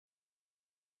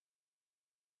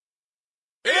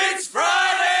It's Friday!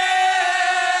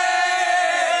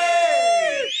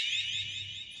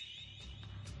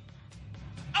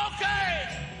 Okay!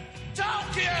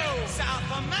 Tokyo!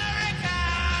 South America!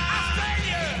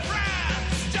 Australia!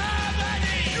 France!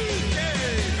 Germany! UK!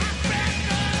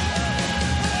 America!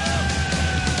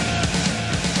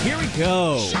 Here we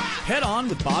go. Head On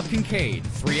with Bob Kincaid.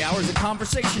 3 hours of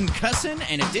conversation, cussin'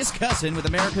 and a discussin' with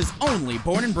America's only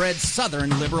born and bred Southern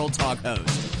liberal talk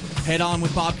host. Head On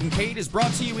with Bob Kincaid is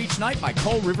brought to you each night by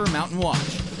Coal River Mountain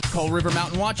Watch. Coal River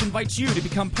Mountain Watch invites you to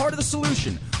become part of the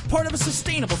solution, part of a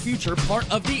sustainable future,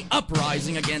 part of the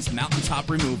uprising against mountaintop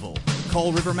removal.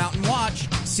 Coal River Mountain Watch,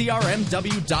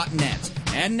 crmw.net.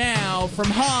 And now,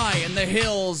 from high in the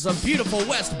hills of beautiful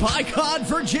West Bicod,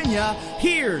 Virginia,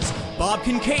 here's Bob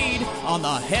Kincaid on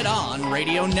the Head On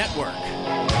Radio Network.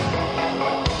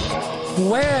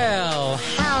 Well,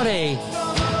 howdy.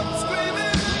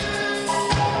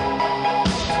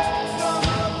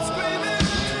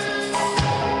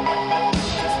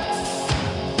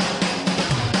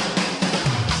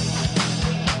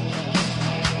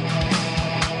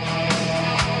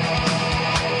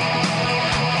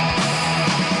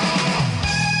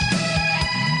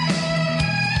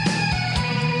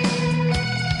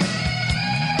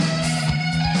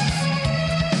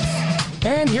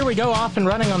 And here we go, off and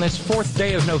running on this 4th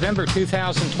day of November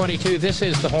 2022. This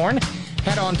is The Horn.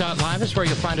 Headon.live is where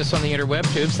you'll find us on the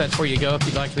interweb tubes. That's where you go if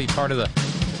you'd like to be part of the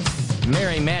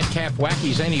merry, madcap,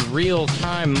 wacky, zany,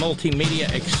 real-time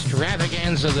multimedia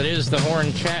extravaganza that is The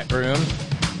Horn chat room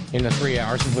in the 3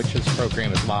 hours in which this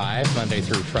program is live, Monday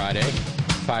through Friday,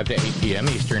 5 to 8 p.m.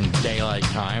 Eastern Daylight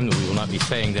Time. We will not be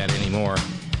saying that anymore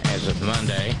as of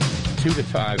Monday. 2 to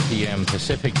 5 p.m.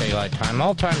 Pacific Daylight Time,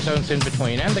 all time zones in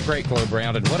between, and the Great Globe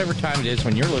Round, and whatever time it is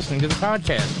when you're listening to the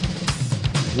podcast.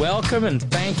 Welcome and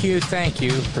thank you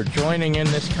for joining in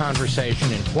this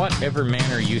conversation in whatever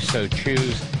manner you so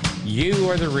choose. You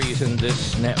are the reason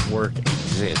this network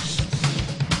exists.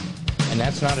 And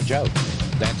that's not a joke.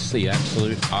 That's the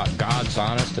absolute God's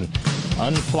honest and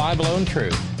unfly-blown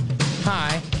truth.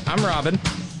 Hi, I'm Robin.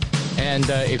 And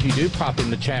if you do pop in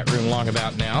the chat room long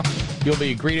about now, you'll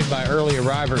be greeted by early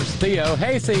arrivers Theo,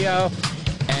 hey Theo,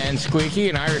 and Squeaky,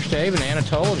 and Irish Dave, and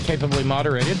Anatole, and capably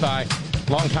moderated by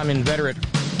longtime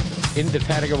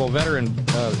indefatigable veteran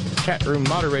chat room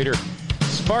moderator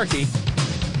Sparky,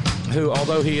 who,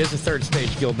 although he is a third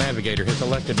stage guild navigator, has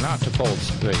elected not to fold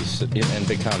space and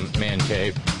become man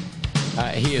cave.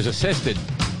 He is assisted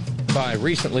by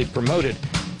recently promoted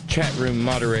chat room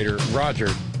moderator Roger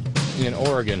in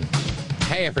Oregon.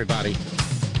 Hey everybody.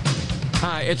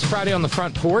 Hi, it's Friday on the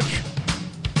Front Porch,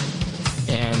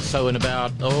 and so in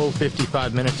about,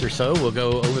 55 minutes or so, we'll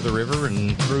go over the river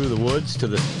and through the woods to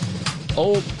the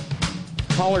old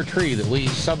holler tree that we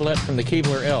sublet from the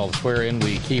Keebler Elves, wherein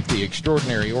we keep the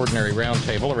extraordinary, ordinary round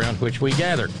table around which we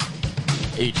gather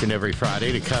each and every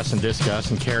Friday to cuss and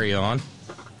discuss and carry on.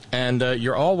 And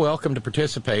you're all welcome to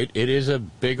participate. It is a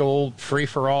big old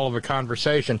free-for-all of a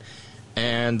conversation.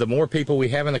 And the more people we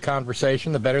have in the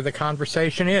conversation, the better the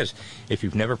conversation is. If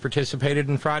you've never participated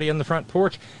in Friday on the Front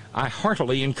Porch, I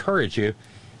heartily encourage you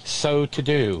so to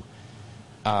do.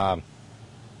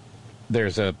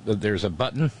 There's a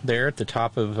button there at the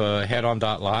top of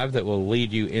headon.live that will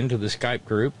lead you into the Skype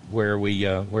group where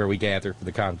we gather for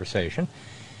the conversation.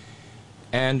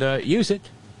 And use it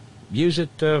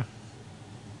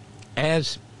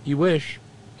as you wish,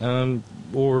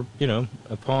 or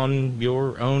upon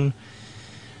your own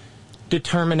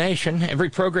determination. Every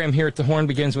program here at the Horn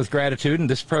begins with gratitude, and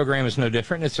this program is no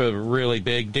different. It's a really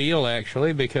big deal,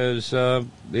 actually, because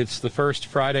it's the first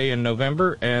Friday in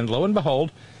November, and lo and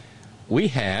behold, we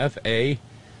have a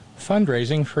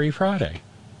fundraising free Friday.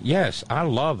 Yes, I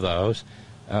love those.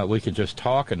 We could just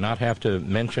talk and not have to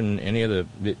mention any of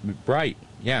the... Right,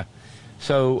 yeah.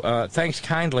 So thanks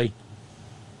kindly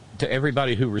to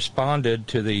everybody who responded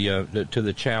to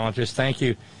the challenges. Thank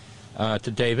you to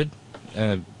David,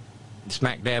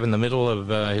 smack dab in the middle of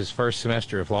his first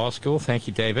semester of law school. Thank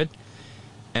you, David.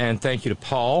 And thank you to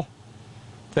Paul.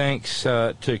 Thanks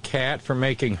to Kat for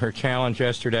making her challenge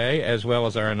yesterday, as well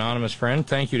as our anonymous friend.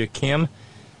 Thank you to Kim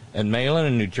and Malin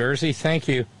in New Jersey. Thank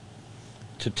you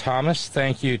to Thomas.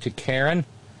 Thank you to Karen.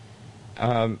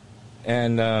 And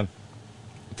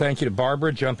thank you to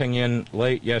Barbara jumping in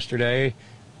late yesterday.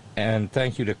 And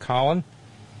thank you to Colin.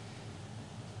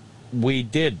 We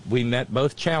met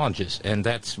both challenges, and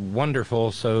that's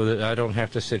wonderful, so that I don't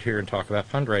have to sit here and talk about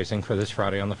fundraising for this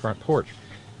Friday on the Front Porch.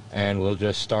 And we'll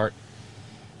start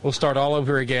all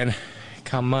over again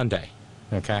come Monday,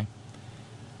 okay?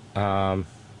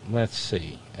 Let's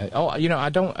see.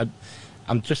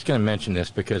 I'm just going to mention this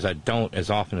because I don't as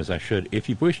often as I should. If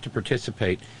you wish to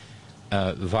participate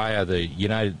via the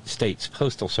United States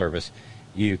Postal Service,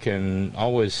 you can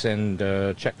always send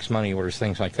checks, money orders,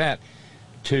 things like that,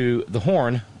 to The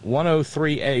Horn,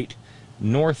 1038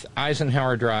 North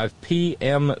Eisenhower Drive,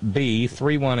 PMB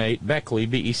 318, Beckley,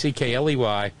 Beckley,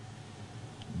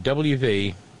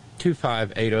 WV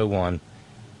 25801.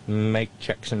 Make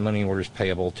checks and money orders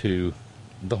payable to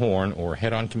The Horn or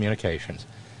Head On Communications.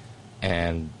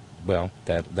 And, well,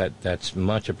 that's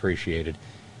much appreciated.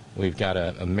 We've got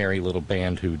a merry little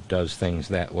band who does things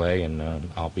that way, and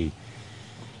I'll be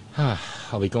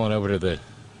going over to the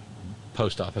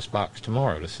post office box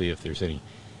tomorrow to see if there's any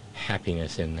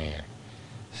happiness in there.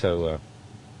 So,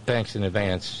 thanks in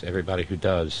advance, everybody who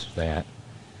does that.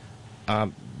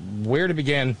 Where to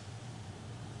begin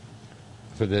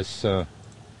for this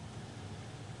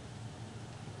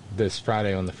this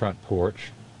Friday on the front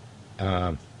porch?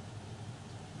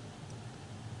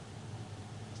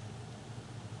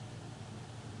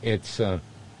 It's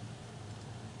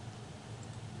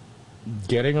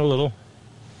getting a little,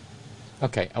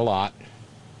 a lot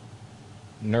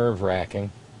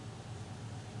nerve-wracking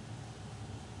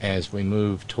as we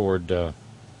move toward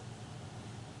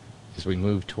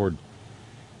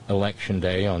Election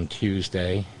Day on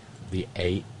Tuesday, the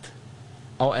 8th.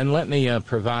 Oh, and let me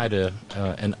provide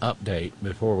an update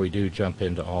before we do jump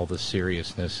into all the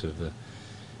seriousness of the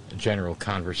general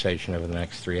conversation over the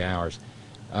next 3 hours.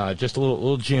 Just a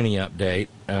little Junie update.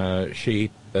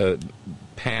 She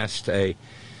passed a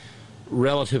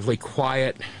relatively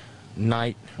quiet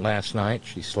night last night.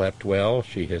 She slept well.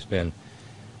 She has been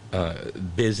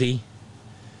busy,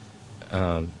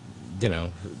 in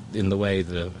the way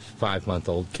that a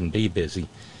 5-month-old can be busy.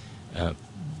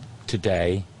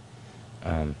 Today,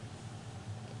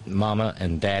 Mama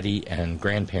and Daddy and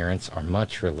grandparents are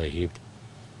much relieved.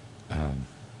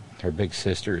 Her big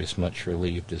sister is much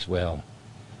relieved as well.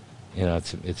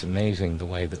 It's amazing the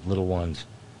way that little ones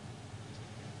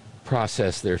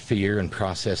process their fear and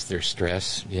process their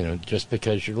stress. Just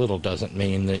because you're little doesn't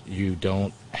mean that you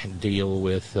don't deal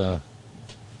with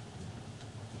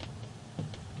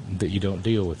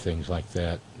things like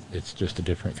that. It's just a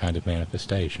different kind of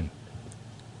manifestation.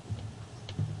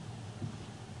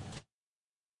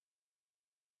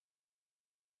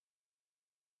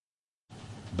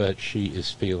 But she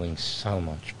is feeling so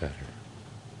much better.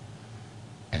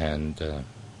 And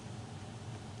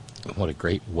what a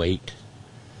great weight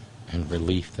and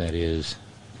relief that is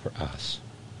for us.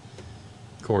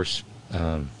 Of course,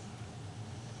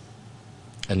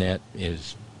 Annette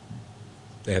is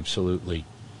absolutely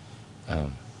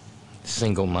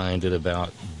single-minded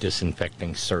about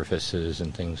disinfecting surfaces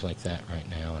and things like that right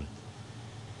now, and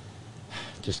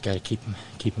just got to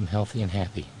keep them healthy and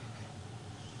happy.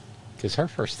 Because her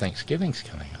first Thanksgiving's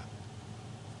coming up,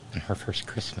 and her first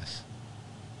Christmas.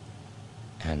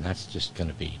 And that's just going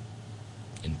to be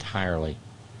entirely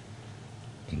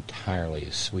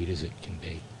as sweet as it can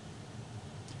be.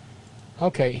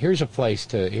 Okay, here's a place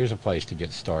to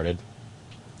get started.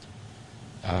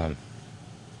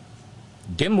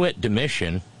 Dimwit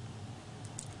Domitian.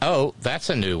 Oh, that's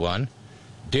a new one.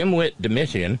 Dimwit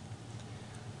Domitian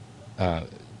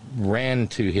ran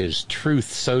to his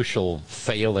Truth Social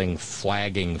failing,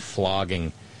 flagging,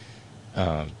 flogging,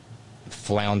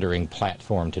 floundering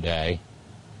platform today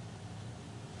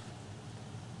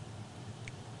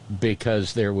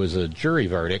because there was a jury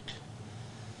verdict.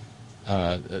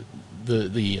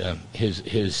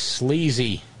 His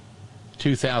sleazy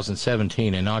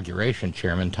 2017 inauguration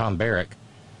chairman, Tom Barrack,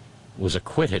 was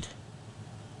acquitted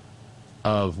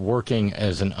of working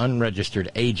as an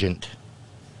unregistered agent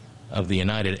of the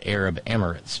United Arab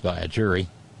Emirates by a jury.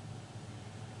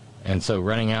 And so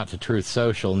running out to Truth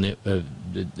Social, the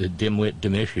Dimwit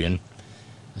Domitian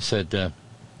said,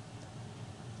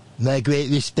 "My great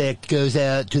respect goes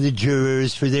out to the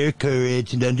jurors for their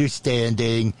courage and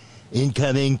understanding in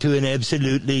coming to an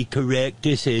absolutely correct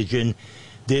decision.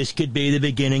 This could be the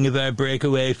beginning of our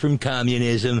breakaway from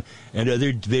communism and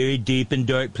other very deep and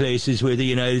dark places where the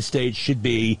United States should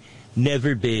be,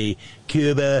 never be.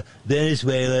 Cuba,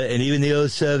 Venezuela, and even the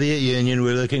old Soviet Union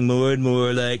were looking more and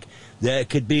more like that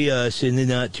could be us in the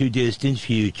not-too-distant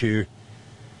future."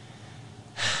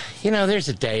 There's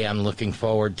a day I'm looking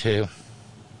forward to.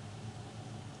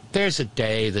 There's a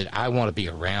day that I want to be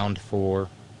around for.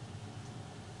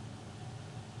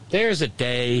 There's a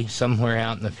day somewhere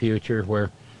out in the future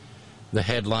where the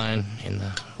headline in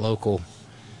the local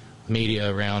media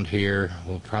around here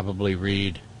will probably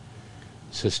read,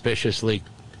 "Suspiciously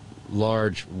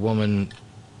large woman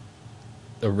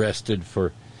arrested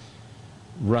for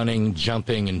running,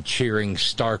 jumping, and cheering,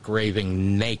 stark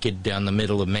raving naked down the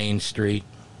middle of Main Street.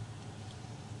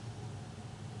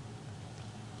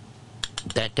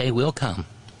 That day will come.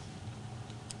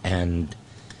 And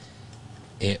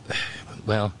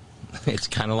it's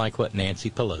kind of like what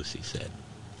Nancy Pelosi said.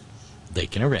 They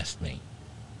can arrest me,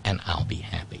 and I'll be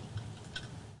happy.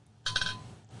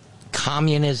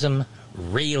 Communism?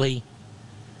 Really?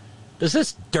 Does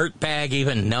this dirtbag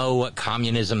even know what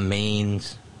communism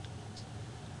means?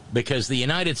 Because the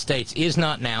United States is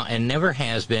not now, and never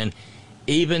has been,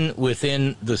 even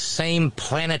within the same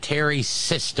planetary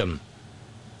system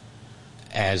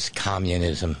as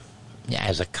communism,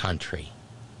 as a country.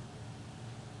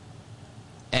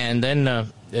 And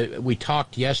then we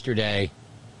talked yesterday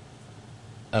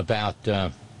about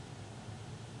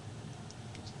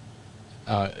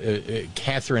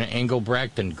Catherine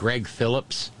Engelbrecht and Greg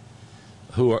Phillips,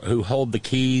 who hold the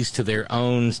keys to their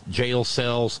own jail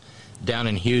cells down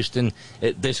in Houston.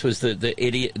 This was the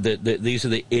idiot. These are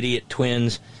the idiot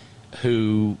twins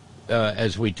who,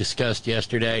 as we discussed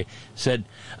yesterday, said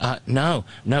no.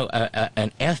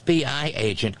 An FBI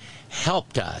agent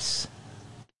helped us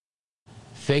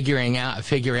figure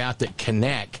out that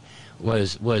Kinect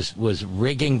was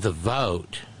rigging the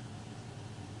vote.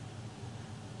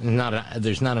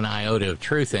 There's not an iota of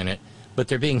truth in it, but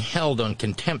they're being held on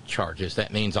contempt charges.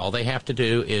 That means all they have to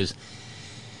do is,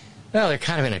 well, they're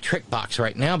kind of in a trick box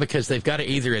right now because they've got to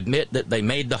either admit that they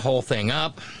made the whole thing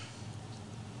up,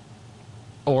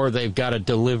 or they've got to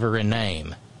deliver a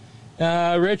name.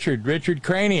 Richard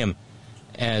Cranium,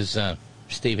 as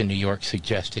Stephen New York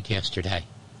suggested yesterday.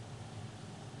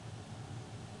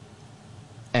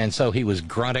 And so he was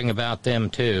grunting about them,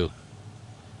 too.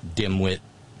 Dimwit.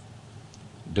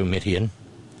 Domitian.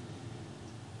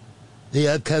 The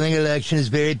upcoming election is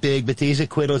very big, but these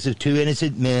acquittals of two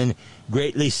innocent men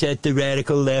greatly set the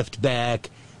radical left back.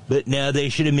 But now they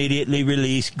should immediately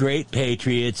release great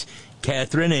patriots,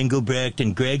 Catherine Engelbrecht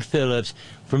and Greg Phillips,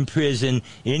 from prison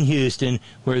in Houston,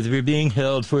 where they're being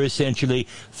held for essentially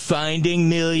finding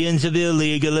millions of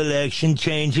illegal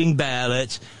election-changing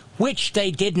ballots, which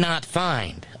they did not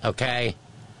find, okay?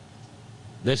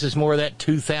 This is more of that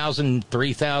 2,000,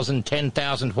 3,000,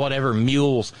 10,000, whatever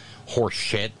mules horse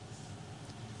shit.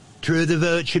 True, the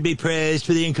vote should be praised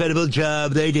for the incredible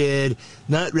job they did,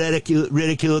 not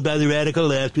ridiculed by the radical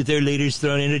left with their leaders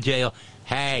thrown into jail.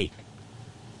 Hey,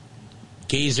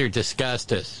 geezer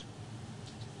discussed us.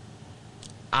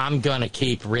 I'm going to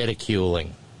keep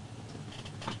ridiculing.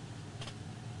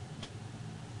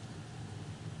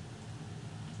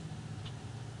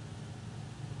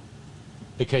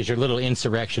 Because your little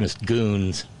insurrectionist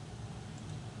goons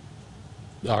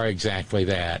are exactly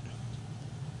that.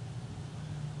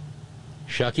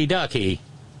 Shucky ducky.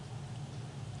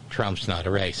 Trump's not a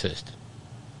racist.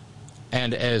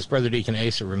 And as Brother Deacon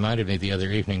Asa reminded me the other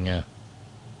evening,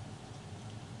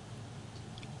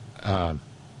 that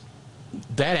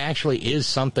actually is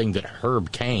something that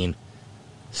Herb Cain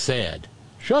said.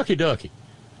 Shucky ducky.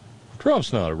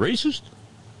 Trump's not a racist.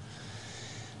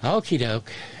 Okie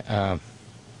doke.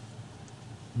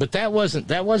 But that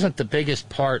wasn't the biggest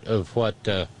part of what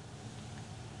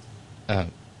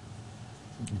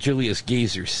Julius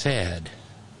Geezer said,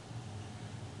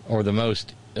 or the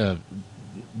most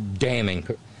damning.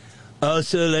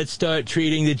 Also, let's start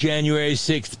treating the January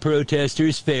 6th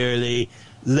protesters fairly.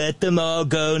 Let them all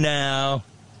go now.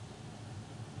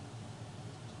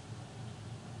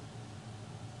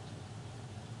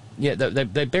 Yeah,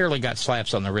 they barely got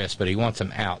slaps on the wrist, but he wants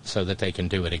them out so that they can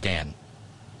do it again.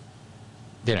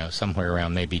 You know, somewhere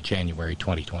around maybe January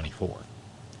 2024.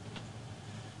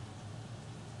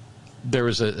 There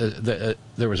was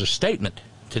a statement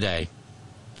today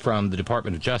from the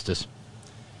Department of Justice.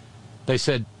 They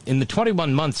said, in the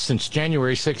 21 months since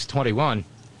January 6, 21,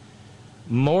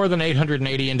 more than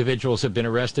 880 individuals have been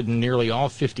arrested in nearly all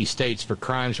 50 states for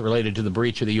crimes related to the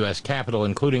breach of the U.S. Capitol,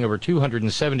 including over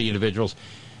 270 individuals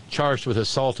charged with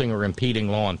assaulting or impeding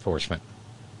law enforcement.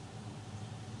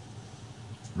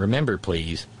 Remember,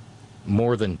 please,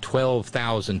 more than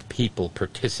 12,000 people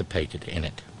participated in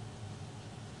it,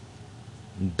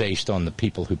 based on the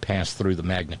people who passed through the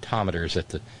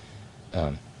magnetometers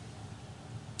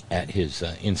at his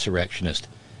insurrectionist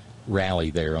rally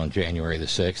there on January the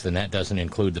 6th, and that doesn't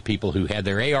include the people who had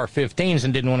their AR-15s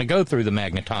and didn't want to go through the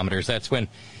magnetometers. That's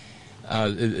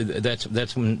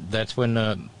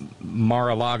when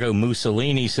Mar-a-Lago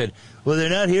Mussolini said, "Well, they're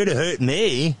not here to hurt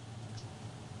me."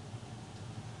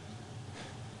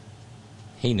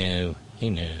 He knew.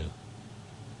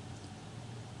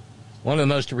 One of the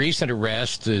most recent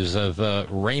arrests is of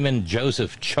Raymond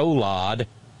Joseph Cholad.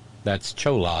 That's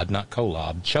Cholad, not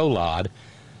Kolob. Cholad,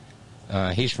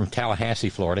 He's from Tallahassee,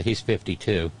 Florida. He's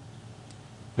 52.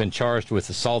 Been charged with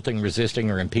assaulting, resisting,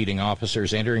 or impeding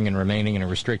officers, entering and remaining in a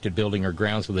restricted building or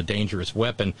grounds with a dangerous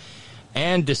weapon,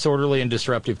 and disorderly and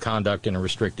disruptive conduct in a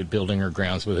restricted building or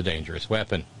grounds with a dangerous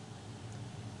weapon.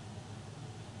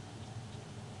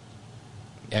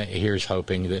 Here's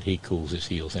hoping that he cools his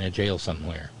heels in a jail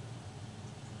somewhere.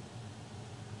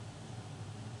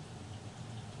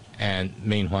 And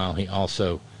meanwhile, he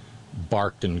also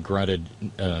barked and grunted,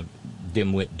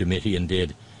 dimwit Domitian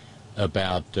did,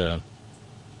 about the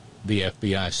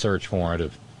FBI search warrant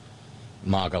of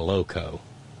MAGA Loco.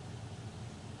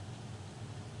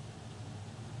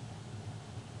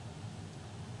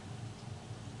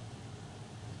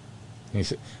 He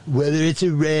said, whether it's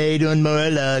a raid on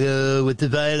Mar-a-Lago with the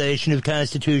violation of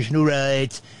constitutional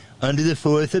rights under the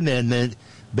Fourth Amendment,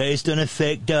 based on a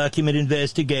fake document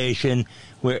investigation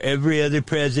where every other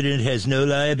president has no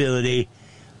liability,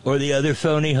 or the other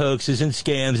phony hoaxes and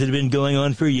scams that have been going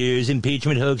on for years,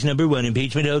 impeachment hoax number 1,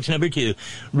 impeachment hoax number 2,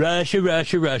 Russia,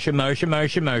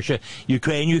 Marsha,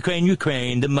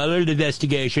 Ukraine, the Mueller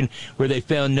investigation where they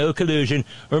found no collusion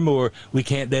or more, we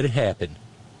can't let it happen.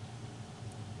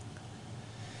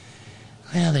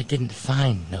 Well, they didn't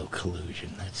find no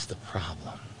collusion. That's the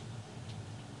problem.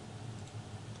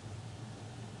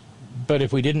 But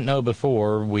if we didn't know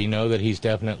before, we know that he's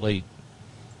definitely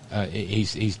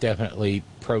he's definitely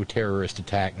pro-terrorist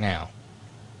attack now.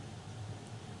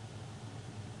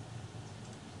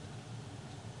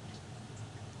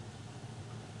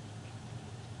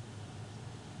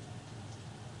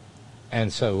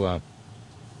 And so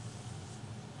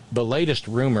the latest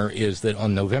rumor is that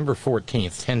on November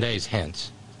 14th, 10 days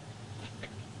hence,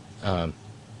 the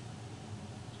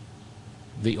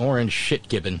orange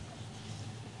shitgibbon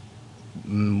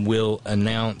will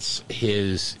announce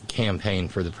his campaign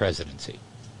for the presidency.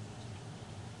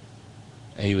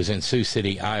 He was in Sioux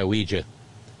City, Iowa,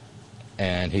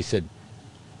 and he said,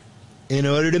 in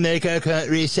order to make our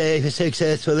country safe,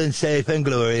 successful, and safe and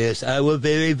glorious, I will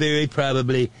very, very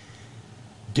probably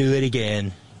do it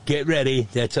again. Get ready.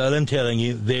 That's all I'm telling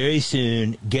you. Very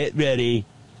soon. Get ready.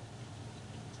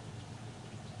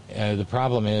 The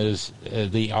problem is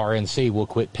the RNC will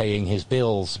quit paying his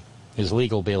bills, his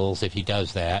legal bills, if he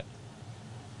does that.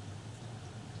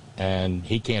 And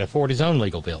he can't afford his own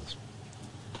legal bills.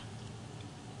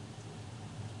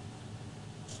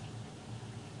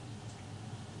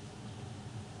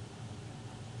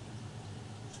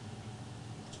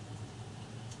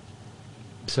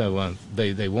 So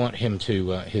they want him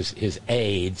to, his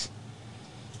aides,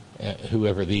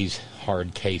 whoever these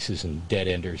hard cases and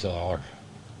dead-enders are,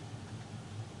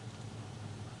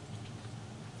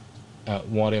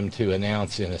 want him to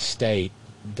announce in a state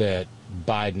that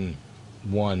Biden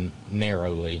won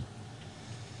narrowly.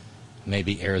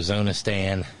 Maybe Arizona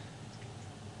stan,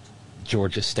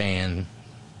 Georgia stan,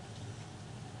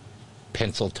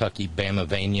 Pennsylvania,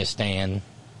 Bamavania stan.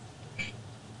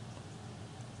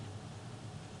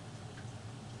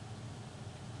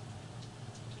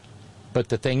 But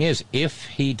the thing is, if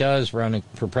he does run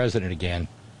for president again,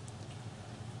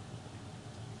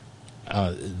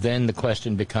 then the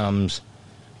question becomes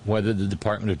whether the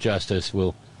Department of Justice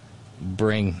will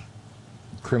bring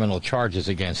criminal charges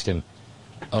against him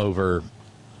over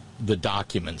the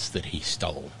documents that he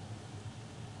stole.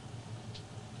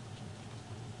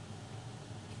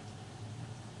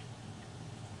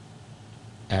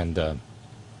 And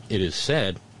it is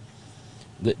said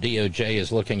that DOJ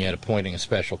is looking at appointing a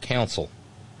special counsel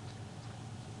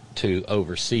to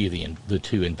oversee the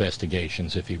two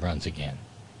investigations if he runs again.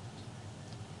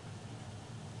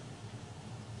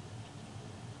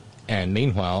 And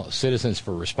meanwhile, Citizens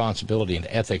for Responsibility and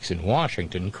Ethics in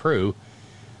Washington, CREW,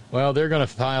 well, they're going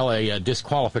to file a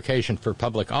disqualification for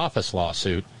public office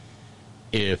lawsuit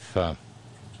if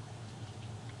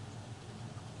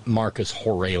Marcus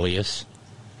Aurelius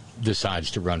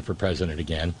decides to run for president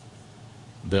again.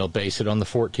 They'll base it on the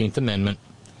 14th Amendment,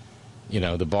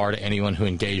 the bar to anyone who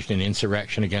engaged in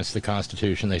insurrection against the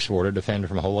Constitution they swore to defend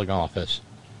from holding office.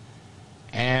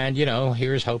 And,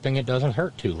 here's hoping it doesn't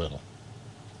hurt too little.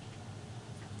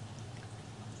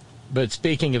 But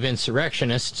speaking of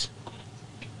insurrectionists,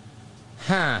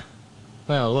 well,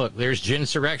 look, there's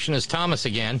Ginsurrectionist Thomas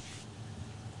again.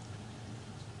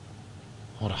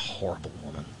 What a horrible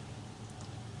woman.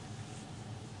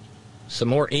 Some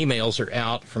more emails are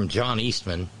out from John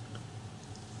Eastman,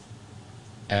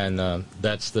 and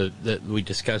that's we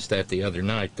discussed that the other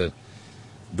night.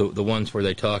 The ones where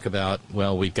they talk about,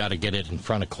 well, we've got to get it in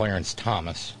front of Clarence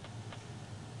Thomas.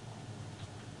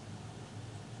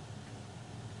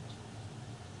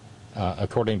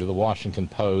 According to the Washington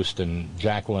Post and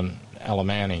Jacqueline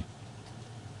Alemany,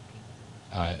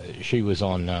 She was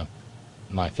on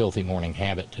My Filthy Morning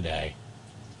Habit today,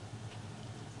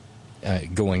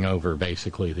 going over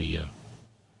basically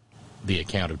the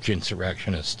account of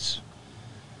Ginsurrectionists'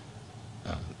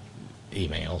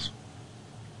 emails,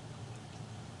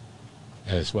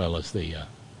 as well as the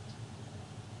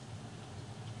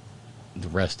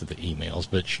rest of the emails.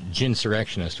 But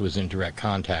Ginsurrectionist was in direct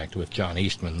contact with John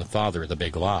Eastman, the father of the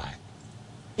big lie.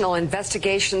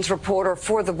 Investigations reporter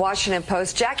for the Washington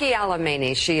Post, Jackie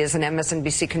Alamany. She is an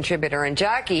MSNBC contributor. And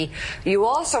Jackie, you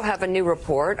also have a new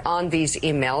report on these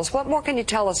emails. What more can you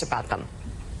tell us about them?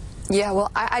 Yeah,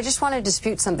 well, I just want to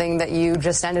dispute something that you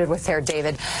just ended with there,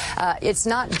 David. It's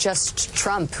not just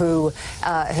Trump who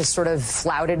has sort of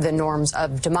flouted the norms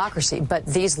of democracy, but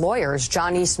these lawyers,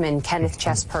 John Eastman, Kenneth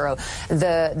Chesebro,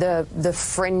 the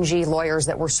fringy lawyers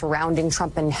that were surrounding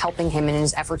Trump and helping him in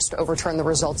his efforts to overturn the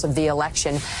results of the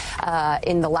election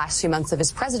in the last few months of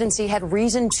his presidency, had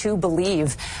reason to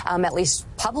believe, at least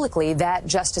publicly, that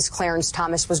Justice Clarence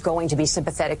Thomas was going to be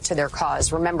sympathetic to their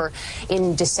cause. Remember,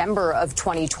 in December of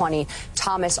 2020,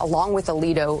 Thomas, along with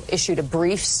Alito, issued a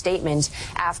brief statement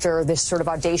after this sort of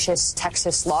audacious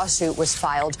Texas lawsuit was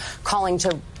filed, calling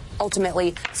to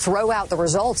ultimately throw out the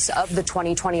results of the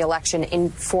 2020 election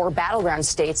in 4 battleground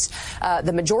states.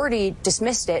 The majority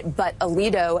dismissed it, but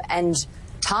Alito and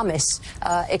Thomas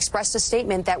expressed a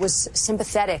statement that was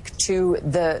sympathetic to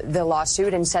the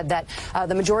lawsuit and said that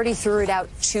the majority threw it out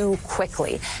too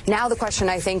quickly. Now the question,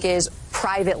 I think, is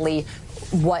privately,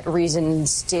 what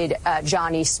reasons did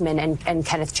John Eastman and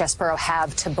Kenneth Chesebro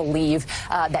have to believe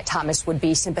that Thomas would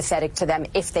be sympathetic to them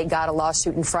if they got a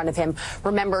lawsuit in front of him?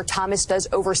 Remember, Thomas does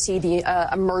oversee the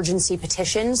emergency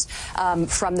petitions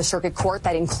from the circuit court.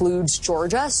 That includes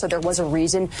Georgia. So there was a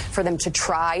reason for them to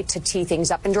try to tee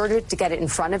things up in Georgia to get it in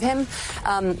front of him.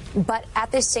 But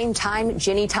at the same time,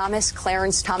 Ginny Thomas,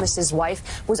 Clarence Thomas's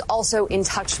wife, was also in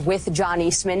touch with John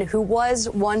Eastman, who was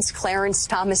once Clarence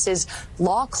Thomas's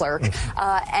law clerk.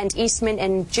 And Eastman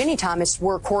and Ginny Thomas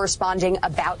were corresponding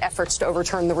about efforts to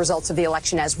overturn the results of the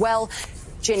election as well.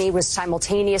 Ginny was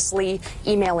simultaneously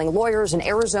emailing lawyers in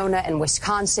Arizona and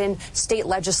Wisconsin, state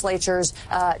legislatures,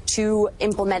 to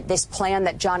implement this plan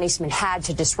that John Eastman had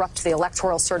to disrupt the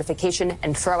electoral certification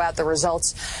and throw out the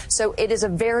results. So it is a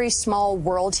very small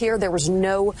world here. There was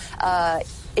no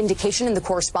indication in the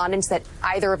correspondence that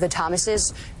either of the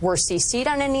Thomases were CC'd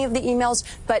on any of the emails,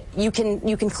 but you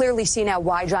can clearly see now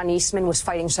why John Eastman was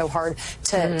fighting so hard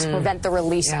to prevent the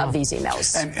release of these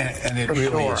emails. And it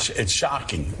really is, it's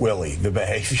shocking, Willie, the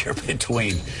behavior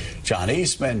between John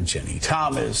Eastman, Ginny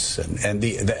Thomas, and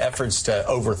the efforts to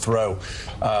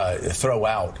throw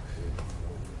out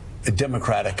a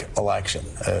Democratic election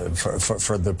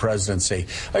for the presidency.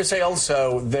 I would say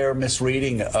also their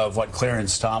misreading of what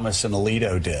Clarence Thomas and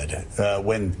Alito did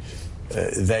when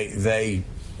they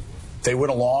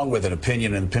went along with an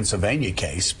opinion in the Pennsylvania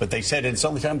case, but they said it's the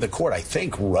only time the court, I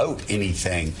think, wrote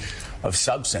anything of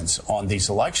substance on these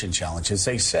election challenges.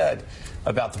 They said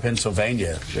about the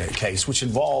Pennsylvania case, which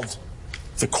involved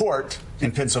the court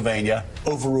in Pennsylvania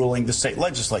overruling the state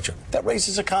legislature. That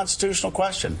raises a constitutional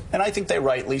question. And I think they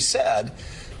rightly said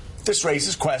this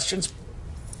raises questions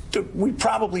that we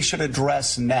probably should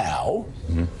address now.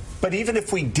 Mm-hmm. But even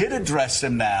if we did address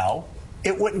them now,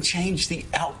 it wouldn't change the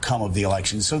outcome of the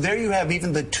election. So there you have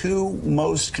even the 2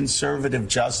 most conservative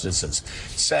justices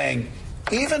saying,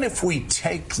 even if we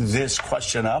take this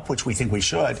question up, which we think we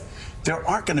should, there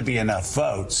aren't going to be enough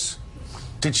votes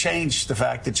to change the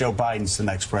fact that Joe Biden's the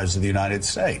next president of the United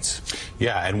States.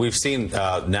 Yeah, and we've seen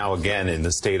now again in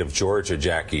the state of Georgia,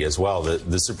 Jackie, as well,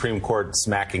 the Supreme Court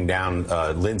smacking down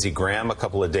Lindsey Graham a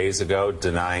couple of days ago,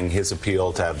 denying his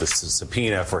appeal to have the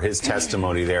subpoena for his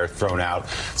testimony there thrown out.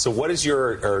 So what is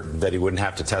or that he wouldn't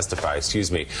have to testify,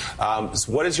 excuse me.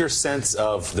 So what is your sense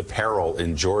of the peril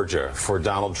in Georgia for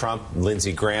Donald Trump,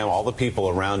 Lindsey Graham, all the people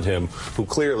around him who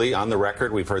clearly, on the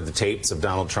record, we've heard the tapes of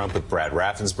Donald Trump with Brad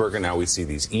Raffensperger, now we see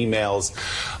these emails.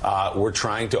 We're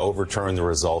trying to overturn the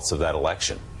results of that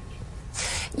election.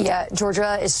 Yeah,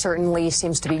 Georgia certainly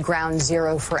seems to be ground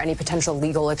zero for any potential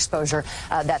legal exposure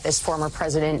that this former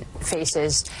president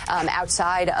faces.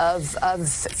 Outside of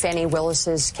Fani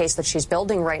Willis's case that she's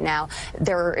building right now,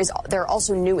 there are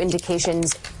also new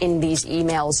indications in these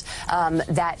emails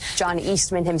that John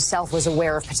Eastman himself was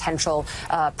aware of potential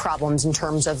problems in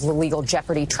terms of the legal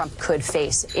jeopardy Trump could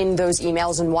face. In those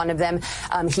emails, in one of them,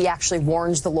 he actually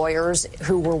warns the lawyers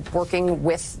who were working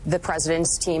with the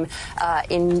president's team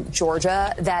in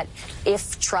Georgia that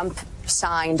if Trump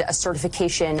signed a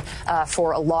certification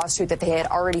for a lawsuit that they had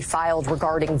already filed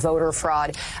regarding voter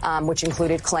fraud, which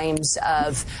included claims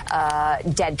of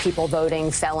dead people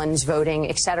voting, felons voting,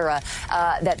 etc.,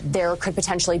 that there could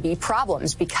potentially be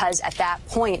problems because at that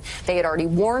point they had already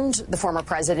warned the former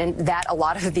president that a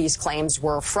lot of these claims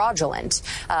were fraudulent,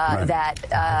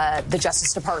 that the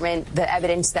Justice Department, the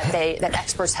evidence that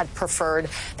experts had preferred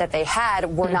that they had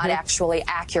were not actually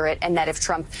accurate, and that if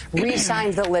Trump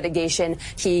re-signed the litigation,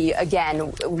 he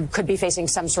again could be facing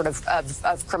some sort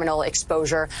of criminal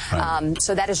exposure.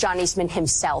 So that is John Eastman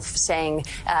himself saying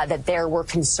that there were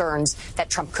concerns that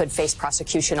Trump could face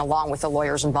prosecution along with the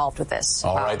lawyers involved with this.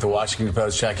 All right, the Washington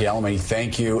Post, Jackie Alamany,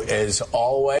 thank you as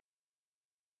always.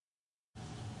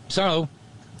 So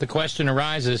the question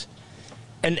arises,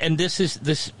 and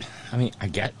this. I mean, I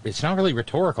get it's not really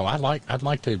rhetorical. I'd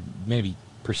like to maybe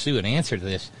pursue an answer to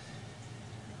this.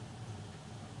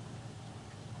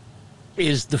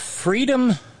 Is the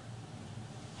freedom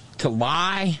to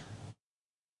lie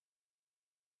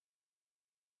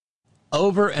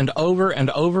over and over and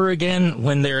over again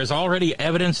when there is already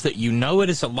evidence that you know it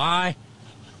is a lie?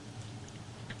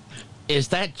 Is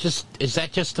that just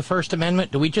the First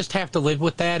Amendment? Do we just have to live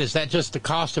with that? Is that just the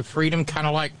cost of freedom? Kind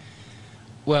of like,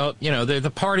 well, you know,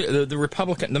 the party, the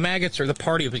Republican, the maggots are the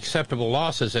party of acceptable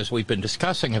losses, as we've been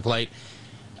discussing of late.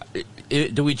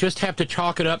 Do we just have to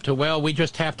chalk it up to, well, we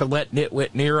just have to let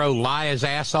Nitwit Nero lie his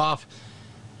ass off,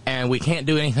 and we can't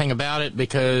do anything about it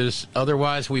because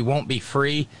otherwise we won't be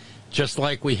free? Just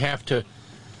like we have to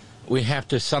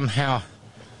somehow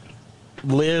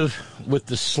live with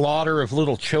the slaughter of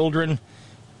little children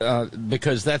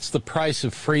because that's the price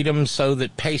of freedom, so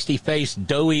that pasty-faced,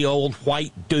 doughy old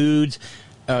white dudes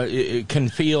can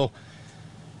feel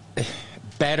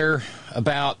better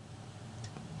about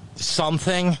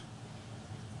something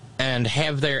and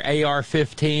have their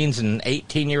AR-15s and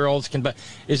 18-year-olds can buy.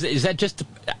 Is that just...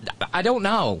 I don't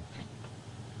know.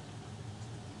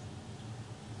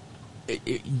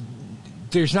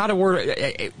 There's not a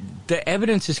word... The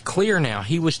evidence is clear now.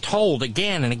 He was told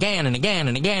again and again and again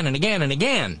and again and again and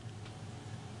again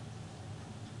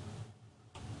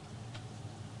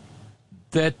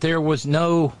that there was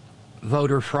no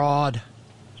voter fraud.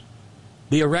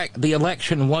 The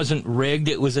election wasn't rigged.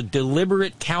 It was a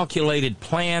deliberate, calculated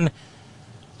plan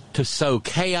to sow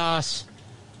chaos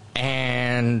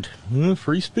and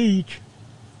free speech.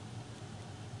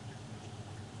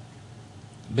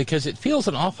 Because it feels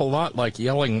an awful lot like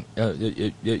yelling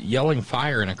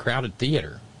fire in a crowded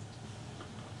theater.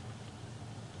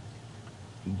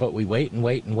 But we wait and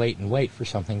wait and wait and wait for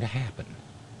something to happen.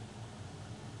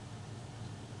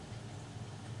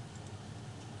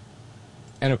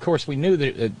 And of course, we knew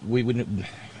that we wouldn't.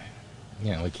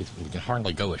 You know, we can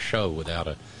hardly go a show without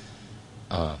a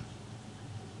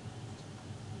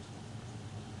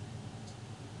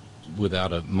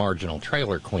marginal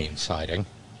trailer queen sighting.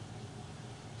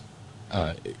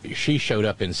 She showed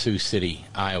up in Sioux City,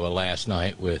 Iowa last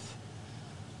night with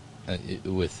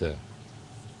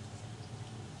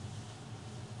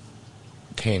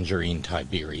Tangerine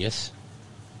Tiberius.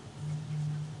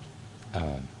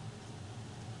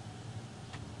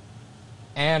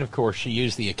 And, of course, she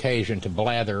used the occasion to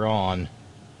blather on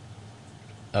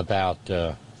about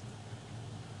Paul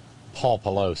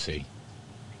Pelosi.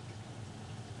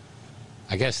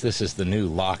 I guess this is the new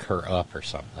lock her up or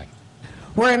something.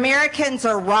 Where Americans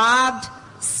are robbed,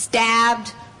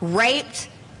 stabbed, raped,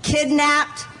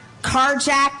 kidnapped,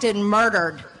 carjacked, and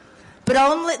murdered. But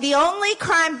the only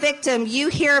crime victim you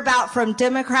hear about from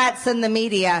Democrats and the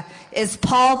media is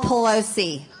Paul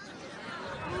Pelosi.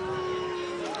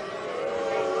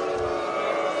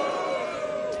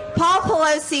 Paul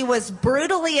Pelosi was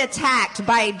brutally attacked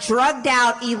by a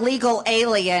drugged-out illegal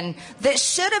alien that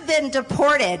should have been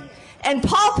deported. And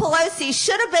Paul Pelosi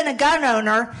should have been a gun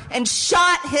owner and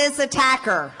shot his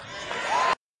attacker.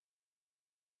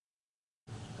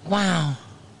 Wow.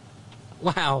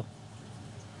 Wow.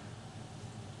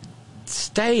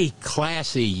 Stay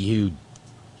classy, you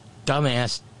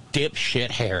dumbass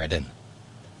dipshit Harridan.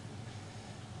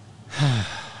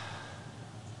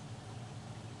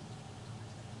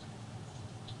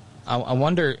 I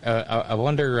wonder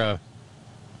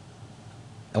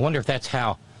if that's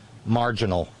how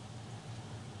Marginal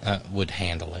would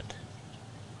handle it.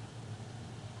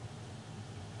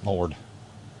 Lord.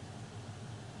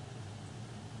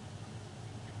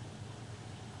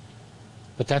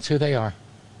 But that's who they are.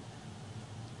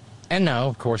 And no,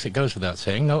 of course, it goes without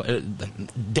saying, no,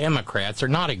 Democrats are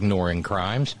not ignoring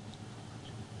crimes.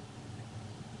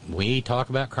 We talk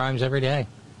about crimes every day.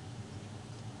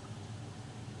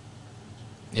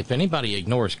 if anybody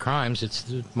ignores crimes, it's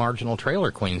the marginal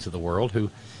trailer queens of the world who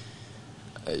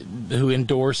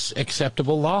endorse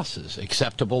acceptable losses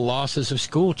of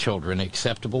school children,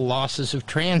 acceptable losses of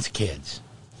trans kids.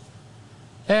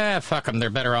 Fuck them, they're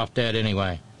better off dead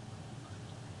anyway.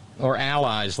 Or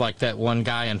allies like that one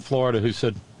guy in Florida who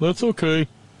said, that's okay,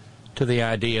 to the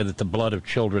idea that the blood of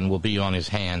children will be on his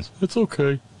hands. It's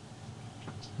okay.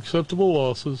 Acceptable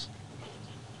losses.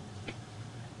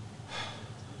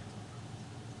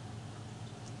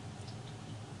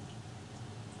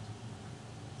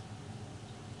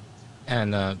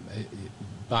 And,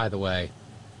 by the way,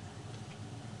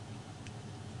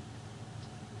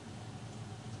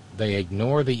 they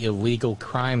ignore the illegal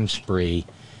crime spree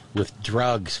with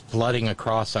drugs flooding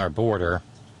across our border,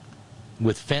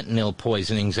 with fentanyl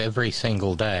poisonings every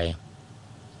single day.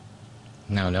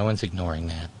 No one's ignoring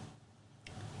that.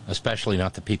 Especially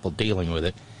not the people dealing with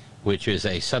it, which is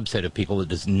a subset of people that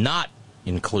does not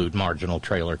include marginal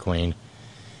trailer queen.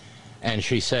 And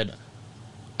she said,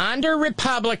 under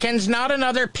Republicans, not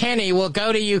another penny will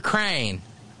go to Ukraine.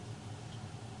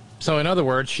 So in other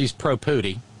words, she's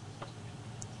pro-Pootie.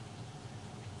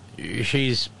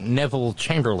 She's Neville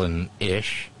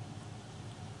Chamberlain-ish.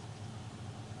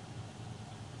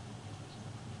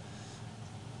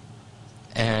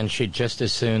 And she'd just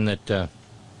as soon that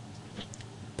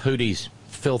Pootie's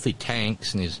filthy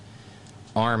tanks and his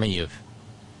army of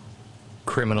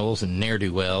criminals and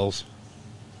ne'er-do-wells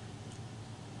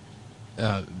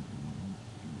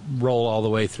roll all the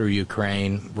way through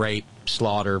Ukraine, rape,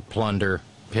 slaughter, plunder,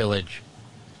 pillage.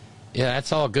 Yeah,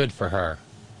 that's all good for her.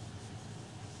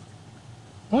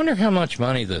 I wonder how much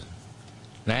money the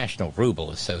National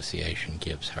Ruble Association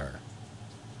gives her.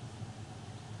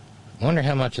 I wonder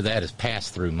how much of that is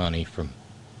pass-through money from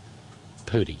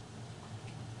Pootie.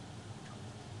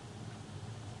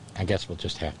 I guess we'll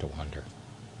just have to wonder.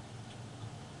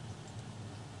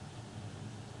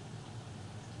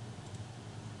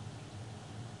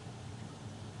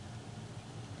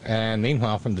 And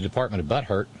meanwhile, from the Department of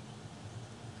Butthurt,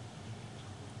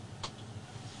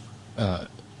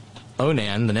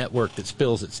 Onan, the network that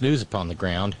spills its news upon the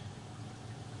ground,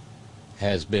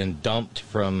 has been dumped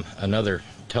from another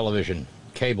television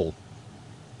cable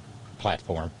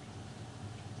platform.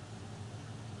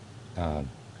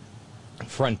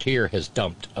 Frontier has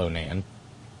dumped Onan.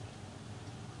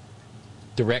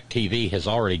 DirecTV has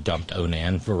already dumped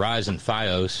Onan. Verizon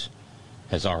Fios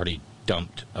has already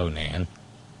dumped Onan.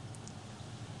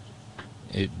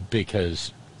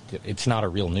 Because it's not a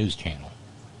real news channel.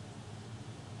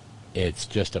 It's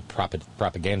just a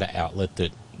propaganda outlet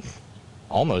that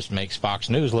almost makes Fox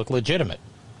News look legitimate.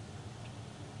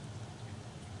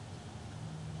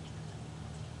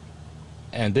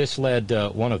 And this led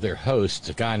one of their hosts,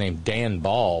 a guy named Dan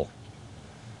Ball,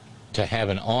 to have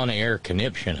an on-air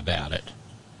conniption about it.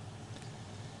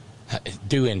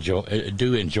 Do enjoy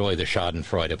the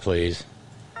Schadenfreude, please.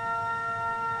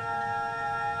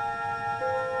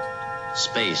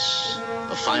 Space,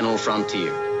 the final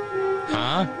frontier.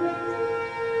 Huh?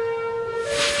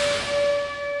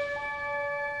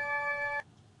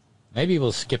 Maybe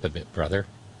we'll skip a bit, brother.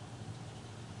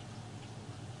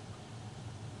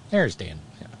 There's Dan.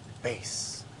 Yeah.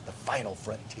 Space, the final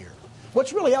frontier.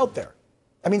 What's really out there?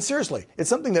 I mean, seriously, it's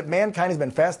something that mankind has been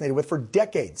fascinated with for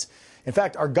decades. In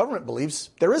fact, our government believes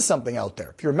there is something out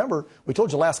there. If you remember, we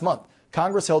told you last month,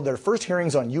 Congress held their first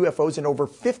hearings on UFOs in over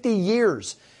 50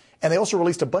 years. And they also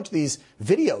released a bunch of these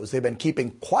videos they've been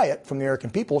keeping quiet from the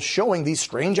American people showing these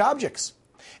strange objects.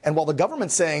 And while the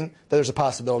government's saying that there's a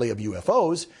possibility of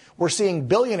UFOs, we're seeing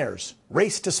billionaires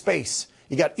race to space.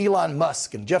 You got Elon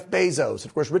Musk and Jeff Bezos, and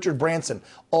of course Richard Branson,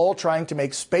 all trying to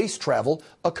make space travel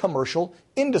a commercial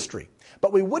industry.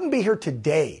 But we wouldn't be here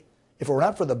today if it were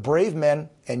not for the brave men,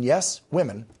 and yes,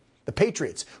 women, the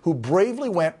patriots, who bravely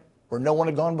went where no one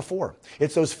had gone before.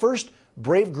 It's those first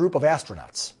brave group of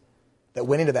astronauts that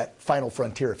went into that final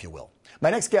frontier, if you will. My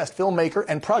next guest, filmmaker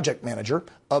and project manager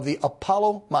of the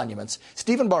Apollo monuments,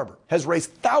 Stephen Barber, has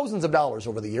raised thousands of dollars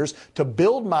over the years to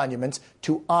build monuments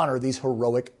to honor these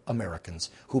heroic Americans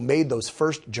who made those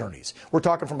first journeys. We're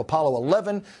talking from Apollo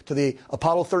 11 to the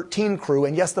Apollo 13 crew,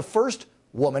 and yes, the first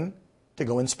woman to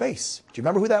go in space. Do you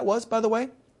remember who that was, by the way?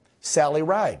 Sally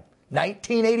Ride,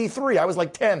 1983. I was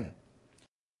like 10.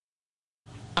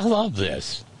 I love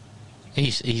this.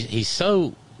 He's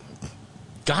so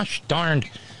gosh darned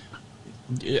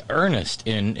earnest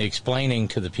in explaining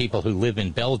to the people who live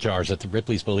in bell jars at the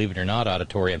Ripley's Believe It or Not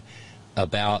auditorium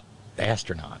about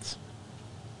astronauts.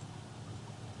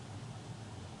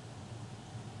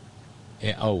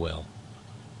 Yeah, oh well.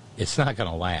 It's not going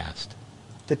to last.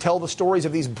 to tell the stories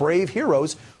of these brave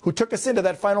heroes who took us into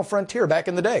that final frontier back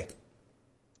in the day.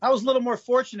 I was a little more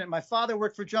fortunate. My father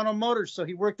worked for General Motors, so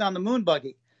he worked on the moon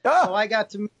buggy. So I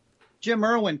got to meet Jim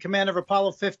Irwin, commander of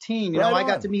Apollo 15. I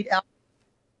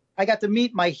got to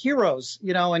meet my heroes,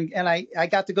 and I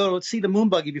got to go see the moon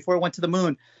buggy before I went to the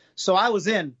moon. So I was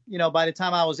in, by the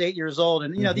time I was 8 years old.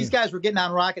 And, these guys were getting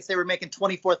on rockets. They were making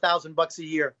 $24,000 a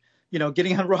year,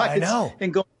 getting on rockets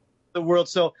and going to the world.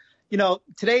 So,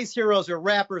 today's heroes are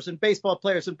rappers and baseball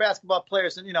players and basketball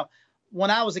players. And, when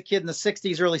I was a kid in the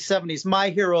 60s, early 70s,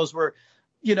 my heroes were,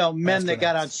 men that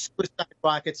got on suicide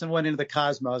rockets and went into the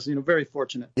cosmos. Very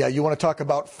fortunate. Yeah, you want to talk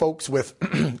about folks with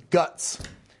guts.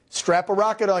 Strap a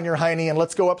rocket on your hiney and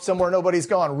let's go up somewhere nobody's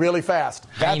gone really fast.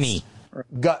 That's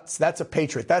guts. That's a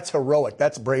patriot. That's heroic.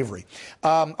 That's bravery.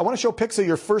 I want to show pics of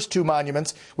your first two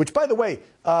monuments, which, by the way,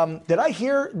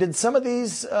 did some of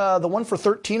these, the one for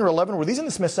 13 or 11, were these in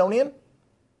the Smithsonian?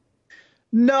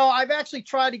 No, I've actually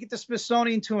tried to get the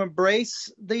Smithsonian to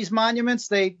embrace these monuments.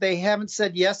 They haven't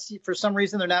said yes. For some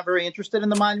reason, they're not very interested in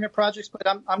the monument projects, but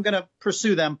I'm going to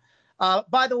pursue them.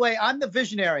 By the way, I'm the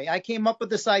visionary. I came up with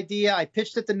this idea. I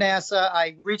pitched it to NASA.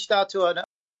 I reached out to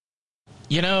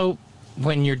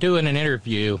when you're doing an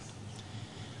interview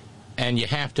and you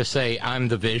have to say, I'm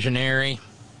the visionary,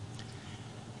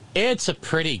 it's a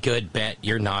pretty good bet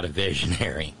you're not a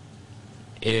visionary.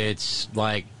 It's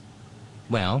like,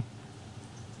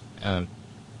 a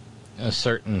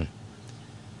certain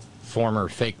former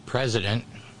fake president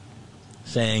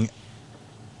saying,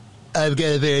 I've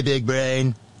got a very big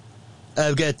brain.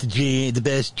 I've got the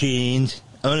best genes,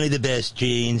 only the best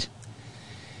genes.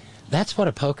 That's what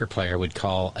a poker player would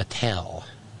call a tell.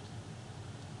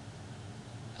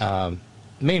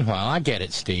 Meanwhile, I get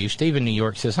it, Steve. Steve in New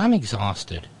York says, I'm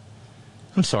exhausted.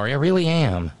 I'm sorry, I really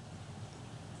am.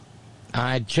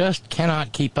 I just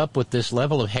cannot keep up with this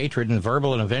level of hatred and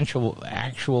verbal and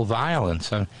actual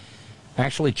violence. I'm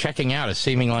actually checking out as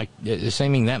seeming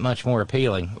that much more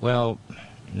appealing. Well,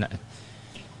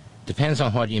 depends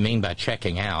on what you mean by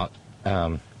checking out.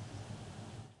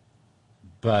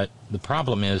 But the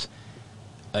problem is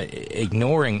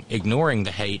ignoring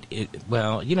the hate.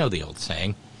 The old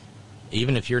saying: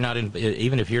 even if you're not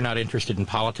interested in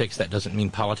politics, that doesn't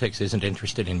mean politics isn't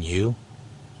interested in you.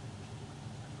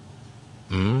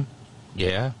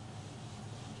 Yeah.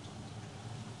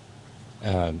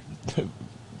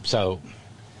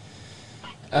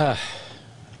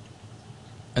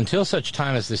 Until such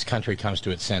time as this country comes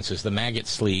to its senses, the maggot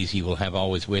sleaze you will have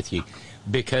always with you,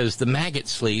 because the maggot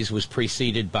sleaze was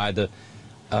preceded by the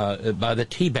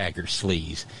teabagger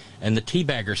sleaze, and the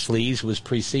teabagger sleaze was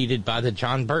preceded by the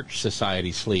John Birch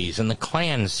Society sleaze and the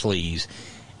Klan sleaze.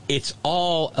 It's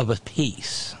all of a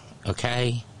piece,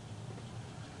 okay?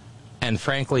 And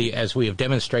frankly, as we have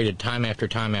demonstrated time after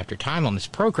time after time on this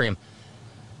program,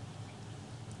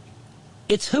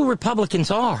 it's who Republicans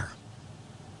are.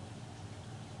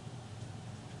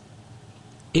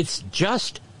 It's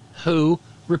just who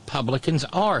Republicans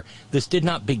are. This did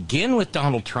not begin with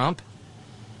Donald Trump.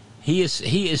 He has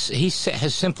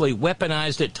simply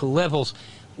weaponized it to levels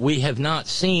we have not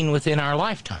seen within our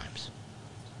lifetimes.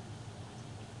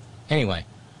 Anyway,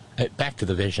 back to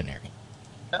the visionary.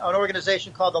 An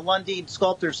organization called the Lundin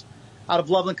Sculptors out of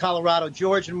Loveland, Colorado.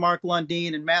 George and Mark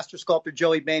Lundin and master sculptor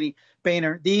Joey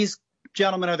Boehner. These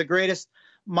gentlemen are the greatest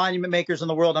monument makers in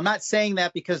the world. I'm not saying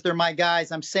that because they're my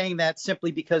guys. I'm saying that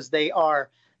simply because they are.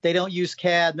 They don't use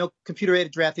CAD, no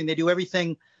computer-aided drafting. They do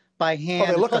everything by hand.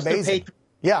 Oh, they look amazing.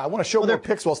 Yeah, I want to show more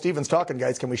pics while Stephen's talking,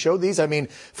 guys. Can we show these? I mean,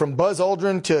 from Buzz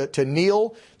Aldrin to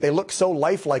Neil, they look so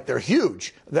lifelike. They're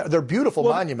huge. They're beautiful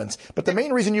monuments. But the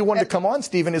main reason you wanted to come on,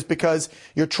 Stephen, is because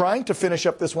you're trying to finish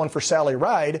up this one for Sally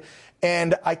Ride,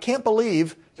 and I can't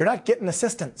believe you're not getting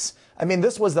assistance. I mean,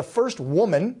 this was the first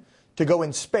woman to go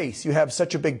in space. You have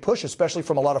such a big push, especially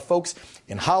from a lot of folks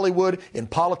in Hollywood, in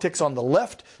politics on the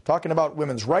left, talking about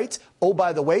women's rights. Oh,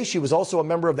 by the way, she was also a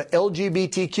member of the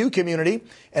LGBTQ community.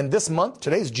 And this month,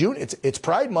 today's June, it's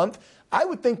Pride Month. I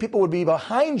would think people would be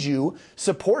behind you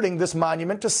supporting this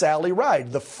monument to Sally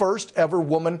Ride, the first ever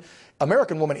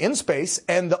American woman in space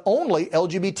and the only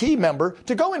LGBT member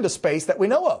to go into space that we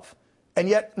know of. And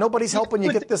yet nobody's helping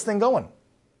you get this thing going.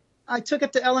 I took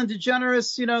it to Ellen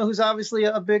DeGeneres, who's obviously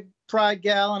a big Pride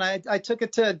gal, and I took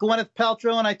it to Gwyneth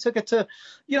Paltrow, and I took it to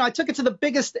the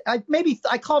biggest. I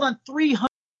called on 300.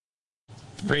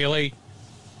 Really?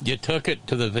 You took it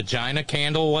to the vagina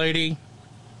candle lady?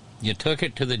 You took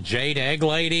it to the jade egg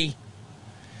lady?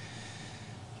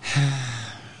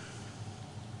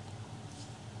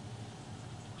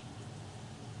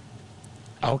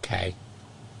 Okay.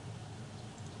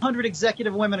 100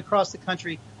 executive women across the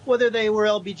country whether they were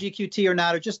LGBTQ or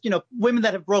not, or just, women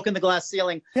that have broken the glass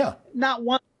ceiling. Yeah. Not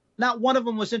one of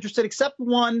them was interested, except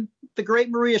one. The great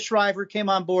Maria Shriver came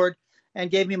on board and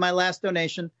gave me my last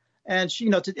donation. And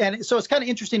she, and so it's kind of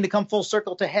interesting to come full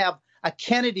circle to have a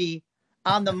Kennedy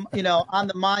on the, on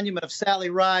the monument of Sally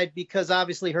Ride, because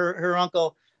obviously her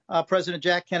uncle, President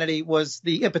Jack Kennedy, was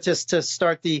the impetus to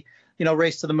start the,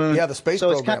 race to the moon. Yeah, the space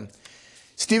program.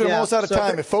 Stephen, I'm almost out of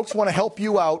time. If folks want to help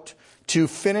you out to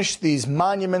finish these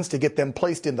monuments, to get them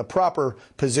placed in the proper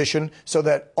position so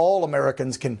that all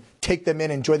Americans can take them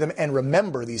in, enjoy them, and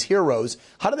remember these heroes,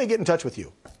 how do they get in touch with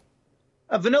you?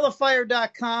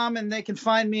 VanillaFire.com, and they can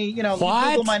find me,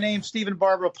 Google my name, Stephen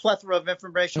Barber, a plethora of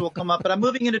information will come up. But I'm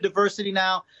moving into diversity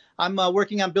now. I'm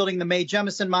working on building the Mae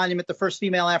Jemison Monument, the first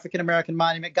female African-American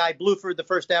monument, Guy Bluford, the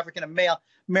first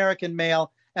African-American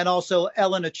male, and also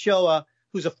Ellen Ochoa,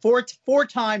 who's a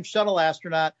four-time shuttle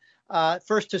astronaut,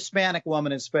 first Hispanic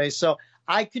woman in space. So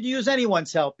I could use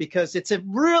anyone's help, because it's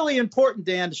really important,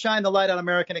 Dan, to shine the light on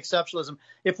American exceptionalism.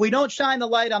 If we don't shine the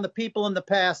light on the people in the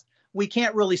past, we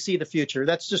can't really see the future.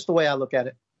 That's just the way I look at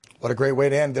it. What a great way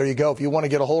to end. There you go. If you want to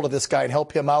get a hold of this guy and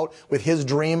help him out with his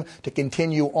dream to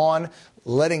continue on,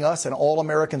 letting us and all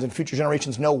Americans and future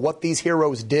generations know what these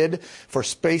heroes did for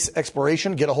space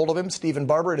exploration, get a hold of him, Stephen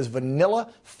Barber. It is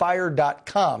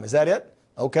vanillafire.com. Is that it?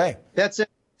 Okay. That's it.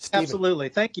 Stephen. Absolutely.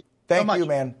 Thank you. Thank you,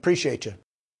 man. Appreciate you.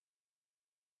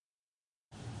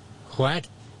 What?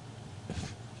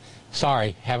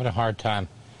 Sorry, having a hard time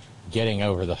getting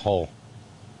over the whole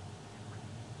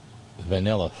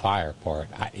Vanilla Fire part.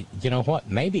 You know what?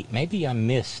 Maybe I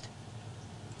missed.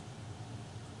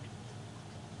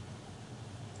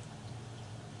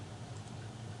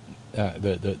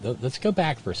 Let's go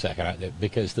back for a second,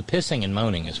 because the pissing and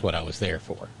moaning is what I was there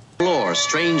for. Explore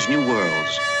strange new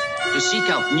worlds, to seek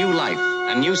out new life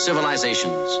and new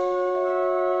civilizations,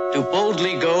 to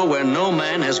boldly go where no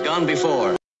man has gone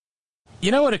before.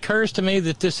 You know, it occurs to me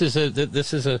that this is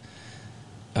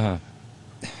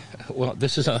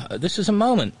a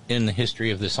moment in the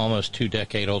history of this almost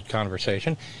 2-decade-old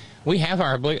conversation. We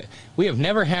have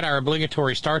never had our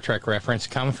obligatory Star Trek reference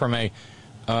come from a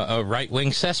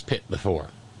right-wing cesspit before,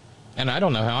 and I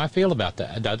don't know how I feel about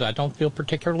that. I don't feel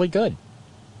particularly good.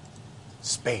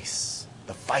 Space,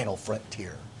 the final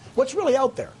frontier. What's really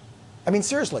out there? I mean,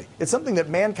 seriously, it's something that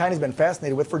mankind has been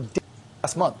fascinated with for decades.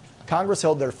 Last month, Congress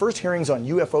held their first hearings on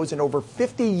UFOs in over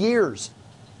 50 years.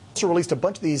 Also released a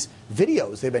bunch of these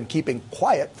videos they've been keeping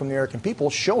quiet from the American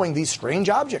people, showing these strange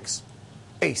objects.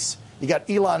 Space. You got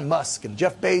Elon Musk and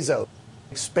Jeff Bezos.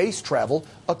 Space travel,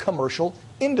 a commercial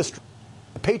industry.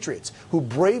 The Patriots, who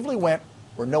bravely went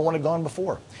where no one had gone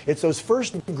before. It's those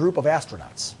first group of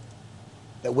astronauts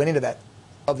that went into that,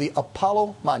 of the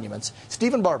Apollo monuments.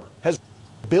 Stephen Barber has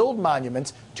built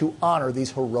monuments to honor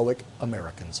these heroic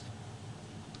Americans.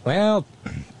 Well,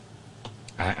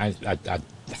 I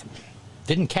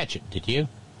didn't catch it, did you?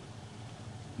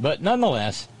 But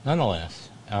nonetheless,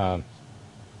 the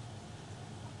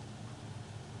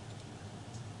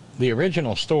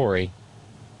original story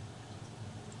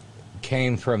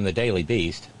came from the Daily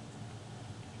Beast,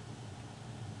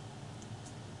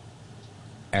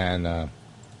 and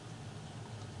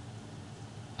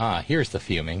here's the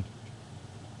fuming,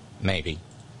 maybe.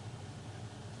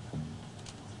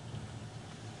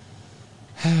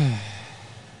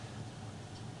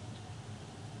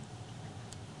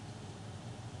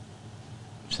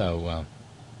 So,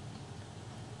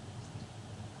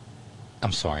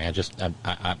 I'm sorry,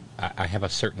 I have a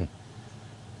certain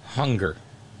hunger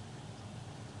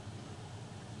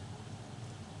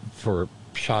for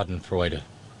Schadenfreude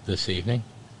this evening.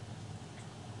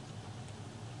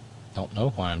 Don't know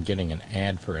why I'm getting an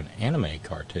ad for an anime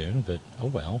cartoon, but oh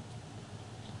well.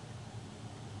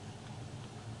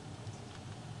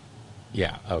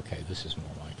 Yeah, okay, this is more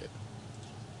like it.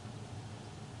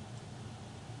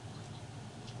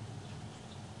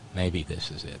 Maybe this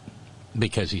is it,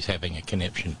 because he's having a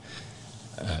conniption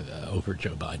over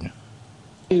Joe Biden.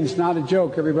 It's not a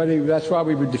joke, everybody. That's why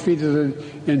we were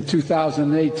defeated in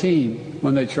 2018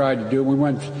 when they tried to do it. We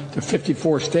went to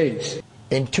 54 states.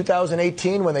 In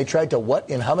 2018, when they tried to what?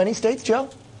 In how many states, Joe?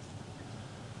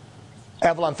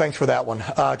 Avalon, thanks for that one.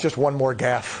 Just one more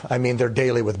gaffe. I mean, they're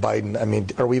daily with Biden. I mean,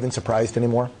 are we even surprised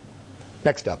anymore?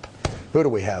 Next up, who do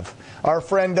we have? Our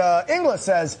friend Inglis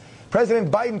says,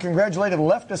 President Biden congratulated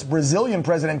leftist Brazilian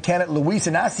President candidate Luiz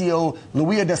Inácio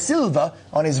Lula da Silva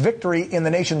on his victory in the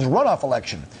nation's runoff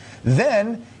election.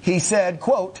 Then he said,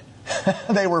 quote,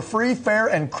 they were free, fair,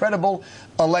 and credible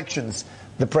elections.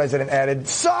 The president added,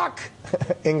 suck!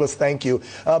 Inglis, thank you.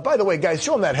 By the way, guys,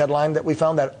 show them that headline that we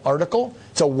found, that article.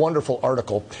 It's a wonderful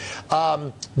article.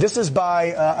 This is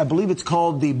by, I believe it's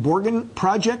called the Borgen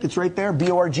Project. It's right there,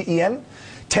 Borgen.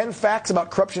 10 facts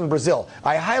about corruption in Brazil.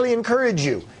 I highly encourage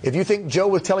you, if you think Joe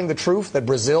was telling the truth, that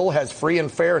Brazil has free and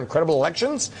fair and credible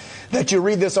elections, that you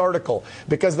read this article.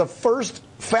 Because the first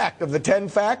fact of the 10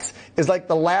 facts is like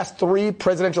the last 3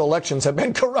 presidential elections have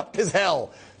been corrupt as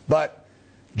hell. But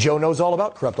Joe knows all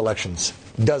about corrupt elections,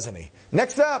 doesn't he?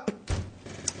 Next up,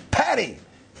 Patty.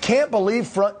 Can't believe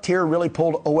Frontier really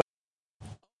pulled away.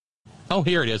 Oh,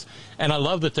 here it is. And I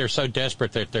love that they're so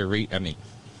desperate that they're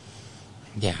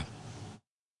yeah.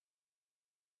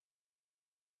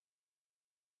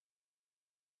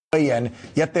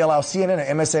 Yet they allow CNN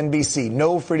and MSNBC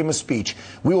no freedom of speech.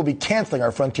 We will be canceling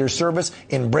our Frontier service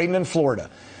in Bradenton, Florida.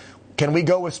 Can we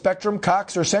go with Spectrum,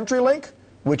 Cox, or CenturyLink,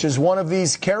 which is one of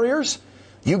these carriers?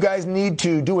 You guys need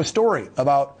to do a story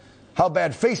about how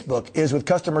bad Facebook is with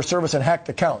customer service and hacked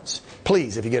accounts.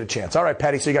 Please, if you get a chance. All right,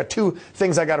 Patty, so you got 2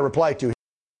 things I got to reply to.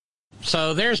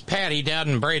 So there's Patty down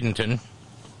in Bradenton,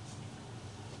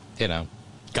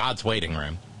 God's waiting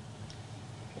room.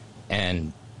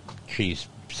 And she's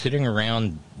sitting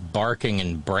around barking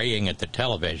and braying at the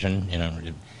television.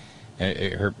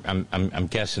 I'm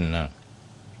guessing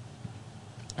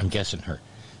her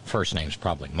first name's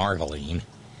probably Marveline.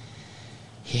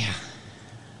 Yeah.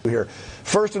 Here.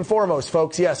 First and foremost,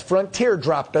 folks, yes, Frontier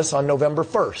dropped us on November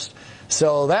 1st.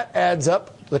 So that adds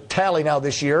up the tally now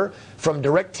this year from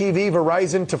DirecTV,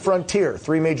 Verizon to Frontier,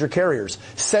 3 major carriers,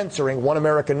 censoring One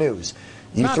America News.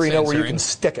 You Not 3 know censoring. where you can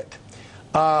stick it.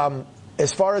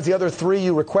 As far as the other 3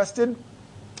 you requested,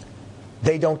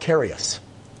 they don't carry us.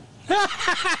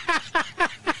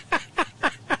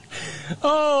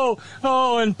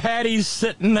 Oh, and Patty's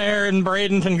sitting there in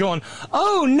Bradenton going,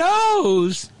 oh,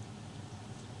 noes!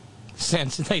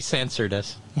 They censored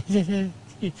us.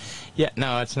 Yeah,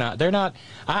 no, it's not. They're not.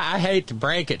 I hate to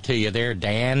break it to you there,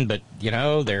 Dan, but,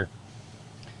 they're...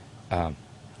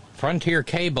 Frontier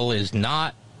Cable is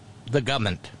not the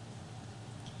government.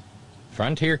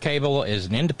 Frontier Cable is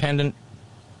an independent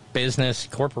business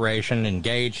corporation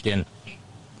engaged in...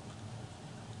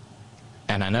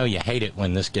 And I know you hate it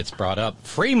when this gets brought up.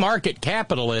 Free market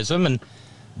capitalism, and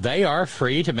they are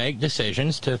free to make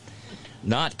decisions to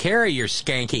not carry your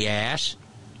skanky ass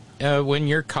when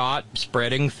you're caught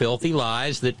spreading filthy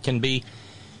lies that can be,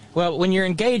 when you're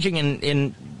engaging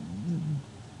in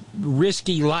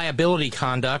risky liability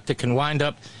conduct that can wind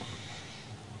up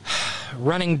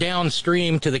running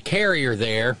downstream to the carrier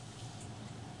there.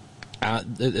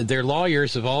 Their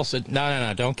lawyers have all said,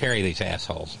 no, don't carry these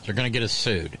assholes. They're going to get us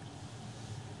sued.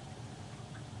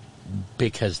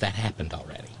 Because that happened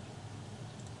already.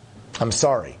 I'm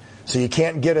sorry. So you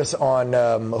can't get us on,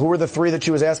 who were the 3 that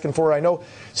she was asking for? I know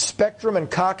Spectrum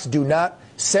and Cox do not.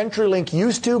 CenturyLink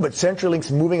used to, but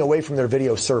CenturyLink's moving away from their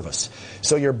video service.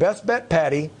 So your best bet,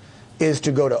 Patty, is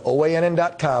to go to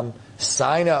OANN.com,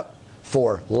 sign up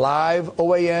for live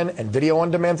OAN and video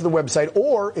on demand through the website,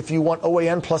 or if you want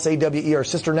OAN plus AWE, our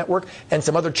sister network, and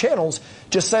some other channels,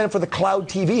 just sign up for the Cloud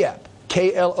TV app,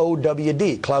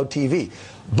 KLOWD, Cloud TV.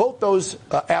 Both those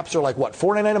apps are like,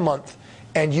 $4.99 a month,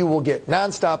 and you will get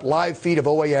nonstop live feed of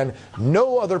OAN,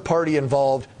 no other party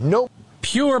involved, no...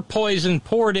 Pure poison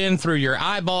poured in through your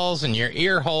eyeballs and your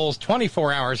ear holes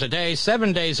 24 hours a day,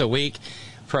 7 days a week,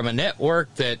 from a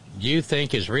network that you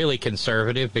think is really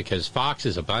conservative because Fox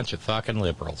is a bunch of fucking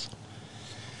liberals.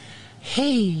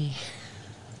 Hey.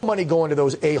 Money going to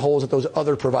those a-holes at those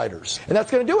other providers. And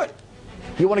that's going to do it.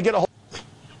 You want to get a hold...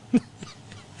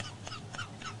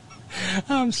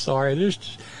 I'm sorry.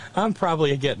 I'm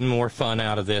probably getting more fun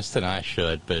out of this than I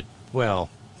should, but,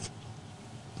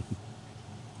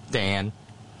 Dan,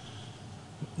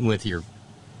 with your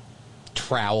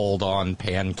troweled-on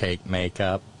pancake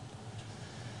makeup.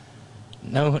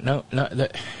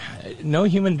 No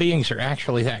human beings are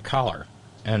actually that color.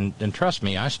 And trust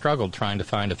me, I struggled trying to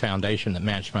find a foundation that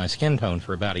matched my skin tone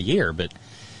for about a year, but,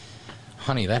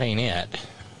 honey, that ain't it.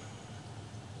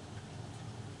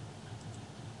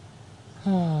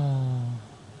 Oh,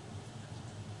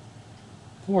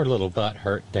 poor little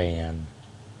butthurt Dan.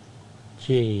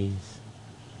 Jeez.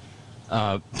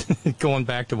 Going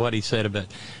back to what he said about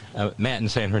Matt in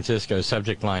San Francisco,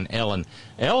 subject line, Ellen.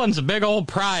 Ellen's a big old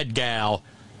pride gal.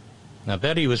 I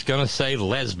bet he was going to say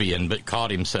lesbian, but caught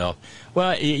himself.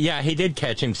 Well, yeah, he did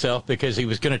catch himself because he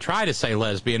was going to try to say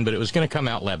lesbian, but it was going to come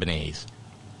out Lebanese.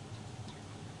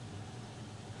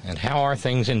 And how are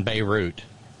things in Beirut?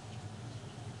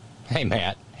 Hey,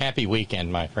 Matt, happy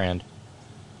weekend, my friend.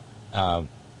 The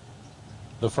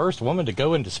first woman to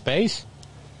go into space?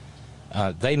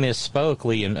 They misspoke,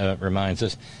 Lee reminds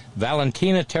us.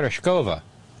 Valentina Tereshkova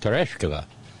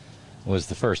was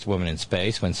the first woman in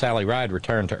space. When Sally Ride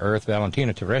returned to Earth,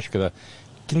 Valentina Tereshkova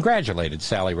congratulated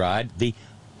Sally Ride, the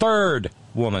third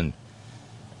woman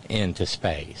into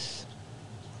space.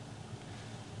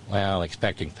 Well,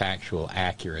 expecting factual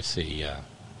accuracy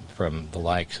from the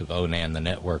likes of Onan, the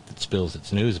network that spills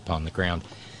its news upon the ground,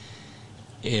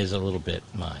 is a little bit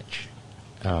much.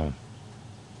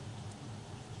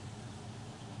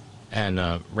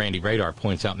 And Randy Radar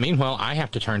points out, meanwhile, I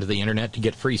have to turn to the internet to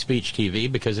get free speech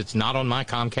TV because it's not on my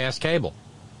Comcast cable.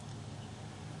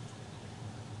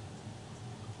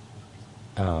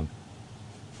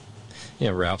 Yeah,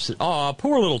 Ralph said, "Aw,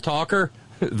 poor little talker,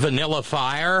 Vanilla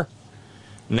Fire."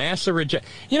 NASA reject.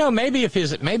 You know, maybe if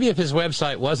his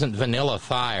website wasn't Vanilla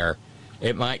Fire,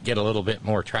 it might get a little bit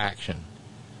more traction.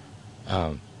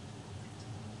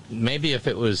 Maybe if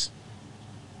it was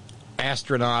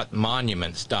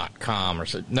astronautmonuments.com or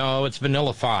so. No, it's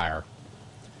Vanilla Fire.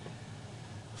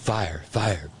 Fire,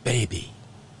 baby.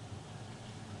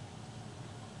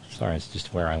 Sorry, it's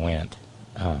just where I went.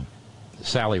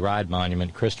 Sally Ride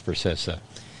Monument, Christopher says,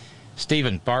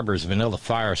 Stephen Barber's Vanilla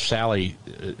Fire Sally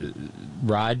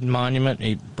Ride Monument,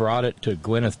 he brought it to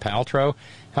Gwyneth Paltrow.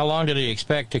 How long did he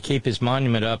expect to keep his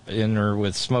monument up in her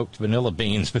with smoked vanilla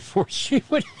beans before she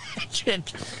would hatch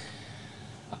it?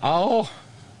 Oh,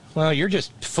 well, you're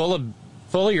just full of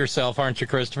yourself, aren't you,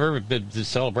 Christopher?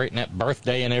 Celebrating that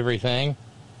birthday and everything.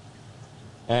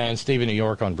 And Stephen New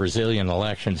York on Brazilian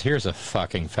elections. Here's a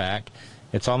fucking fact.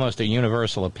 It's almost a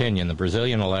universal opinion. The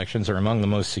Brazilian elections are among the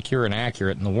most secure and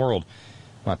accurate in the world.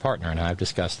 My partner and I have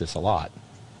discussed this a lot.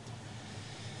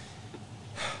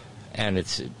 And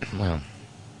it's, well,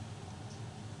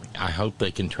 I hope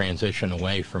they can transition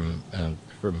away from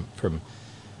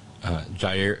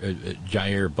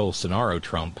Jair Bolsonaro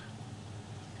Trump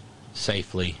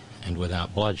safely and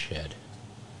without bloodshed.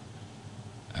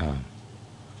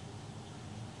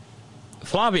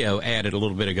 Flavio added a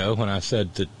little bit ago when I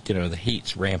said that, you know, the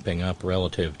heat's ramping up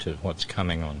relative to what's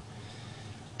coming on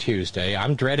Tuesday.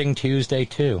 I'm dreading Tuesday,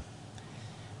 too.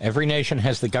 Every nation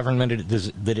has the government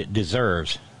that it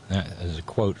deserves. That is a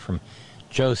quote from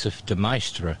Joseph de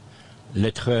Maistre,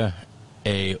 Lettres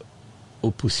et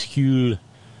Opuscule,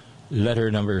 letter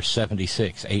number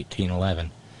 76, 1811.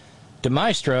 De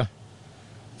Maistre,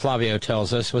 Flavio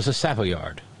tells us, was a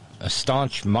Savoyard, a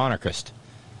staunch monarchist,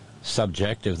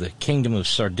 subject of the Kingdom of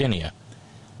Sardinia,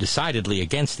 decidedly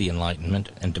against the Enlightenment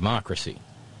and democracy.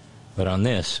 But on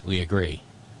this, we agree.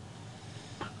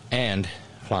 And,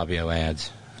 Flavio adds,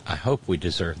 I hope we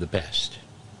deserve the best,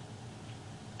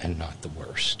 and not the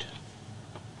worst.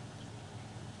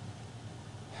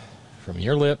 From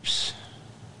your lips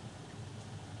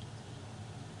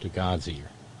to God's ear.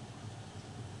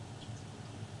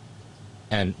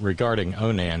 And regarding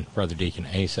Onan, Brother Deacon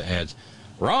Asa adds,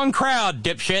 wrong crowd,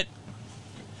 dipshit.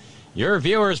 Your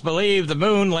viewers believe the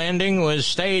moon landing was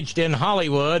staged in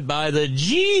Hollywood by the Jews.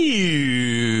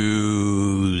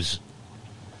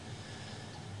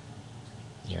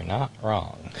 You're not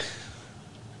wrong.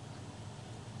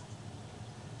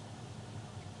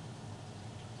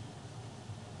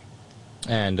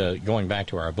 And going back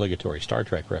to our obligatory Star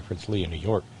Trek reference, Lee in New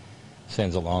York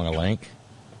sends along a link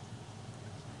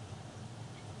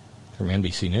from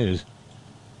NBC News.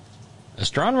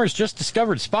 Astronomers just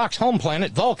discovered Spock's home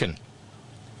planet, Vulcan.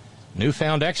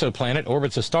 Newfound exoplanet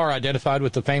orbits a star identified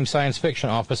with the famed science fiction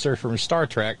officer from Star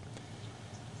Trek.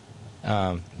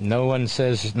 No one's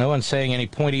saying any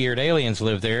pointy-eared aliens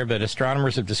live there, but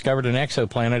astronomers have discovered an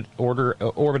exoplanet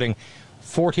orbiting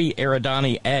 40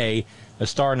 Eridani A, a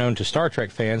star known to Star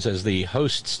Trek fans as the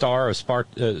host star of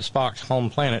Spock's home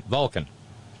planet, Vulcan.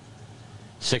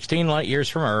 16 light-years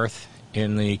from Earth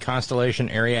in the constellation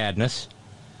Ariadnes.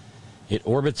 It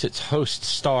orbits its host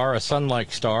star, a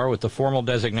sun-like star, with the formal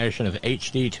designation of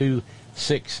HD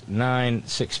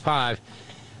 26965,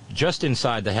 just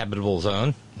inside the habitable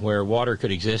zone, where water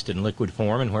could exist in liquid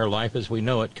form and where life as we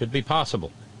know it could be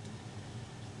possible.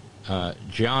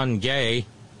 John G,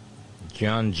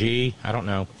 I don't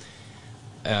know.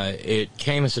 It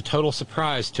came as a total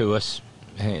surprise to us.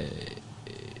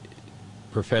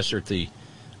 Professor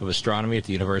of astronomy at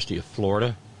the University of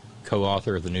Florida,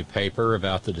 co-author of the new paper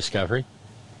about the discovery.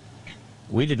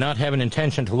 We did not have an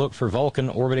intention to look for Vulcan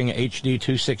orbiting HD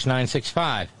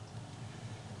 26965.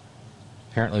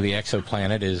 Apparently the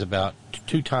exoplanet is about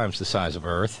 2 times the size of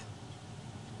Earth.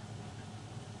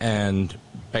 And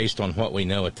based on what we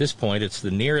know at this point, it's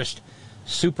the nearest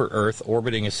super-Earth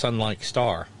orbiting a sun-like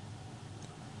star.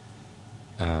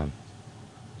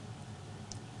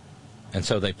 And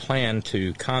so they plan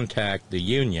to contact the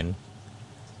Union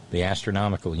the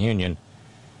Astronomical Union,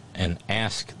 and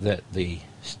ask that the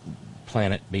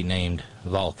planet be named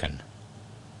Vulcan.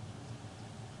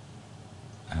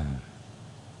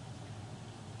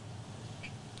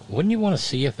 Wouldn't you want to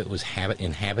see if it was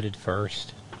inhabited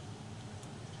first?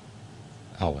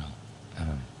 Oh, well.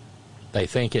 They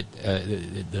think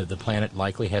the planet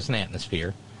likely has an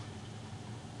atmosphere,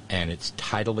 and it's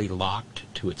tidally locked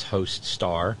to its host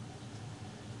star.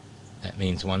 That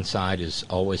means one side is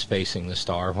always facing the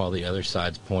star while the other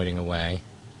side's pointing away,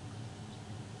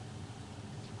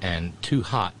 and too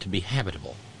hot to be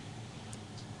habitable.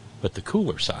 But the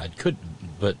cooler side could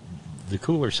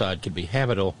be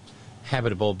habitable,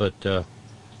 but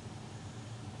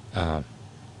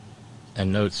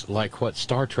and notes, like what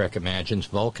Star Trek imagines,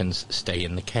 Vulcans stay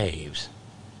in the caves.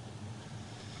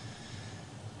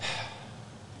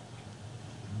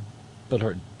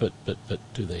 But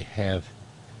do they have,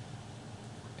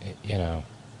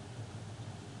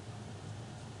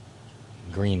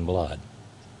 green blood?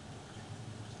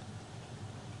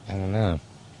 I don't know.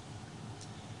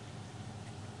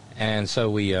 And so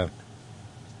we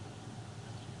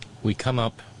come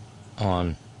up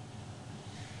on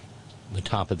the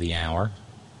top of the hour.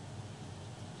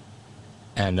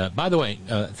 And by the way,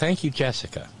 thank you,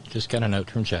 Jessica. Just got a note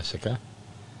from Jessica.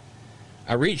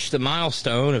 I reached the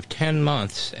milestone of 10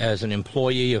 months as an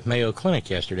employee of Mayo Clinic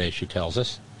yesterday, she tells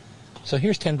us. So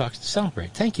here's $10 to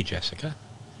celebrate. Thank you, Jessica.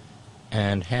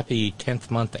 And happy 10th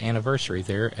month anniversary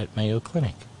there at Mayo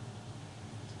Clinic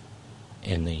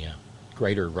in the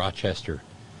greater Rochester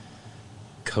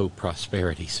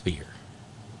co-prosperity sphere.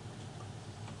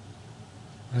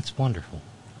 That's wonderful.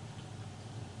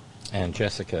 And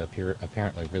Jessica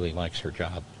apparently really likes her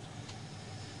job.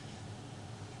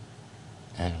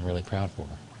 And I'm really proud for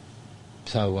her.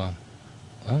 So, well,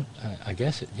 I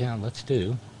guess, let's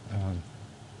do.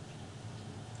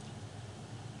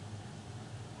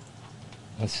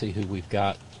 Let's see who we've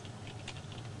got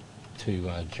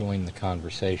to join the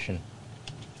conversation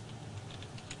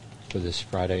for this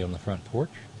Friday on the Front Porch.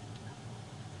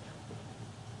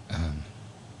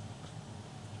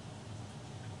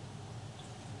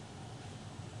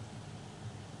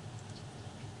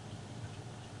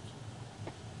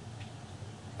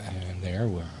 And there,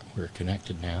 we're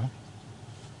connected now.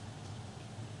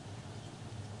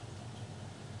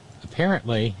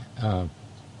 Apparently,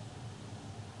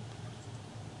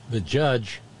 the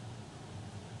judge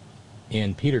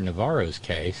in Peter Navarro's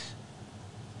case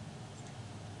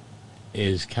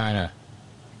is kind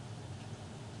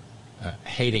of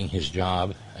hating his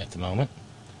job at the moment.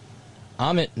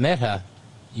 Amit Mehta,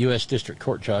 U.S. District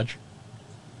Court judge,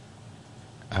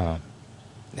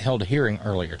 held a hearing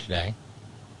earlier today.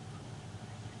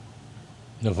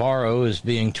 Navarro is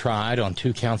being tried on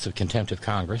 2 counts of contempt of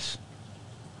Congress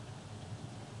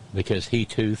because he,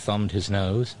 too, thumbed his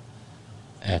nose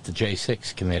at the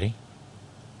J6 committee.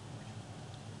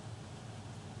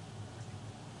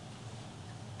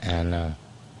 And I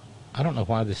don't know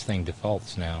why this thing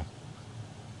defaults now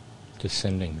to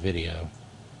sending video.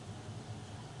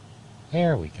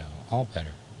 There we go. All better.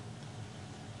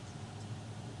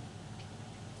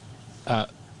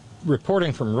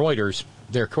 Reporting from Reuters,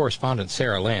 their correspondent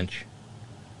Sarah Lynch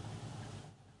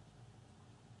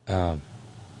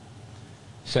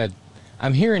said,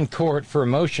 I'm here in court for a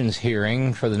motions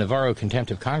hearing for the Navarro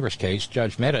contempt of Congress case.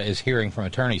 Judge Mehta is hearing from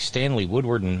attorneys Stanley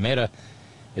Woodward, and Mehta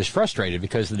is frustrated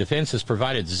because the defense has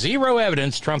provided zero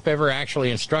evidence Trump ever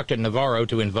actually instructed Navarro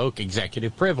to invoke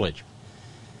executive privilege.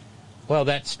 Well,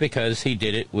 that's because he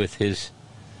did it with his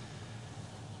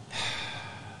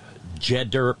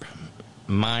Jedderp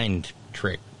mind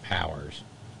trick powers.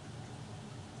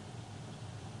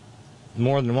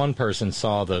 More than one person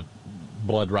saw the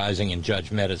blood rising in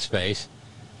Judge Mehta's face.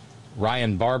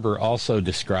 Ryan Barber also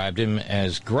described him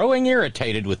as growing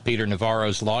irritated with Peter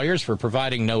Navarro's lawyers for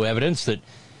providing no evidence that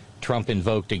Trump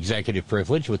invoked executive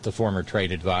privilege with the former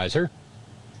trade advisor.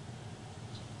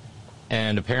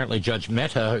 And apparently Judge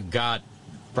Mehta got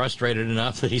frustrated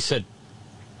enough that he said,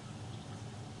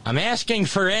 I'm asking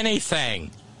for anything.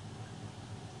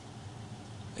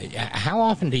 How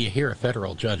often do you hear a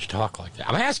federal judge talk like that?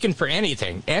 I'm asking for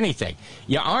anything, anything.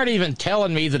 You aren't even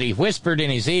telling me that he whispered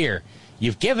in his ear.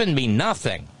 You've given me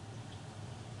nothing.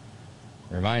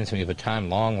 Reminds me of a time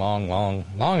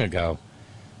long ago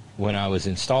when I was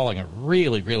installing a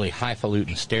really, really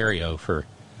highfalutin stereo for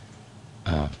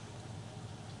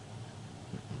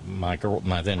my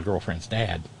then girlfriend's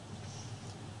dad.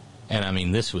 And I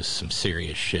mean, this was some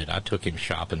serious shit. I took him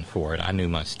shopping for it. I knew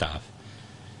my stuff.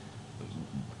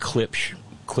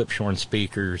 Clipshorn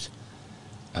speakers,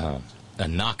 a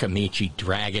Nakamichi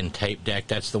Dragon tape deck.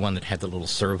 That's the one that had the little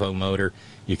servo motor.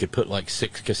 You could put like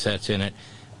 6 cassettes in it,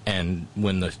 and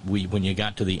when you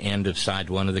got to the end of side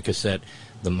 1 of the cassette,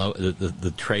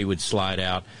 the tray would slide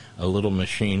out. A little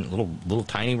machine, little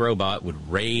tiny robot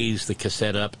would raise the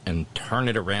cassette up and turn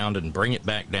it around and bring it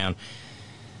back down.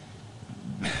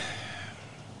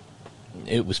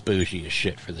 It was bougie as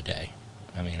shit for the day.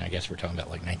 I mean, I guess we're talking about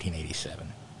like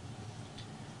 1987.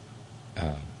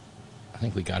 I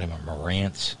think we got him a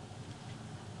Marantz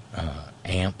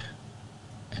amp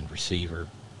and receiver,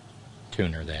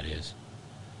 tuner, that is.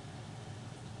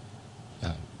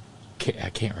 I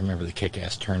can't remember the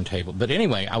kick-ass turntable. But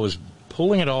anyway, I was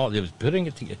pulling it all, it was putting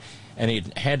it together, and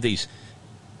it had this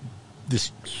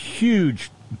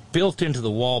huge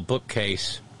built-into-the-wall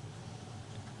bookcase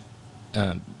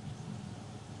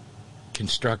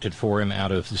constructed for him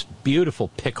out of this beautiful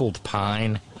pickled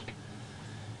pine.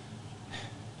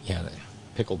 Yeah,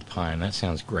 pickled pine, that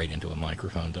sounds great into a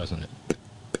microphone, doesn't it?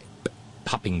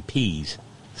 Popping peas.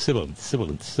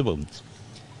 Sibilance.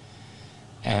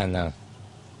 And I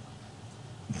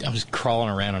was crawling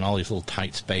around in all these little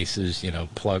tight spaces,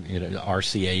 RCA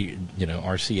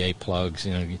plugs,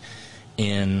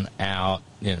 in, out,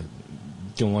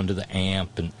 going to the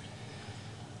amp, and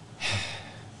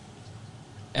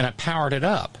I powered it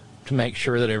up to make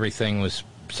sure that everything was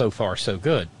so far so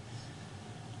good.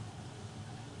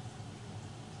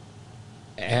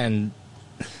 And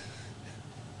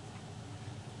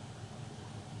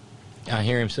I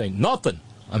hear him say, "Nothing.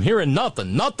 I'm hearing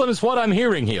nothing. Nothing is what I'm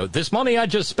hearing here. This money I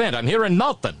just spent, I'm hearing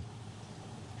nothing."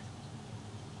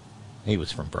 He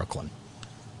was from Brooklyn.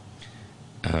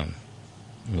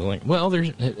 Well,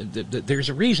 there's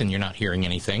a reason you're not hearing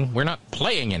anything. We're not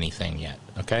playing anything yet,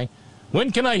 okay?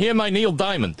 When can I hear my Neil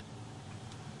Diamond?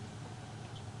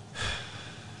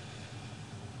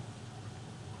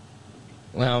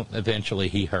 Well, eventually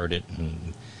he heard it,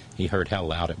 and he heard how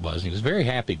loud it was. He was very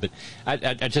happy, but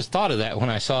I just thought of that when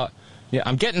I saw it. Yeah,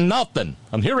 I'm getting nothing.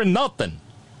 I'm hearing nothing.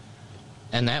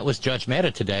 And that was Judge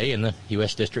Mehta today in the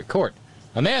U.S. District Court.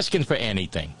 I'm asking for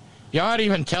anything. You aren't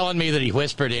even telling me that he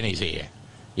whispered in his ear.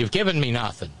 You've given me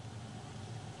nothing.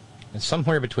 It's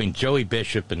somewhere between Joey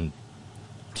Bishop and,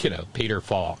 Peter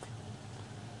Falk.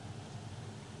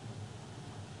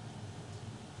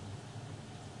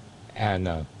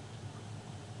 And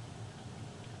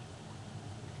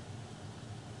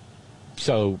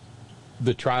so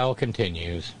the trial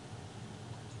continues,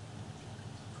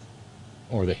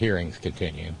 or the hearings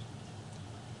continue,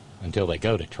 until they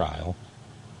go to trial.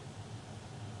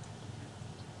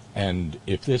 And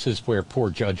if this is where poor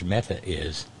Judge Mehta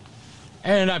is,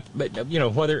 and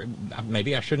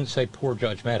maybe I shouldn't say poor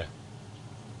Judge Mehta,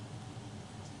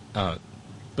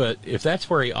 but if that's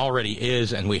where he already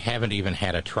is, and we haven't even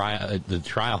had a trial, the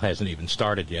trial hasn't even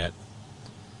started yet,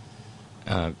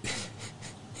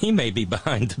 he may be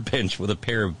behind the bench with a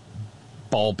pair of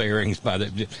ball bearings by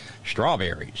the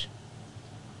strawberries.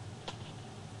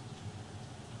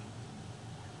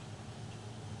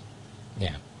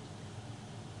 Yeah.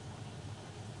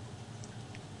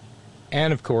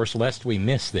 And, of course, lest we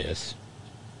miss this,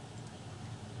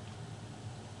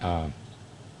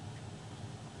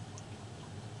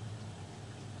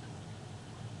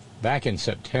 back in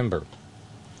September,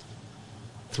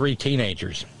 3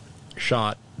 teenagers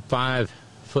shot 5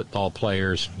 football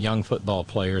players, young football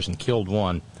players, and killed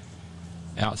 1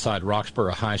 outside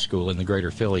Roxborough High School in the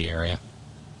greater Philly area.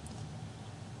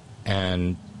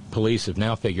 And police have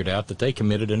now figured out that they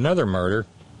committed another murder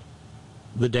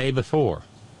the day before.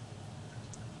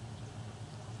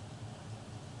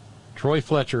 Troy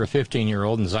Fletcher, a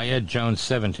 15-year-old, and Zayed Jones,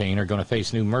 17, are going to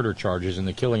face new murder charges in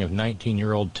the killing of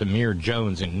 19-year-old Tamir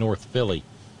Jones in North Philly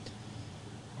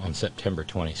on September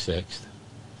 26th.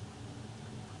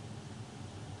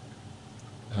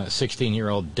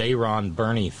 16-year-old Dayron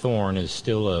Bernie Thorne is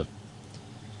still a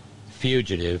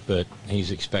fugitive, but he's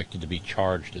expected to be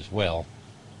charged as well.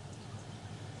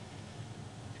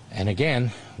 And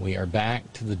again, we are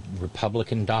back to the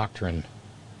Republican doctrine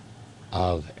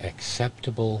of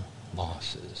acceptable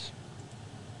losses.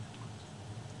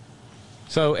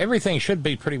 So everything should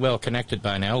be pretty well connected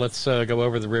by now. Let's go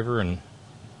over the river and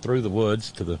through the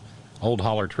woods to the old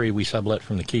holler tree we sublet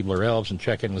from the Keebler Elves and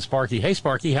check in with Sparky. Hey,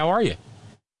 Sparky, how are you?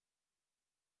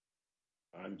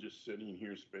 I'm just sitting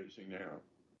here spacing out.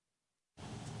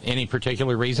 Any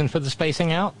particular reason for the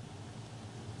spacing out?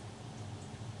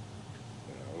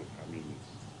 Well, I mean,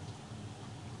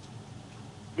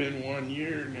 it's been 1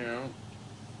 year now.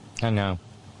 I know.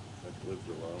 I've lived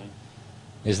alone.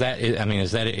 Is that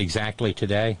exactly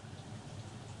today?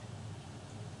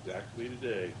 Exactly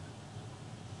today.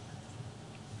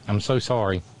 I'm so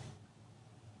sorry.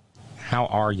 How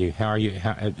are you?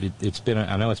 It's been.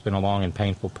 I know it's been a long and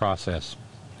painful process.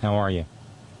 How are you?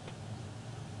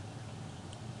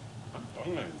 I'm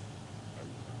fine.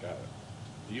 I got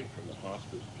a deal from the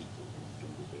hospice people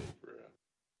today for a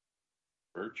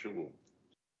virtual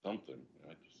something.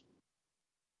 I just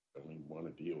don't even want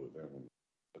to deal with them,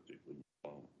 but they leave me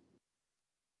alone.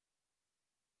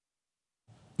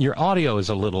 Your audio is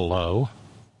a little low.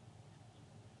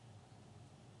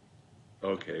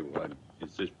 Okay, well,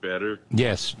 is this better?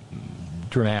 Yes,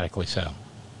 dramatically so.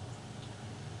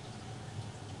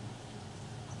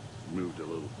 Moved a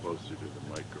little closer to the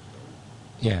microphone.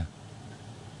 Yeah.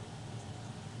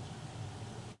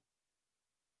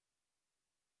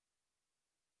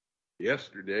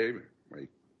 Yesterday, my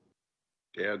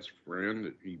dad's friend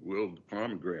that he willed the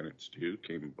pomegranates to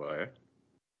came by.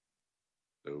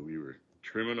 So we were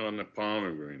trimming on the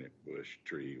pomegranate bush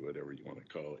tree, whatever you want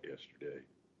to call it, yesterday.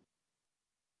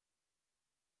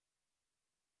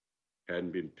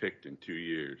 Hadn't been picked in 2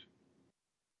 years.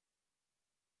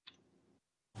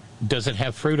 Does it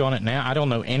have fruit on it now? I don't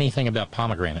know anything about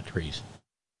pomegranate trees.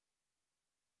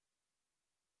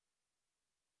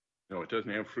 No, it doesn't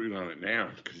have fruit on it now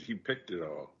because he picked it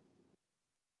all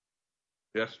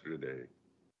yesterday.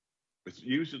 It's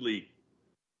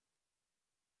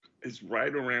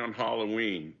right around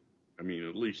Halloween. I mean,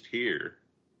 at least here,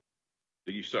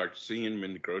 that you start seeing them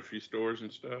in the grocery stores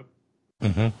and stuff.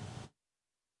 Mm-hmm.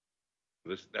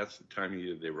 That's the time of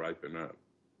year they ripen up.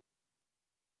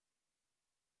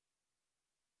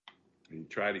 And you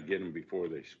try to get them before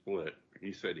they split.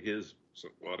 He said a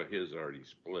lot of his already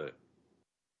split.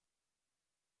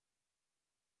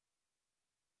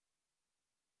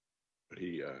 But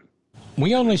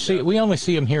we only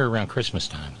see them here around Christmas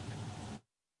time.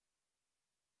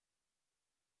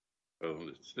 Well,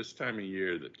 it's this time of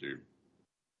year that they're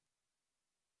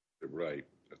ripe.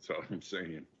 That's all I'm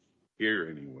saying. Here,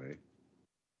 anyway.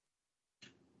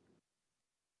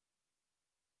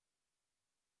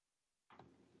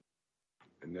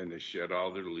 And then they shed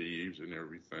all their leaves and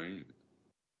everything.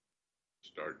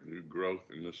 Start new growth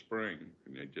in the spring,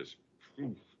 and they just.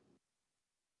 Whew.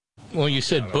 Well, you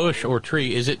said bush or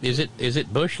tree. Is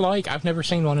it bush-like? I've never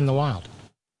seen one in the wild.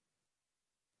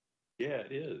 Yeah,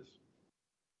 it is.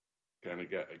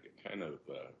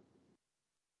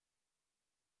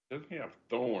 Doesn't have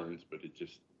thorns, but it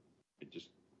just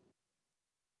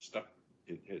stuck.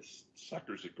 It has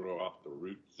suckers that grow off the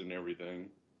roots and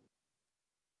everything.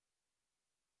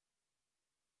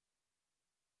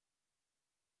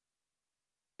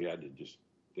 We had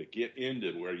to get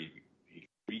into where you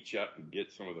reach up and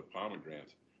get some of the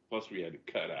pomegranates. Plus, we had to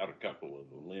cut out a couple of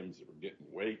the limbs that were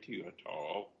getting way too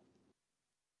tall.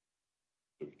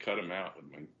 So we cut them out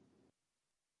with my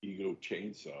Ego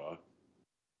chainsaw,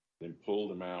 then pulled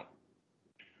them out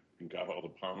and got all the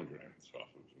pomegranates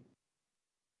off of them.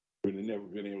 We'd have never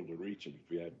been able to reach them if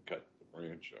we hadn't cut the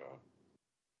branch off.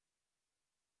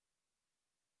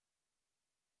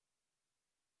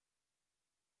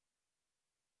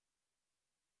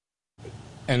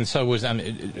 And so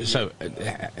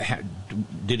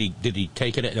did he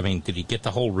take it? I mean, did he get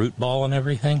the whole root ball and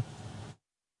everything?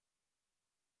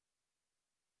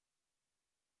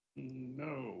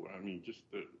 No, I mean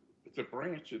it's a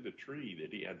branch of the tree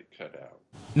that he had to cut out.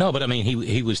 No, but I mean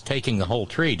he was taking the whole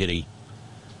tree. Did he?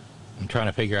 I'm trying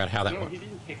to figure out how that. No, he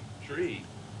didn't take the tree.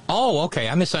 Oh, okay,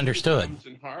 I misunderstood. He comes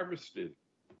and harvested.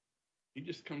 He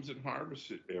just comes and harvests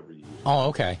it every year. Oh,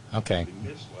 okay. He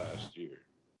missed last year.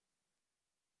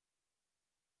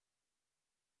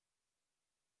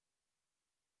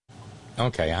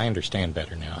 Okay, I understand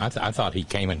better now. I thought he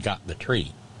came and got the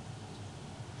tree.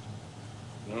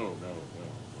 No.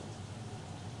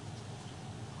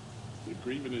 The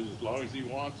agreement is as long as he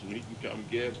wants them, he can come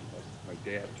get them. My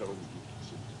dad told me, he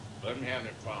said, let him have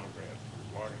their pomegranates for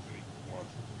as long as he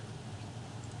wants them.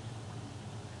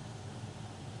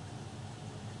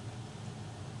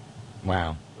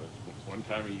 Wow. That's one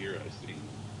time a year I see him.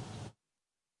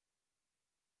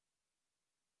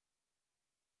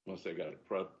 Unless I got a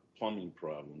plumbing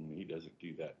problem, he doesn't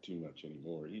do that too much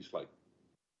anymore. He's like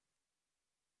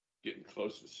getting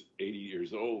close to 80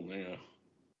 years old now.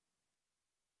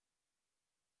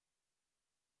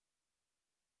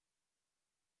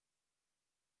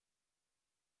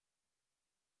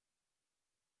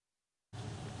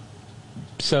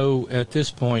 So at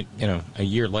this point, a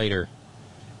year later,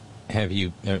 are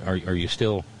you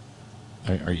still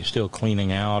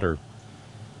cleaning out, or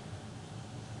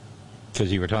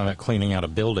because you were talking about cleaning out a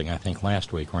building, I think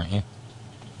last week, weren't you?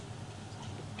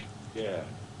 Yeah,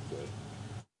 the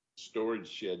storage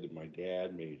shed that my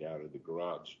dad made out of the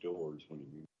garage doors when he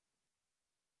moved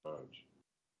the garage.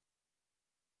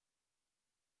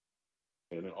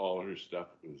 And all her stuff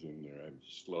was in there. I'm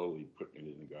slowly putting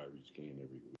it in the garbage can every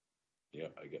week. Yeah,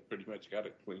 I pretty much got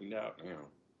it cleaned out now.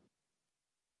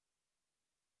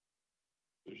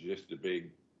 There's just a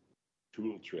big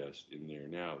tool chest in there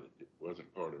now that it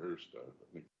wasn't part of her stuff. I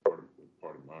think part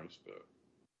of my stuff.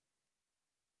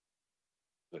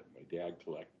 That my dad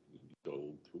collected these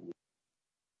old tools.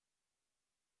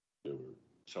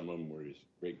 Some of them were his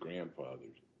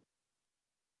great-grandfather's.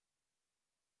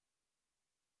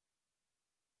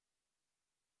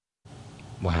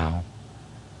 Wow.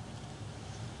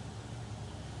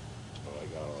 So I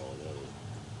got all those.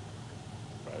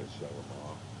 Try to sell them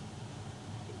off.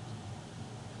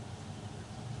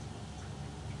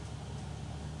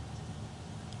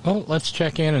 Well, let's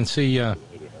check in and see.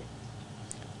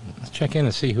 Let's check in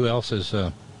and see who else is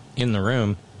in the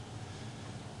room.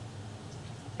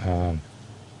 Jeremy's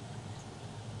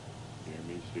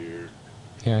here.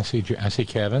 Yeah, I see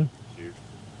Kevin. Here.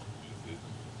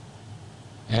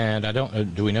 And I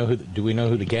don't. Do we know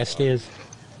who the guest is?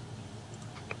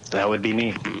 That would be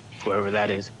me, whoever that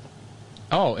is.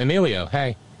 Oh, Emilio.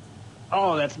 Hey.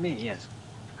 Oh, that's me. Yes.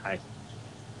 Hi.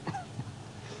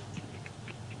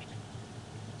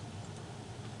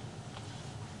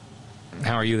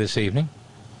 How are you this evening?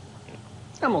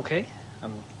 I'm okay.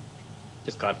 I'm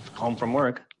just got home from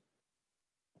work.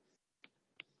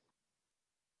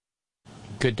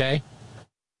 Good day?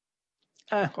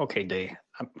 Okay day.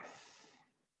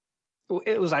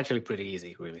 It was actually pretty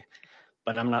easy, really.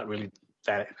 But I'm not really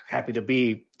that happy to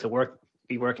be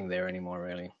working there anymore,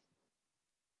 really.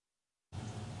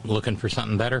 Looking for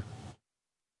something better?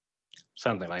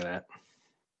 Something like that.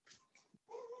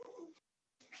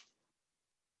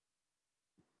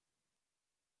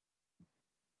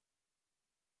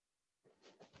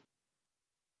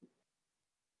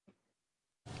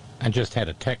 I just had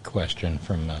a tech question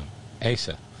from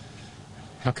Asa.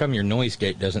 How come your noise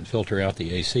gate doesn't filter out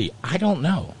the AC? I don't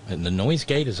know. And the noise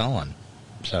gate is on.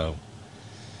 So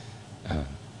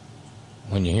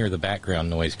when you hear the background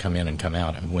noise come in and come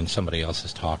out, and when somebody else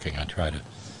is talking, I try to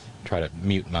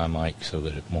mute my mic so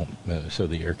that it won't, so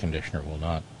the air conditioner will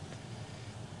not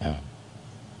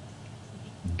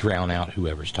drown out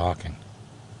whoever's talking.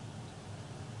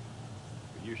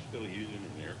 You're still using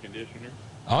an air conditioner?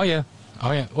 Oh yeah.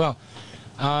 Oh, yeah. Well,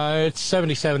 it's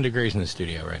 77 degrees in the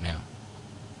studio right now.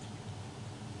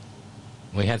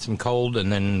 We had some cold,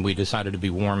 and then we decided to be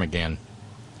warm again.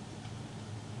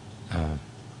 Yeah,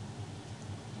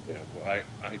 well,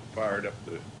 I fired up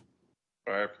the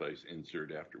fireplace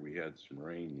insert after we had some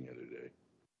rain the other day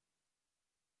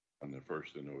on the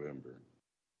 1st of November.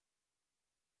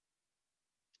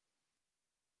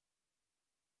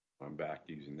 I'm back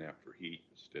using that for heat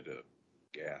instead of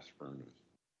gas furnace.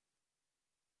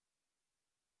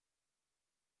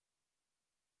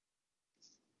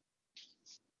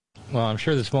 Well, I'm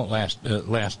sure this won't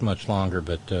last much longer,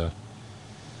 but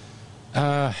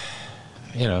high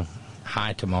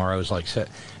tomorrow is like set.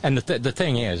 And the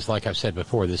thing is, like I've said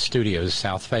before, this studio is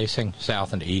south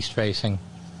and east facing.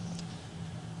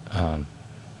 Gets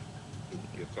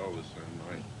all the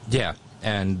sunlight. Yeah,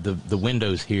 and the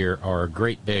windows here are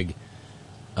great big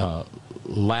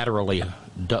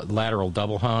lateral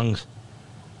double hungs,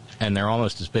 and they're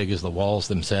almost as big as the walls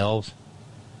themselves.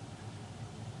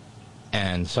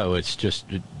 And so it's just,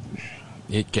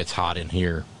 it gets hot in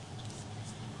here.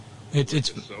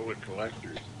 It's solar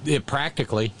collectors.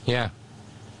 Practically, yeah.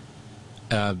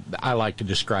 I like to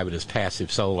describe it as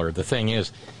passive solar. The thing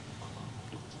is,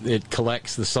 it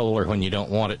collects the solar when you don't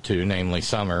want it to, namely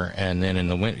summer, and then in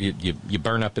the winter you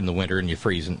burn up in the winter and you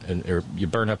freeze, or you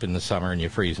burn up in the summer and you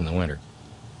freeze in the winter.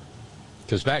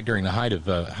 Because back during the height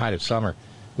of summer,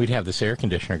 we'd have this air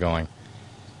conditioner going,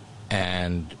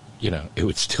 and it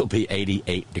would still be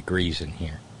 88 degrees in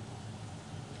here.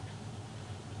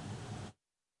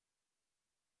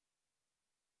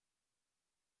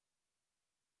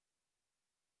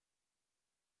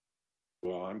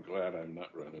 Well, I'm glad I'm not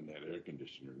running that air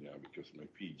conditioner now because my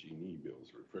PG&E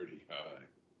bills were pretty high.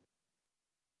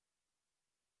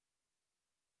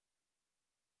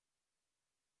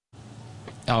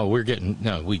 Oh, we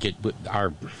get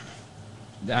our,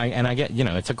 and I get,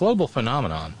 it's a global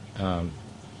phenomenon.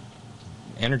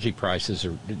 Energy prices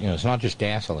are, it's not just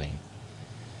gasoline.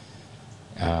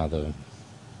 The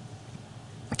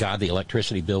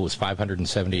electricity bill was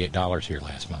 $578 here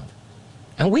last month.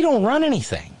 And we don't run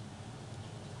anything.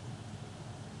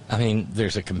 I mean,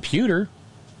 there's a computer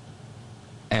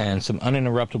and some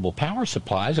uninterruptible power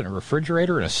supplies and a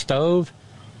refrigerator and a stove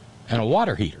and a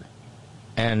water heater.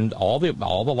 And all the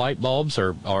light bulbs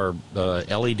are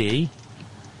LED.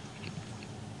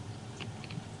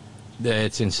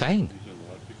 It's insane. Use an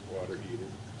electric water heater.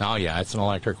 Oh, yeah, it's an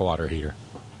electric water heater.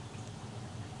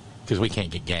 Because we can't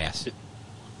get gas.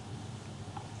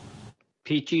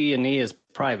 PG&E is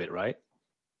private, right?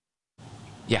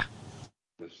 Yeah.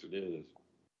 Yes, it is.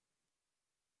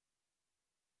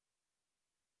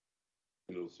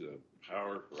 It's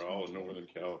power for all of Northern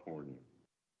California.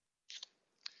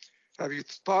 Have you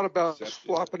thought about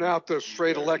swapping out the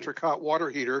straight electric hot water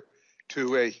heater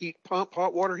to a heat pump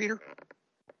hot water heater?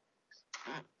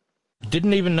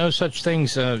 Didn't even know such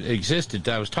things existed.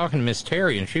 I was talking to Miss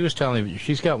Terry, and she was telling me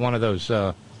she's got one of those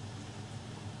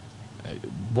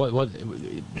what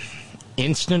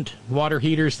instant water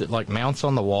heaters that like mounts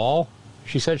on the wall.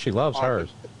 She said she loves hers.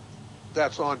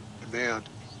 That's on demand.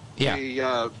 Yeah.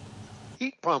 The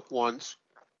heat pump ones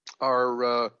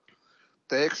are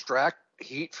they extract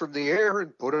heat from the air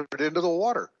and put it into the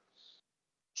water.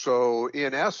 So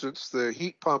in essence, the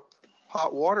heat pump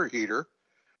hot water heater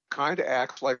kind of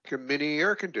acts like a mini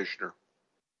air conditioner.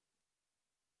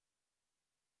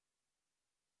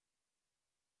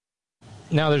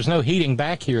 Now, there's no heating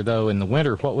back here, though, in the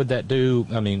winter. What would that do?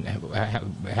 I mean,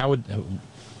 how would,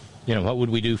 what would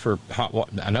we do for hot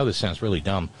water? I know this sounds really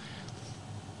dumb,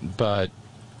 but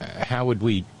how would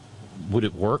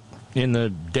it work in the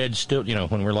dead still,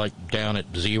 when we're like down at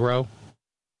zero?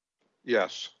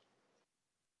 Yes.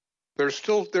 There's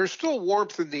still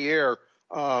warmth in the air.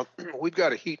 We've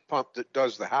got a heat pump that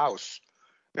does the house.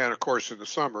 And, of course, in the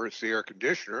summer, it's the air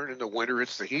conditioner. And in the winter,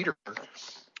 it's the heater.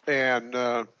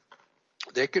 And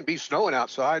they can be snowing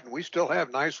outside, and we still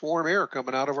have nice warm air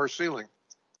coming out of our ceiling.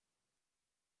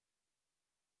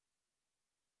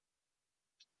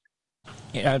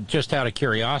 Just out of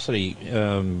curiosity,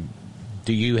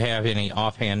 do you have any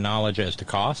offhand knowledge as to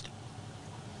cost?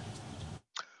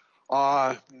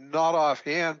 Not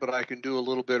offhand, but I can do a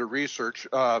little bit of research.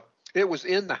 It was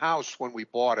in the house when we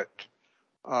bought it.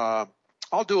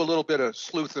 I'll do a little bit of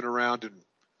sleuthing around and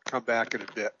come back in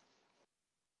a bit.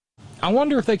 I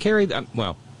wonder if they carry them.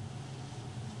 Well,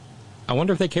 I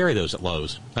wonder if they carry those at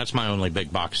Lowe's. That's my only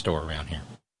big box store around here.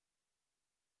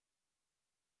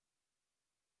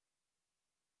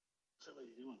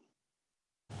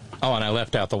 Oh, and I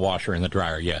left out the washer and the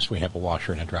dryer. Yes, we have a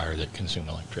washer and a dryer that consume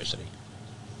electricity.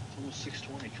 It's almost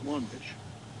 6:20. Come on,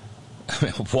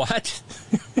 bitch. What?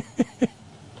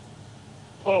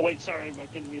 Oh, wait, sorry. I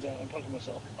didn't mean that. I'm talking to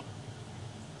myself.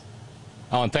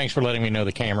 Oh, and thanks for letting me know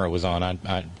the camera was on.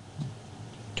 I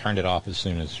turned it off as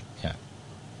soon as,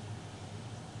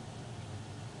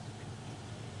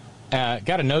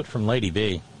 got a note from Lady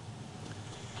B.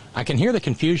 I can hear the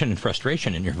confusion and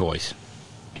frustration in your voice.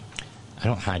 I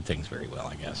don't hide things very well,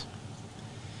 I guess.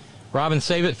 Robin,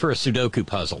 save it for a Sudoku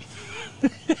puzzle.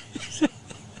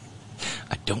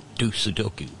 I don't do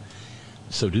Sudoku.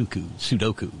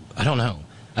 Sudoku. I don't know.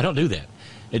 I don't do that.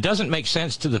 It doesn't make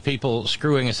sense to the people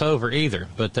screwing us over either,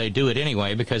 but they do it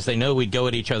anyway because they know we'd go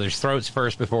at each other's throats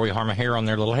first before we harm a hair on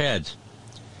their little heads.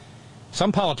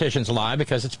 Some politicians lie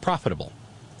because it's profitable.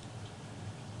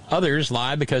 Others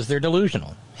lie because they're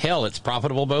delusional. Hell, it's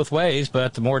profitable both ways,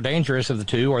 but the more dangerous of the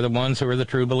two are the ones who are the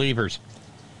true believers.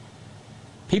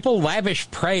 People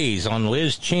lavish praise on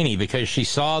Liz Cheney because she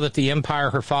saw that the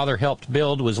empire her father helped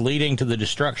build was leading to the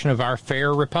destruction of our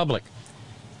fair republic.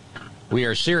 We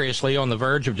are seriously on the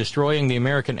verge of destroying the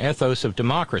American ethos of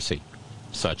democracy,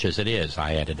 such as it is.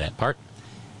 I added that part.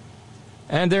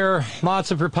 And there are lots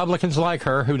of Republicans like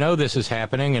her who know this is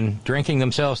happening and drinking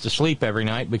themselves to sleep every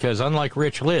night because, unlike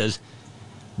Rich Liz,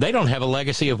 they don't have a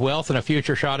legacy of wealth and a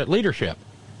future shot at leadership.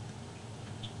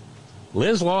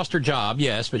 Liz lost her job,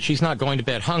 yes, but she's not going to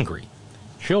bed hungry.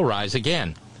 She'll rise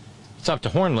again. It's up to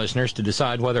Horn listeners to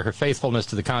decide whether her faithfulness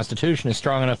to the Constitution is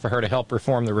strong enough for her to help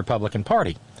reform the Republican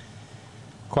Party.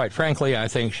 Quite frankly, I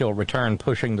think she'll return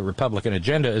pushing the Republican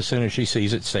agenda as soon as she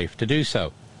sees it safe to do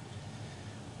so.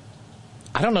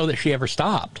 I don't know that she ever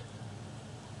stopped.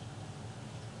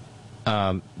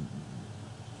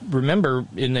 Remember,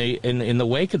 in the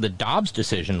wake of the Dobbs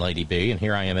decision, Lady B, and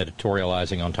here I am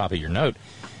editorializing on top of your note,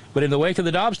 but in the wake of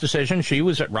the Dobbs decision, she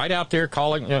was right out there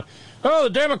calling, the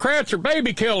Democrats are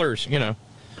baby killers,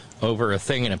 over a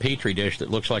thing in a Petri dish that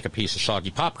looks like a piece of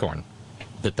soggy popcorn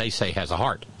that they say has a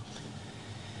heart.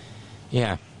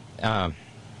 Yeah.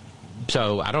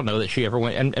 So I don't know that she ever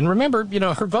went. And remember,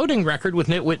 her voting record with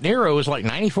Nitwit Nero is like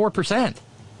 94%.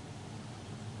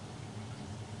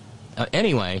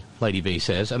 Anyway, Lady B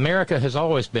says, America has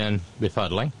always been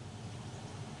befuddling.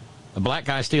 A black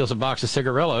guy steals a box of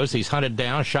cigarillos, he's hunted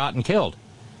down, shot, and killed.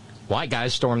 White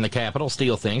guys storm the Capitol,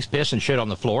 steal things, piss and shit on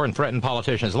the floor, and threaten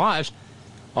politicians' lives,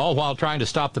 all while trying to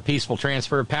stop the peaceful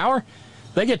transfer of power.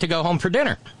 They get to go home for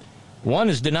dinner. One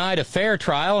is denied a fair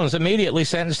trial and is immediately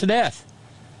sentenced to death.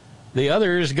 The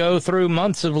others go through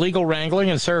months of legal wrangling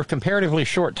and serve comparatively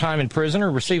short time in prison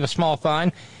or receive a small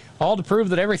fine, all to prove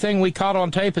that everything we caught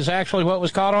on tape is actually what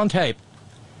was caught on tape.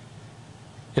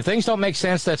 If things don't make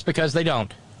sense, that's because they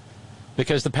don't.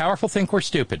 Because the powerful think we're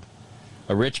stupid.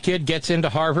 A rich kid gets into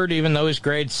Harvard even though his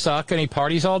grades suck and he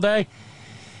parties all day.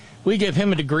 We give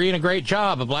him a degree and a great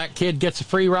job. A black kid gets a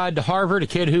free ride to Harvard, a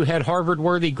kid who had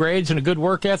Harvard-worthy grades and a good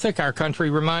work ethic. Our country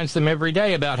reminds them every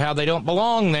day about how they don't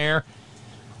belong there,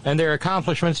 and their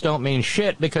accomplishments don't mean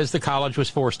shit because the college was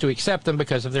forced to accept them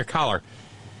because of their color.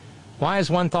 Why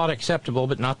is one thought acceptable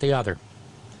but not the other?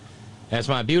 As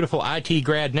my beautiful IT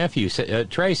grad nephew,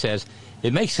 Trey, says,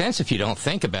 it makes sense if you don't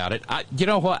think about it. You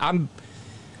know what?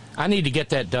 I need to get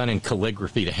that done in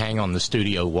calligraphy to hang on the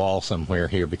studio wall somewhere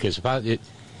here, because if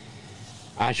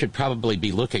I should probably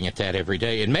be looking at that every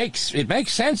day. It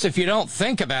makes sense if you don't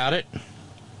think about it.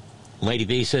 Lady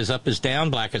V says, up is down,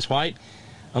 black is white.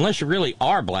 Unless you really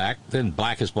are black, then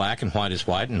black is black and white is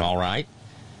white, and all right.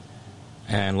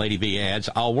 And Lady V adds,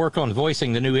 I'll work on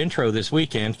voicing the new intro this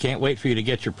weekend. Can't wait for you to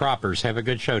get your propers. Have a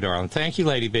good show, darling. Thank you,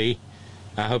 Lady V.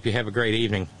 I hope you have a great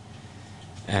evening.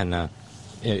 And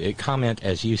comment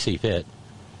as you see fit.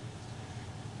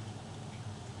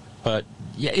 But,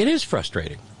 yeah, it is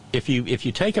frustrating. If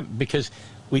you take it, because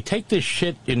we take this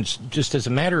shit in just as a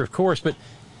matter of course, but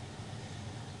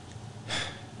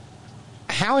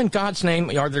how in God's name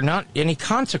are there not any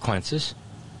consequences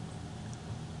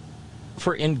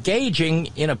for engaging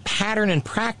in a pattern and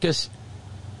practice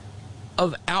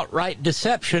of outright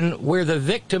deception where the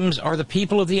victims are the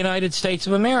people of the United States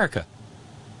of America?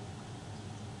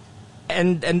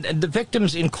 And the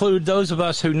victims include those of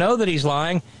us who know that he's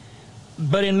lying,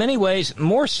 but in many ways,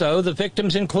 more so, the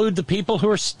victims include the people who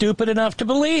are stupid enough to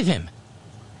believe him.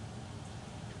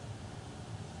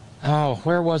 Oh,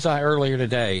 where was I earlier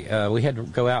today? We had to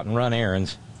go out and run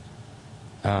errands.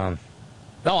 Oh,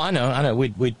 I know.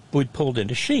 We'd pulled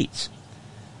into Sheetz,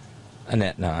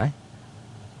 Annette and I.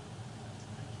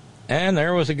 And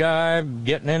there was a guy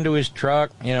getting into his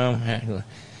truck,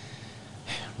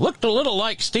 looked a little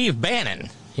like Steve Bannon,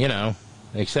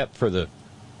 except for the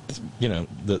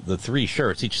three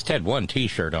shirts. He just had one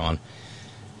T-shirt on,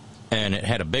 and it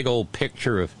had a big old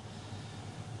picture of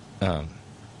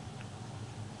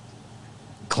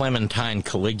Clementine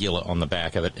Caligula on the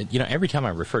back of it. Every time I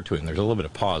refer to him, there's a little bit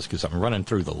of pause because I'm running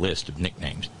through the list of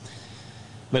nicknames.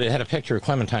 But it had a picture of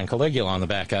Clementine Caligula on the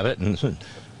back of it, and it said,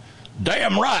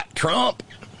 damn right, Trump!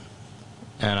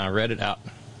 And I read it out.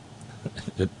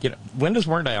 Windows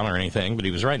weren't down or anything, but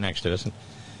he was right next to us, and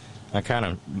I kind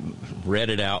of read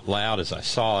it out loud as I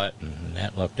saw it, and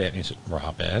Nat looked at me and said,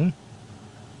 Robin,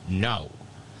 no.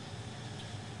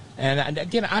 And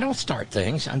I don't start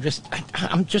things. I'm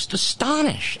just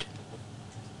astonished.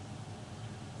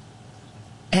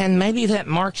 And maybe that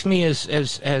marks me as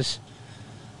a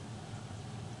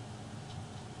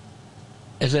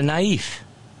naif.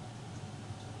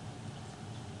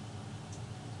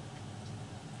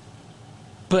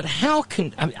 But how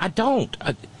can I don't?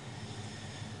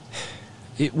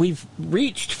 We've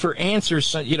reached for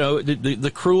answers.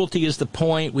 The cruelty is the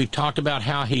point. We've talked about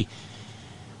how he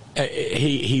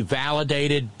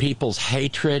validated people's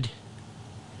hatred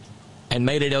and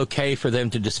made it okay for them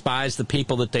to despise the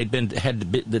people that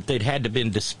they'd had to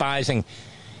been despising,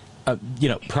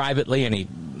 privately, and he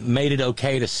made it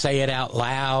okay to say it out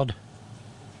loud.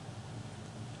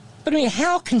 But I mean,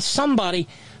 how can somebody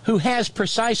who has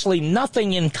precisely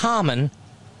nothing in common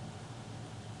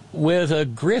with a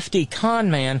grifty con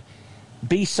man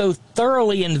be so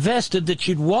thoroughly invested that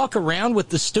you'd walk around with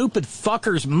the stupid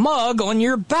fucker's mug on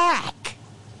your back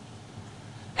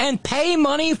and pay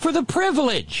money for the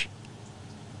privilege?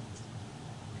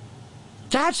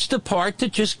 That's the part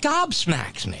that just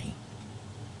gobsmacks me.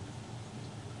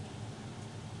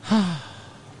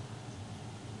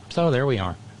 So there we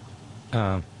are.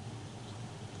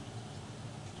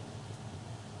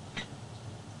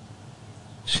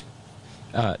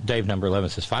 Dave number 11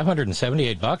 says,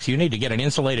 $578. You need to get an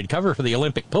insulated cover for the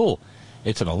Olympic pool.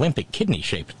 It's an Olympic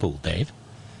kidney-shaped pool, Dave.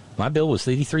 My bill was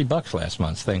 $83 last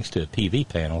month, thanks to PV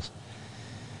panels.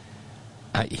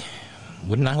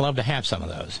 Wouldn't I love to have some of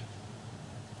those?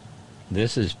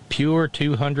 This is pure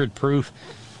 200 proof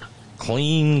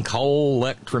clean coal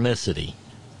electricity.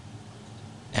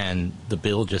 And the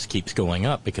bill just keeps going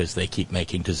up because they keep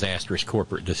making disastrous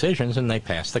corporate decisions, and they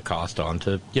pass the cost on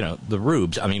to, the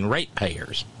rubes,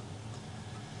 ratepayers.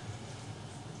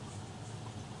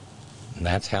 And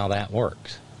that's how that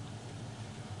works.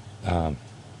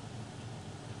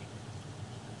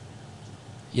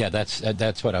 Yeah,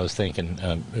 that's what I was thinking.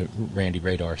 Randy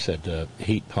Radar said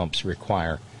heat pumps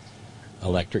require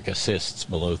electric assists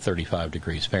below 35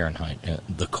 degrees Fahrenheit,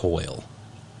 the coil.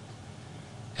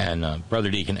 And Brother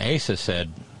Deacon Asa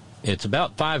said it's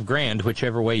about $5,000,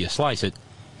 whichever way you slice it.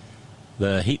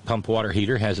 The heat pump water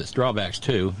heater has its drawbacks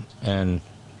too, and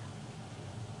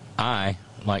I,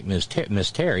 like Miss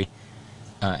Terry,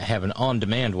 have an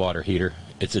on-demand water heater.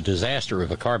 It's a disaster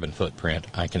of a carbon footprint.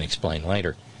 I can explain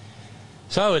later.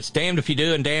 So it's damned if you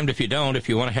do and damned if you don't if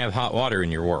you want to have hot water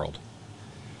in your world.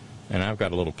 And I've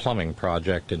got a little plumbing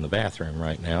project in the bathroom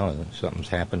right now, and something's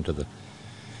happened to the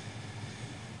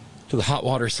hot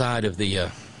water side of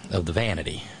the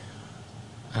vanity.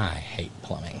 I hate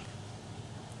plumbing.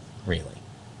 Really,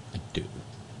 I do.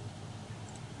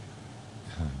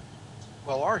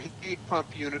 Well, our heat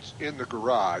pump unit's in the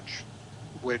garage,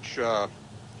 which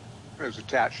is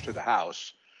attached to the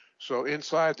house. So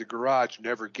inside the garage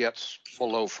never gets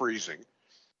below freezing.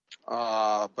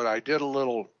 But I did a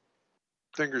little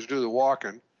fingers do the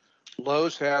walking.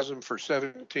 Lowe's has them for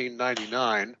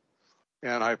 $17.99,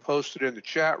 and I posted in the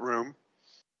chat room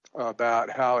about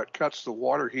how it cuts the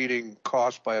water heating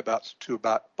cost by about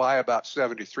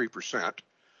 73%.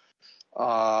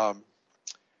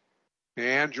 The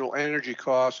annual energy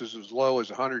cost is as low as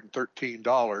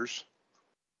 $113.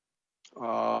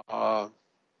 About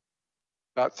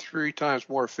 3 times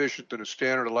more efficient than a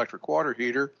standard electric water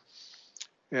heater,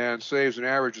 and saves an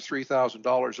average of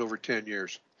 $3,000 over 10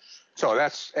 years. So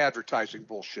that's advertising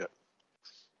bullshit.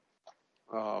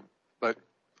 But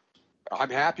I'm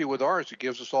happy with ours. It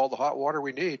gives us all the hot water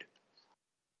we need.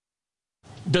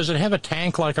 Does it have a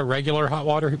tank like a regular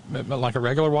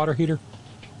water heater?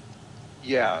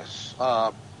 Yes.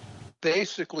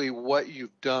 Basically, what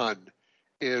you've done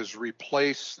is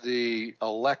replace the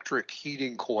electric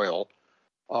heating coil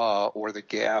or the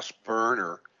gas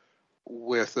burner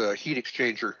with a heat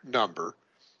exchanger number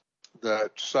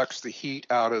that sucks the heat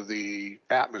out of the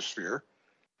atmosphere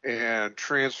and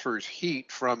transfers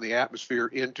heat from the atmosphere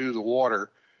into the water,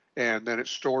 and then it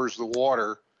stores the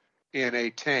water in a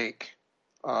tank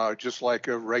just like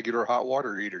a regular hot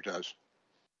water heater does.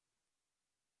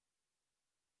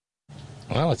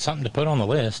 Well, it's something to put on the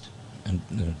list.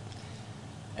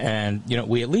 And you know,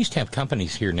 we at least have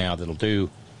companies here now that'll do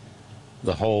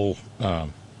the whole,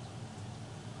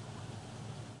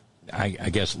 I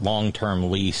guess, long-term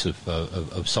lease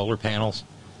of solar panels.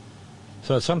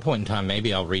 So at some point in time,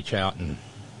 maybe I'll reach out, and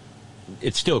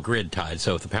it's still grid tied,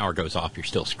 so if the power goes off, you're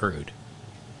still screwed.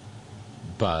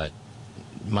 But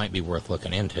it might be worth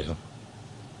looking into.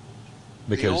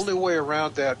 Because the only way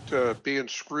around that being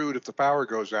screwed if the power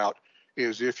goes out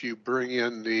is if you bring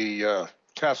in the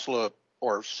Tesla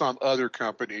or some other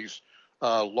company's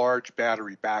large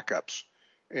battery backups.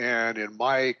 And in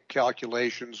my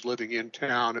calculations, living in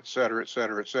town, et cetera,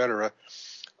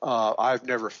 I've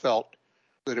never felt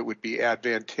that it would be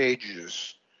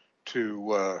advantageous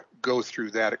to go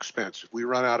through that expense. If we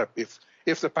run out of,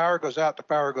 if the power goes out, the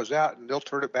power goes out, and they'll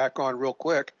turn it back on real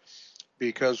quick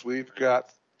because we've got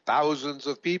thousands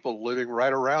of people living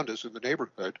right around us in the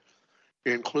neighborhood,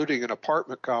 including an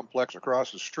apartment complex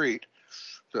across the street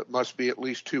that must be at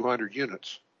least 200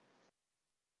 units.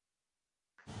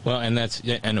 Well,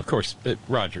 and of course,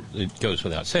 Roger, it goes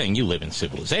without saying, you live in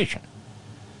civilization.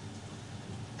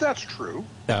 That's true.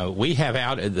 We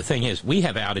have the thing is, we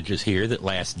have outages here that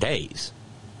last days,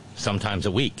 sometimes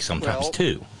a week, sometimes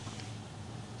 2.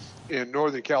 In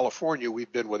Northern California,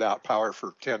 we've been without power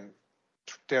for 10,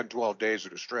 12 days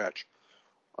at a stretch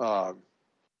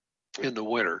in the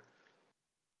winter.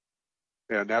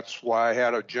 And that's why I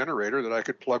had a generator that I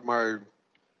could plug my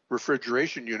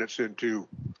refrigeration units into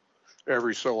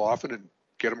every so often and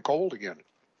get them cold again.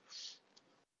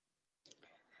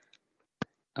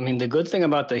 I mean, the good thing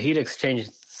about the heat exchange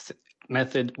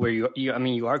method where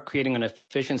you are creating an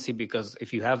efficiency, because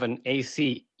if you have an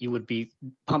AC, you would be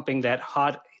pumping the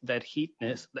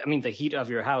heat of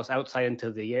your house outside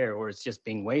into the air, or it's just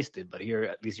being wasted. But here,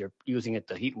 at least you're using it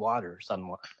to heat water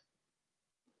somewhat.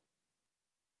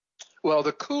 Well,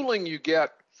 the cooling you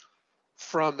get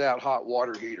from that hot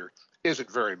water heater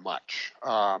isn't very much.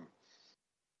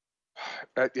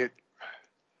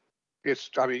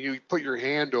 You put your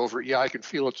hand over it. Yeah, I can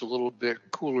feel it's a little bit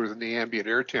cooler than the ambient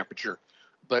air temperature,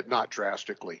 but not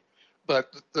drastically.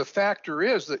 But the factor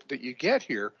is that you get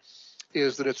here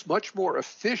is that it's much more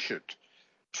efficient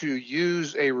to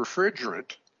use a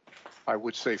refrigerant. I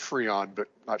would say Freon, but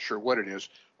not sure what it is.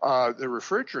 The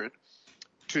refrigerant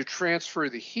to transfer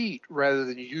the heat rather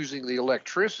than using the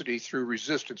electricity through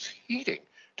resistance heating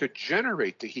to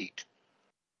generate the heat.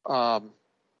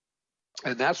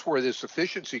 And that's where this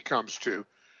efficiency comes to,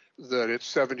 that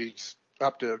it's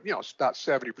about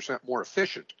 70% more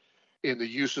efficient in the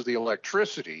use of the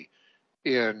electricity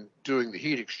in doing the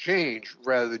heat exchange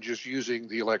rather than just using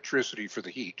the electricity for the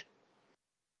heat.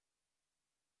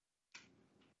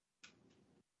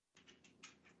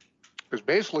 Because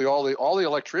basically all the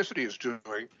electricity is doing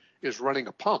is running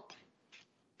a pump,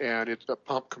 and it's a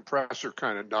pump compressor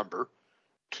kind of number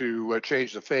to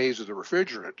change the phase of the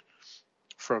refrigerant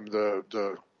from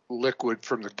the liquid,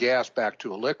 from the gas back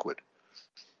to a liquid.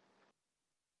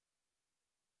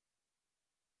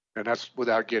 And that's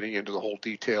without getting into the whole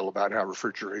detail about how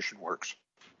refrigeration works.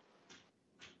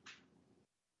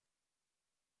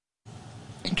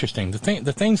 Interesting.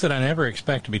 The things that I never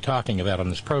expect to be talking about on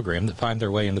this program that find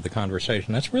their way into the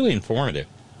conversation, that's really informative.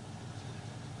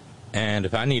 And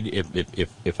if I need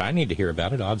to hear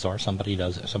about it, odds are somebody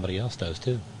else does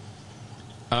too.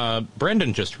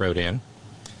 Brendan just wrote in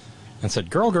and said,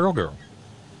 girl.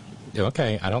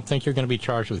 Okay, I don't think you're going to be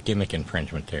charged with gimmick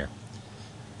infringement there.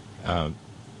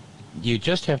 You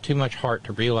just have too much heart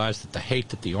to realize that the hate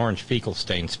that the orange fecal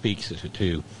stain speaks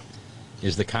to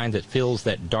is the kind that fills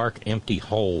that dark, empty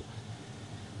hole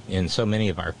in so many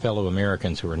of our fellow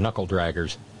Americans who are knuckle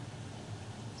draggers.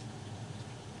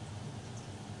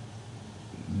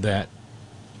 That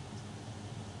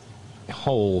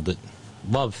hole that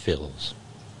love fills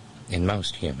in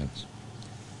most humans.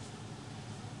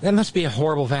 That must be a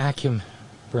horrible vacuum,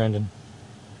 Brendan.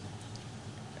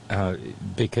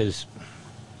 Because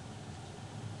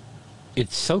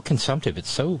it's so consumptive. It's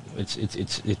so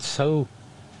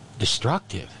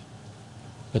destructive.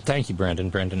 But thank you, Brendan.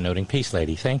 Brendan noting, peace,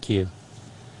 lady. Thank you.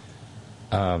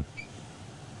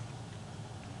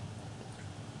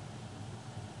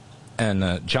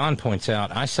 And John points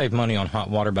out, I save money on hot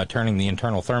water by turning the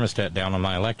internal thermostat down on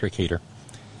my electric heater.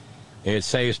 It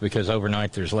saves because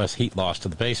overnight there's less heat loss to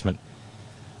the basement.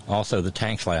 Also, the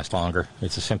tanks last longer.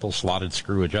 It's a simple slotted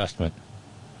screw adjustment.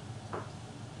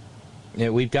 Yeah,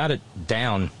 we've got it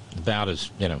down about as,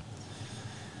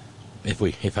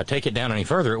 if I take it down any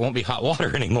further, it won't be hot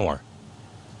water anymore.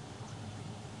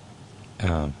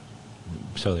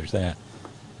 So there's that.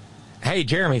 Hey,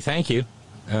 Jeremy, thank you.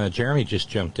 Jeremy just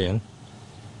jumped in.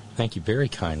 Thank you very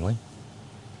kindly.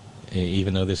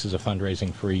 Even though this is a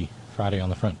fundraising-free Friday on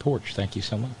the Front Porch, thank you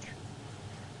so much.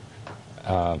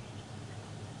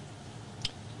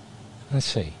 Let's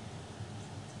see.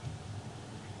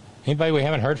 Anybody we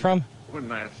haven't heard from? One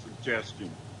last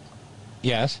suggestion.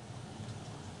 Yes.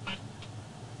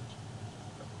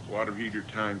 Water heater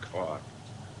time clock.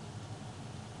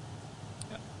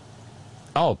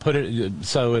 Oh, put it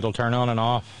so it'll turn on and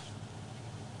off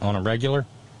on a regular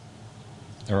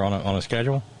or on a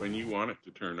schedule? When you want it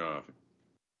to turn off.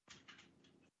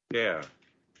 Yeah.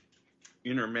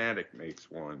 Intermatic makes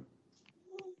one.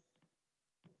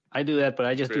 I do that, but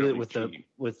I just do it with cheap.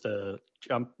 with the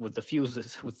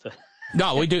fuses with the.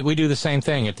 No, we do the same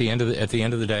thing at the end of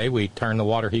the day. We turn the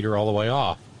water heater all the way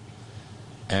off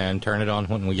and turn it on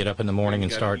when we get up in the morning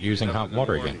and start using hot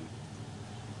water again.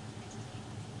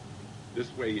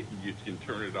 This way you can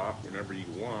turn it off whenever you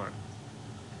want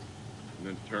and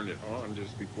then turn it on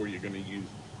just before you're going to use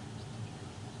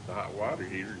the hot water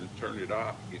heater and turn it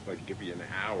off. It's like give you an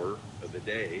hour of the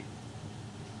day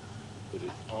that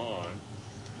it's on.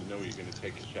 You know you're going to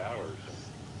take a shower or something.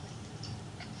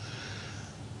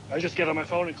 I just get on my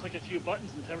phone and click a few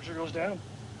buttons and the temperature goes down.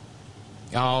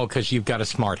 Oh, because you've got a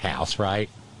smart house, right?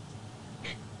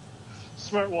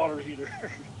 Smart water heater.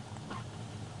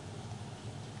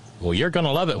 Well, you're going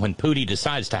to love it when Pootie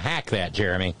decides to hack that,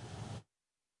 Jeremy.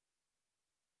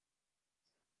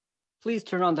 Please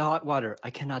turn on the hot water. I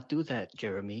cannot do that,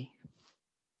 Jeremy.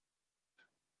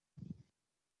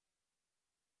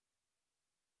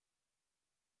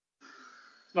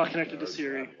 Not connected to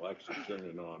Siri. Alexa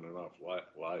turning on and off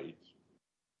lights.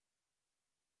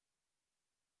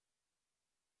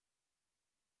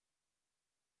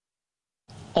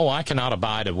 Oh, I cannot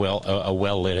abide a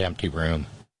well-lit empty room.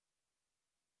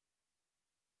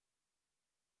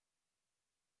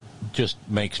 Just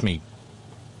makes me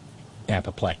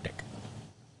apoplectic.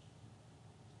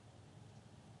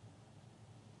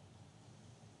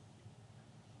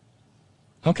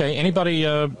 Okay, anybody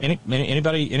got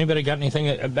anything?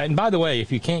 And by the way,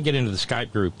 if you can't get into the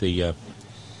Skype group, the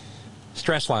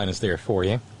stress line is there for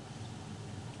you.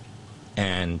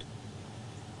 And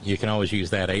you can always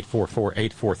use that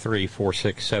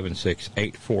 844-843-4676,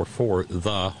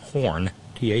 844-THE-HORN,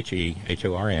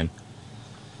 THEHORN.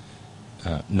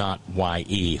 Not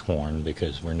YE horn,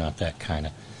 because we're not that kind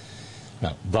of...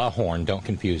 No, the horn. Don't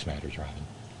confuse matters, Robin.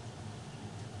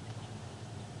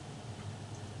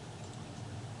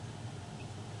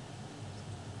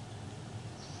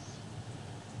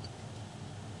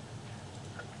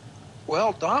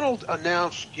 Well, Donald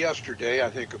announced yesterday, I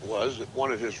think it was, at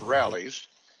one of his rallies,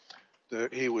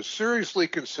 that he was seriously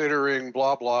considering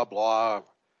blah, blah, blah.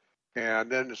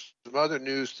 And then some other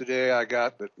news today I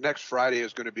got that next Friday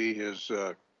is going to be his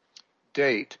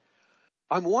date.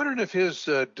 I'm wondering if his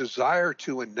desire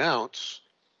to announce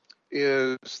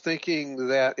is thinking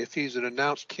that if he's an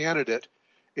announced candidate,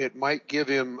 it might give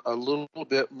him a little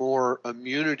bit more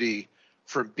immunity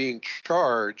from being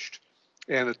charged,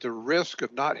 and at the risk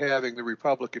of not having the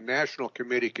Republican National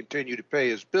Committee continue to pay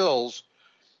his bills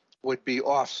would be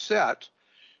offset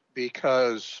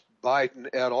because Biden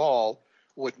et al.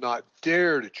 Would not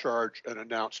dare to charge an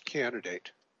announced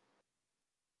candidate.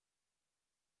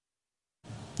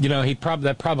 You know,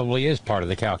 that probably is part of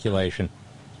the calculation.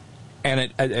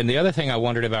 And the other thing I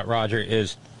wondered about, Roger,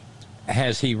 is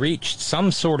has he reached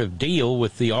some sort of deal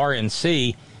with the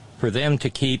RNC for them to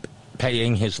keep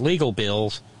paying his legal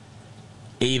bills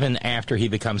even after he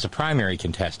becomes a primary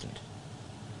contestant?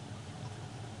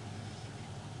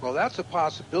 Well, that's a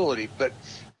possibility, but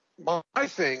my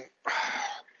thing,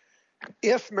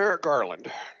 if Merrick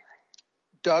Garland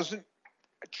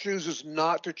chooses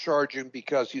not to charge him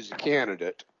because he's a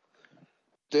candidate,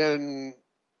 then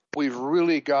we've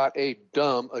really got a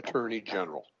dumb attorney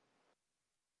general.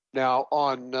 Now,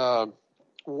 on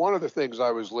one of the things I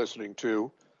was listening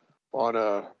to on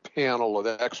a panel of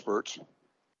experts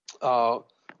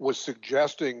was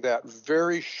suggesting that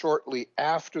very shortly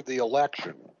after the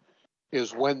election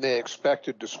is when they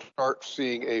expected to start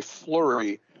seeing a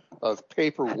flurry of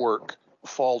paperwork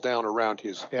fall down around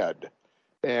his head.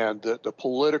 And the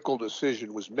political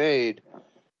decision was made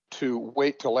to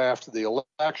wait till after the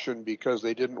election because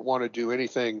they didn't want to do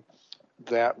anything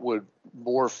that would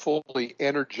more fully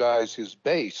energize his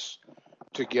base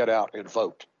to get out and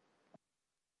vote.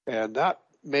 And that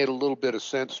made a little bit of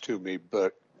sense to me,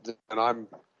 but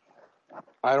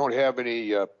I don't have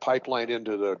any pipeline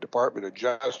into the Department of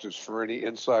Justice for any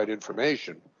inside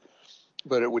information.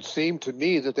 But it would seem to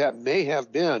me that may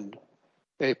have been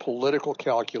a political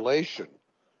calculation.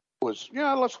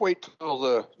 Let's wait till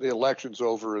the election's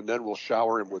over and then we'll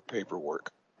shower him with paperwork.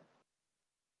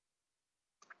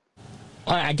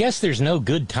 Well, I guess there's no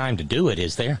good time to do it,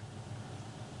 is there?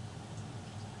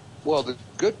 Well, the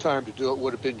good time to do it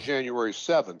would have been January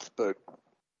 7th, but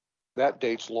that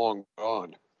date's long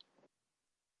gone.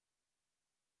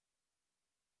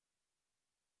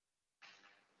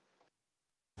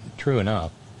 True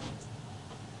enough.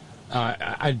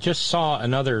 I just saw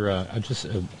another.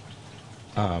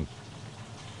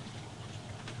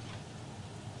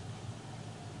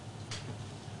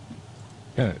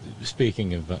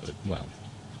 Speaking of,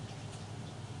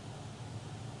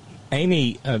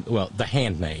 Amy. The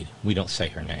Handmaid. We don't say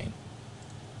her name.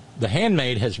 The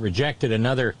Handmaid has rejected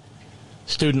another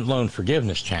student loan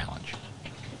forgiveness challenge.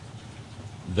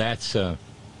 That's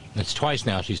twice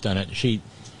now she's done it.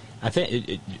 I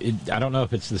think I don't know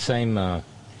if it's the same.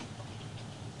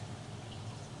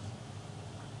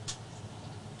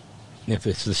 If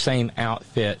it's the same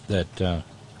outfit that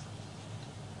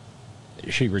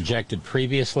she rejected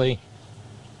previously.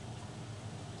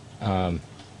 The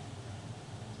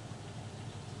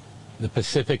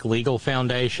Pacific Legal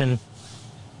Foundation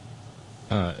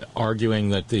arguing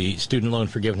that the student loan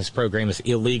forgiveness program is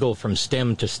illegal from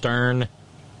stem to stern.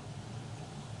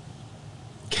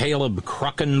 Caleb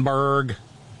Kruckenberg,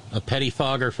 a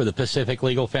pettifogger for the Pacific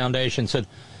Legal Foundation, said,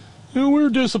 "We're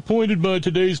disappointed by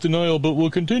today's denial, but we'll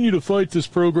continue to fight this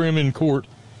program in court."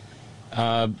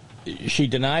 She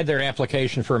denied their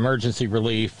application for emergency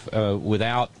relief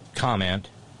without comment.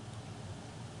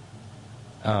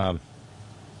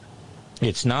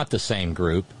 It's not the same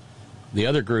group. The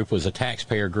other group was a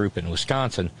taxpayer group in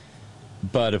Wisconsin,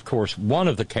 but of course one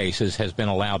of the cases has been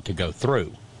allowed to go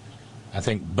through. I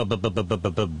think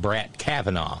Brett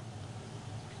Kavanaugh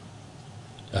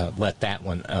let that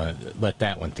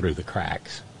one through the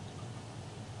cracks.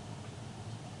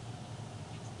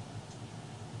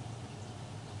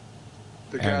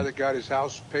 The guy that got his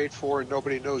house paid for and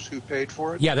nobody knows who paid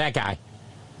for it? Yeah, that guy.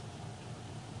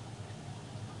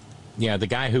 Yeah, the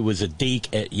guy who was a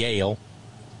deek at Yale.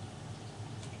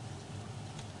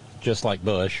 Just like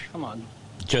Bush. Come on.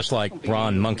 Just like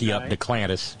Ron Monkey Up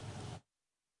DeClantis.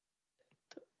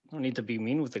 Don't need to be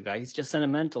mean with the guy. He's just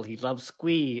sentimental. He loves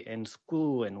squee and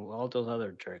screw and all those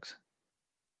other jerks.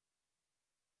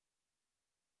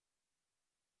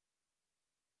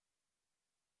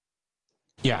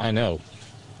 Yeah, I know.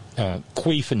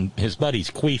 Queef and his buddies,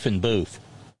 Queef and Booth.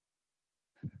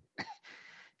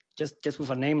 Just with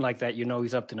a name like that, you know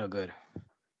he's up to no good.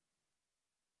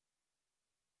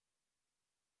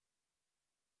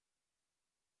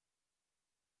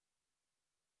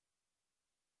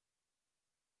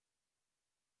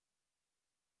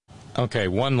 Okay,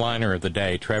 one-liner of the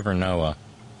day, Trevor Noah,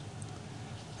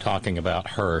 talking about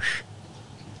Hirsch,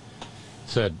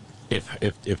 said,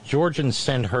 if Georgians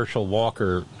send Herschel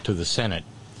Walker to the Senate,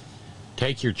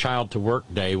 Take Your Child to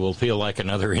Work Day will feel like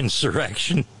another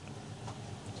insurrection.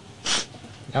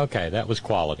 Okay, that was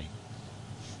quality.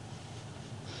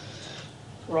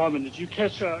 Robin, did you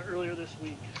catch earlier this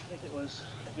week, I think it was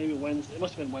maybe Wednesday, it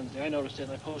must have been Wednesday, I noticed it,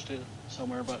 I posted it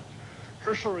somewhere, but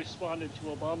Herschel responded to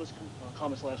Obama's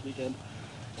comments last weekend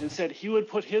and said he would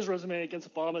put his resume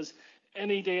against Obama's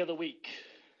any day of the week.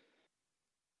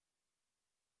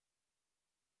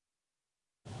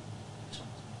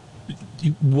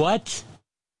 What?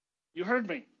 You heard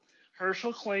me.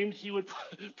 Herschel claimed he would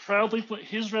proudly put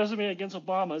his resume against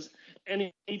Obama's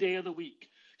any day of the week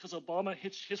because Obama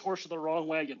hitched his horse to the wrong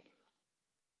wagon.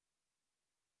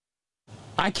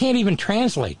 I can't even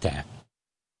translate that.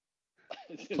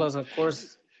 Plus, of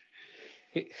course,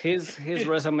 his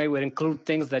resume would include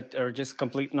things that are just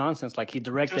complete nonsense, like he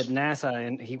directed NASA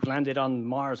and he landed on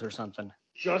Mars or something.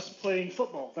 Just playing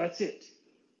football, that's it.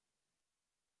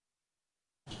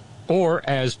 Or,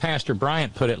 as Pastor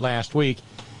Bryant put it last week,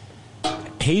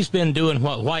 he's been doing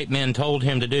what white men told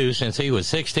him to do since he was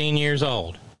 16 years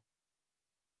old.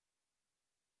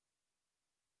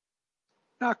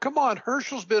 Now, come on,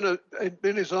 Herschel's been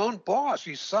his own boss.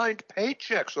 He's signed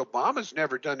paychecks. Obama's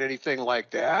never done anything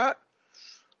like that.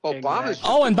 Obama's. Exactly.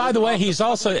 Oh, and by the way, he's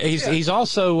also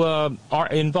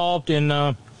involved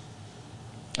in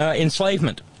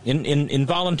enslavement, in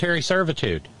involuntary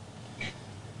servitude.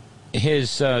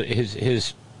 His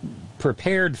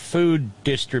prepared food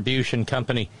distribution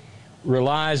company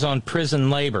relies on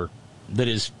prison labor that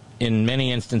is, in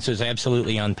many instances,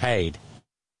 absolutely unpaid.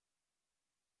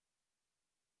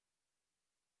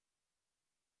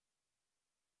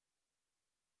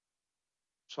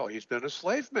 So he's been a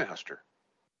slave master.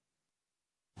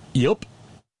 Yep.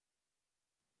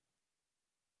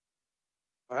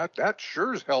 That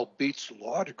sure as hell beats the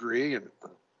law degree and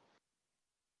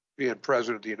being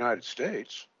president of the United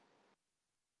States.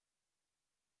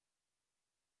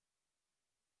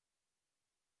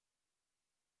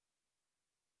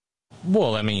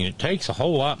 Well, I mean, it takes a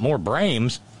whole lot more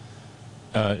brains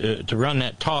to run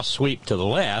that toss sweep to the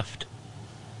left.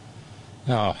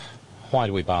 Oh, why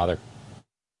do we bother?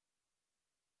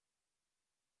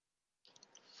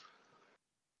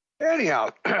 Anyhow,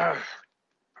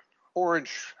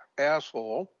 Orange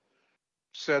asshole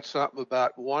said something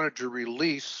about wanted to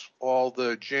release all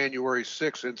the January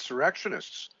 6th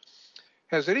insurrectionists.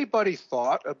 Has anybody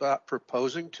thought about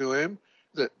proposing to him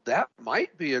that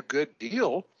might be a good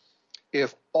deal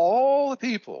if all the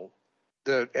people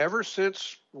that ever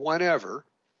since whenever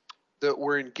that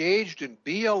were engaged in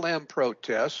BLM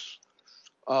protests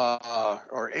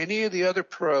or any of the other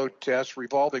protests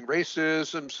revolving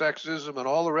racism, sexism, and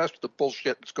all the rest of the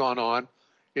bullshit that's gone on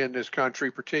in this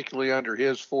country, particularly under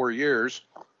his 4 years,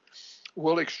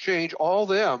 will exchange all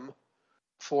them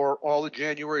for all the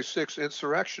January 6th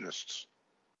insurrectionists.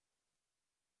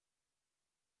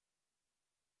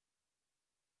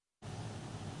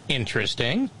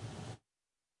 Interesting.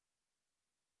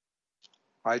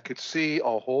 I could see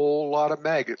a whole lot of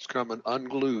maggots coming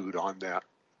unglued on that.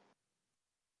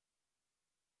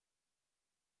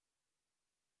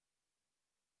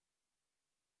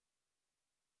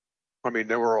 I mean,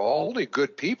 there were only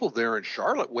good people there in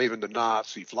Charlotte waving the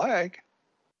Nazi flag.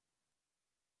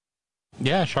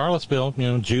 Yeah, Charlottesville,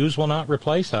 Jews will not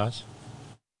replace us.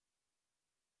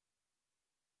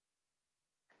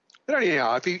 But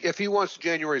anyhow, if he wants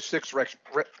January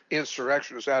 6th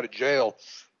insurrectionists out of jail,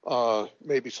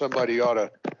 maybe somebody ought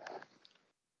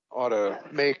to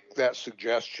make that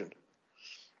suggestion.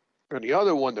 And the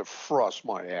other one that frosts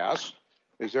my ass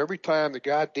is every time the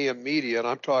goddamn media, and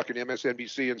I'm talking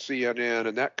MSNBC and CNN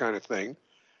and that kind of thing,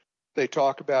 they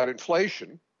talk about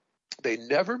inflation, they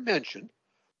never mention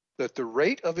that the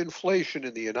rate of inflation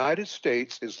in the United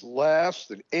States is less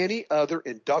than any other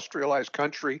industrialized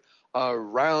country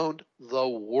around the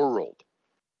world.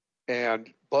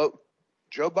 And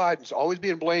Joe Biden's always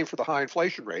being blamed for the high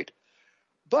inflation rate,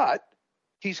 but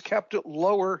he's kept it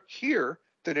lower here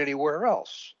than anywhere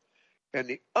else. And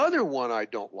the other one I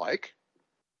don't like,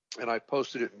 and I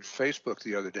posted it in Facebook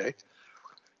the other day,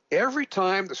 every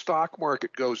time the stock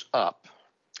market goes up,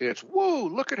 it's, whoa,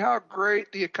 look at how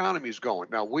great the economy is going.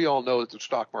 Now, we all know that the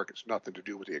stock market's nothing to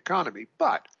do with the economy,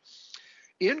 but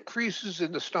increases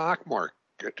in the stock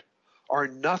market are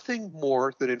nothing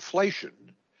more than inflation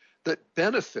that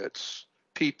benefits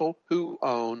people who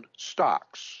own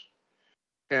stocks.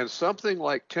 And something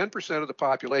like 10% of the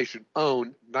population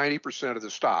own 90% of the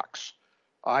stocks,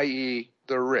 i.e.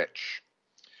 the rich.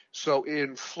 So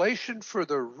inflation for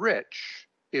the rich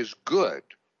is good,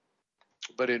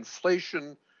 but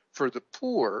inflation for the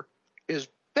poor is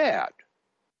bad.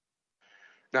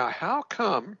 Now, how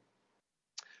come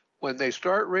when they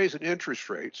start raising interest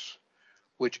rates,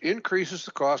 which increases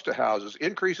the cost of houses,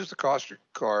 increases the cost of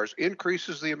cars,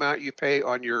 increases the amount you pay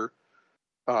on your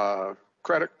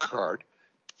credit card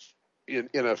in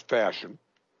a fashion,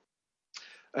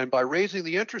 and by raising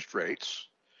the interest rates,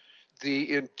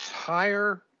 the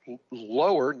entire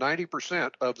lower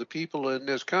 90% of the people in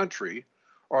this country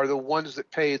are the ones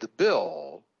that pay the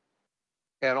bill,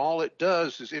 and all it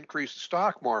does is increase the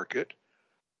stock market,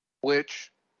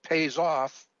 which pays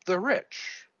off the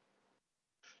rich.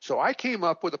 So I came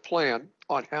up with a plan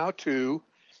on how to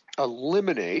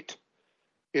eliminate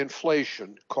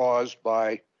inflation caused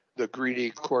by the greedy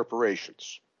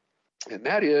corporations. And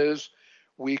that is,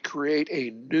 we create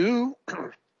a new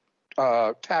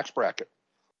tax bracket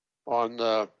on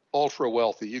the ultra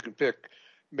wealthy. You can pick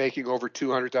making over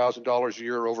 $200,000 a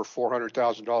year, over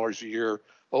 $400,000 a year,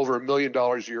 over $1 million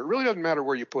a year. It really doesn't matter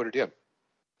where you put it in.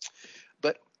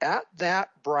 But at that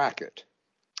bracket,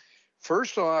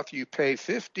 first off, you pay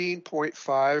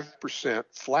 15.5%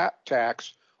 flat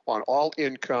tax on all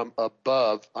income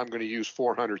above, I'm going to use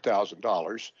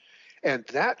 $400,000. And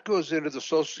that goes into the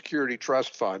Social Security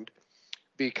Trust Fund,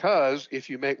 because if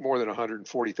you make more than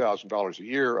 $140,000 a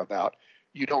year,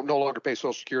 you don't no longer pay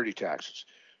Social Security taxes.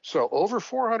 So over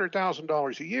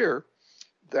 $400,000 a year,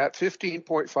 that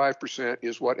 15.5%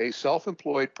 is what a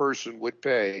self-employed person would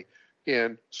pay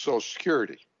in Social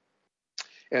Security.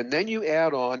 And then you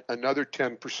add on another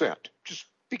 10%, just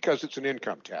because it's an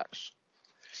income tax.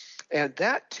 And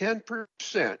that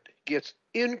 10% gets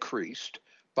increased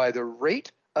by the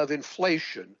rate of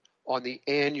inflation on the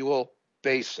annual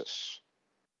basis.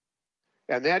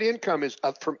 And that income is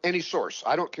up from any source.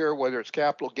 I don't care whether it's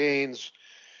capital gains,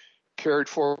 carried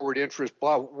forward interest,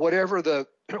 blah, whatever it is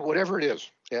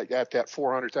at that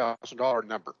 $400,000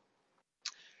 number.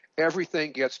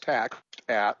 Everything gets taxed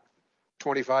at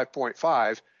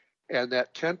 25.5, and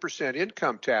that 10%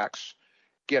 income tax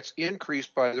gets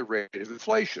increased by the rate of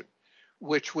inflation,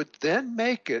 which would then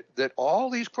make it that all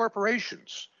these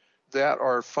corporations that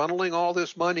are funneling all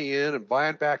this money in and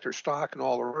buying back their stock and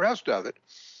all the rest of it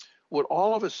would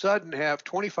all of a sudden have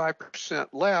 25%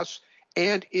 less,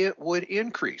 and it would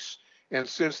increase. And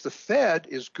since the Fed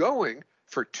is going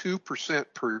for 2%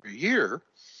 per year,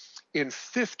 in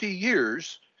 50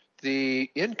 years, the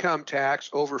income tax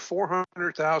over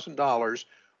 $400,000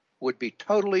 would be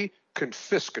totally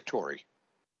confiscatory.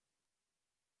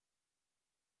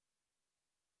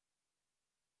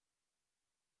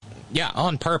 Yeah,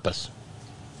 on purpose.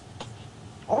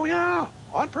 Oh, yeah,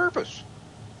 on purpose.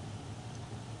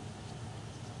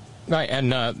 Right, and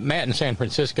Matt in San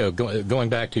Francisco, going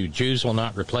back to Jews will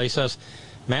not replace us,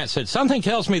 Matt said, something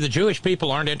tells me the Jewish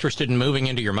people aren't interested in moving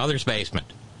into your mother's basement.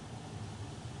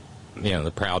 You know,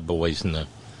 the Proud Boys and the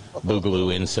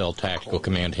Boogaloo Incel Tactical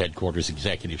Command Headquarters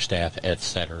Executive Staff,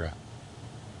 etc.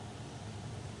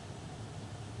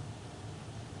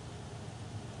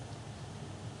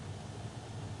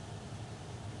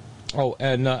 Oh,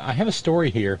 and I have a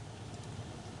story here.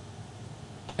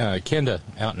 Kenda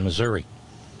out in Missouri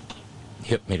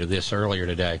hit me to this earlier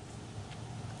today.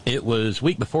 It was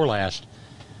week before last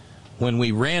when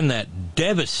we ran that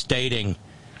devastating,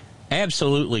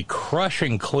 absolutely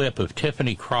crushing clip of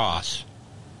Tiffany Cross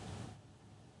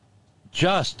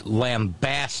just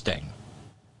lambasting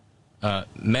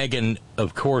Megyn,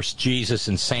 of course, Jesus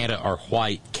and Santa are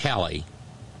white, Kelly.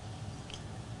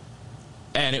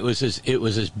 And it was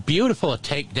as beautiful a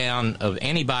takedown of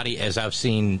anybody as I've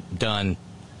seen done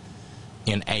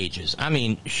in ages. I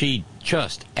mean, she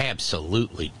just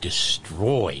absolutely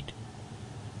destroyed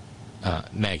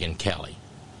Megyn Kelly.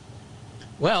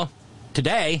 Well,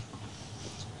 today,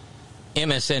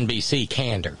 MSNBC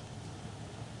candor.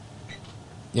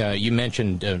 You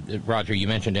mentioned, Roger, you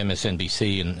mentioned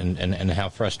MSNBC and how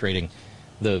frustrating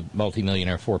the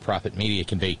multimillionaire for-profit media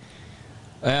can be.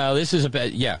 This is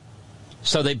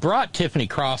So they brought Tiffany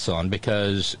Cross on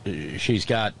because she's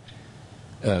got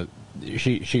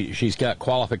she's got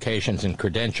qualifications and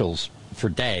credentials for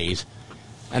days,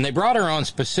 and they brought her on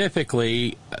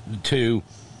specifically to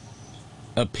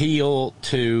appeal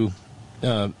to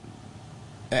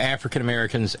African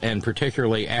Americans and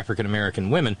particularly African American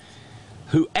women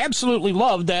who absolutely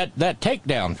loved that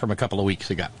takedown from a couple of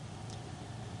weeks ago,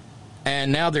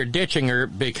 and now they're ditching her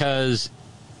because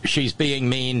she's being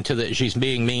mean to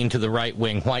the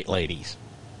right-wing white ladies.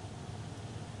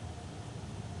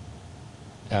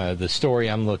 The story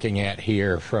I'm looking at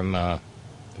here from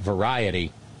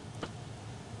Variety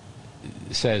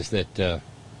says that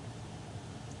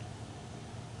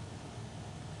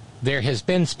there has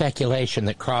been speculation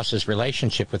that Cross's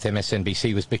relationship with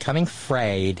MSNBC was becoming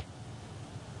frayed,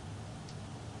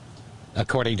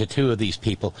 according to two of these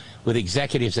people, with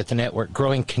executives at the network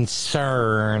growing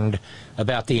concerned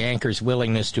about the anchor's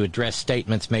willingness to address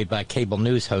statements made by cable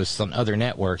news hosts on other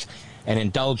networks and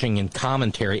indulging in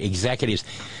commentary executives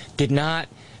did not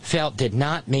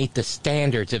meet the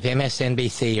standards of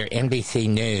MSNBC or NBC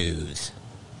News.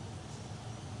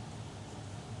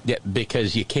 Yeah,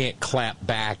 because you can't clap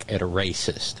back at a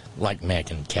racist like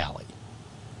Megyn Kelly.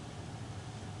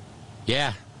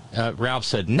 Yeah, Ralph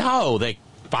said, no, they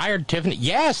fired Tiffany.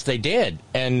 Yes, they did.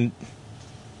 And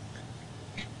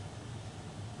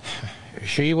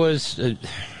she was,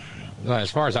 well,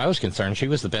 as far as I was concerned, she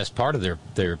was the best part of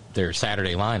their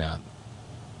Saturday lineup.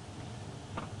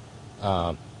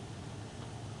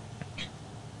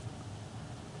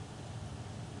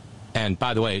 And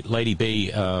by the way, Lady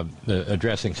B,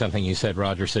 addressing something you said,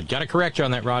 Roger, said, got to correct you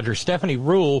on that, Roger. Stephanie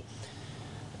Ruhle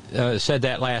said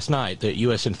that last night, that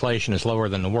U.S. inflation is lower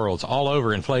than the world's. All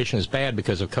over, inflation is bad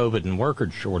because of COVID and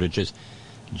worker shortages.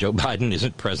 Joe Biden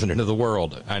isn't president of the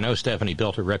world. I know Stephanie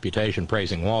built her reputation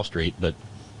praising Wall Street, but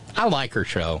I like her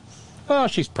show. Well,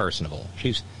 she's personable.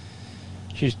 She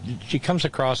comes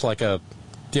across like a,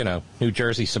 New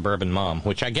Jersey suburban mom,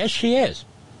 which I guess she is.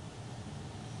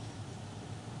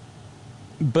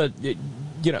 But,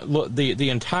 look, the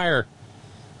entire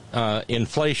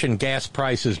inflation, gas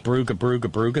prices,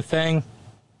 Brugge thing,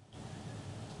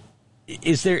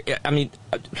 is there,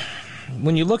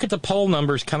 when you look at the poll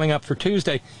numbers coming up for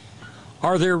Tuesday,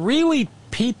 are there really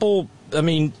people,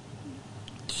 really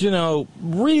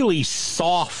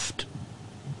soft,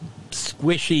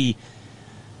 squishy,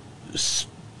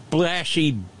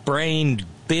 splashy-brained,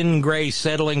 thin gray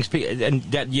settlings, and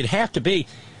that you'd have to be,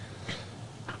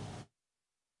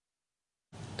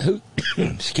 who,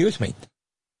 excuse me,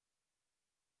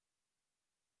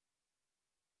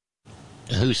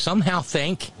 who somehow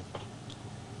think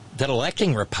that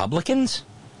electing Republicans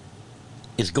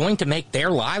is going to make their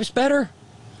lives better?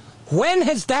 When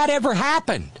has that ever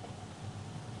happened?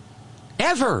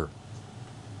 Ever?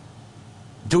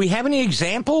 Do we have any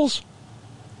examples?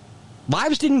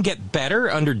 Lives didn't get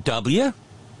better under W.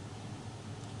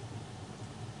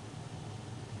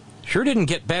 Sure didn't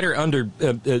get better under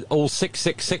old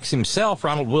 666 himself,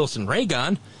 Ronald Wilson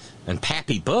Reagan, and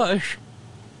Pappy Bush.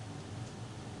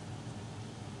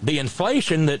 The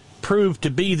inflation that proved to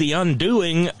be the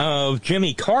undoing of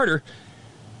Jimmy Carter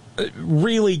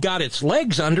really got its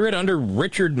legs under it under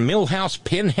Richard Milhouse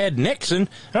Pinhead Nixon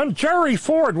and Jerry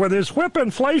Ford with his whip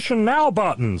inflation now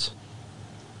buttons.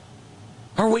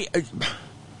 Are we...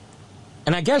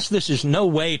 And I guess this is no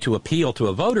way to appeal to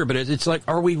a voter, but it's like,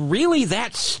 are we really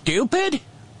that stupid?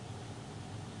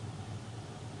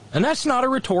 And that's not a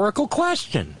rhetorical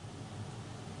question.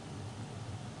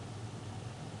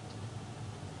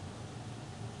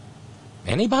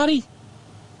 Anybody?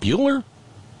 Bueller?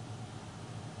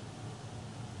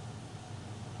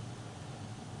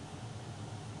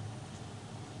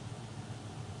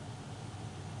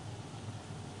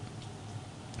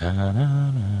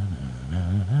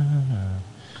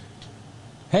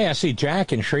 Hey, I see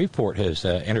Jack in Shreveport has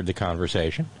entered the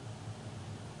conversation.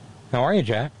 How are you,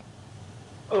 Jack?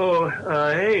 Oh,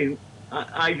 hey,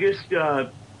 I just,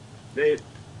 the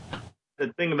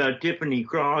thing about Tiffany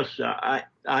Cross, I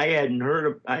hadn't heard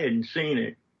of, I hadn't seen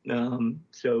it.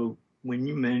 So when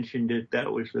you mentioned it,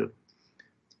 that was the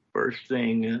first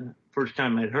time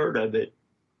I'd heard of it.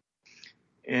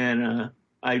 And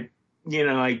I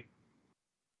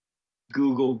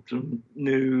Googled some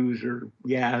news or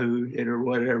Yahooed it or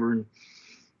whatever.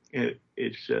 And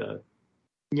it's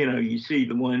you see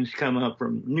the ones come up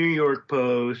from New York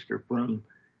Post or from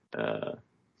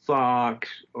Fox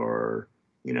or,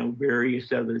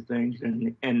 various other things.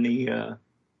 And the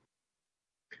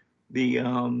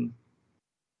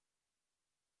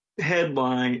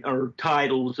headline or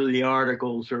titles of the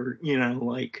articles are,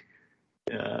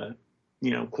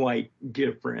 quite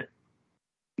different,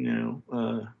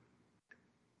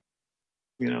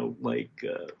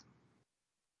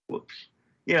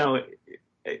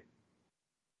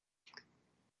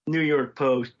 New York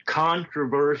Post,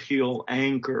 controversial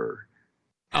anchor.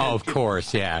 Oh, of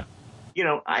course, yeah.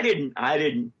 I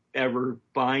didn't ever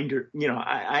find her,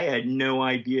 I had no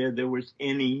idea there was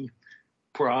any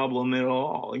problem at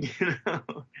all,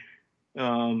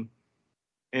 and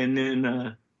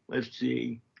then, let's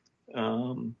see,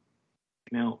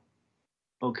 now,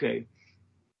 okay,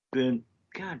 then,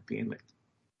 God damn it.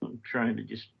 I'm trying to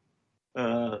just,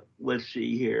 let's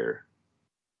see here.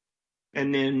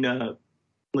 And then,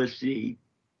 let's see,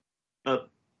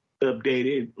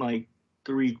 updated,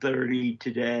 3:30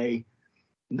 today.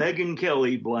 Megyn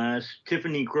Kelly blast,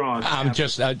 Tiffany Cross. I'm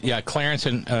just, Clarence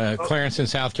in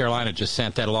South Carolina just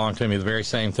sent that along to me, the very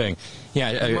same thing.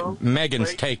 Yeah,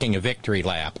 Megan's taking a victory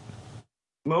lap.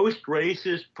 Most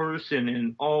racist person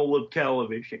in all of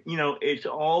television. It's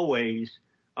always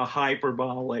a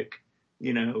hyperbolic,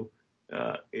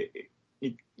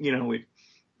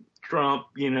 Trump,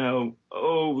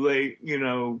 they,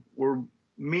 were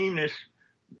meanest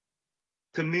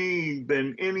to me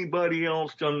than anybody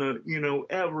else on the,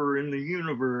 ever in the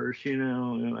universe, I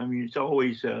mean, it's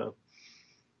always, and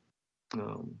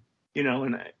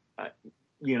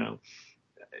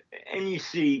and you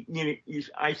see,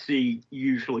 I see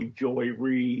usually Joy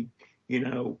Reid,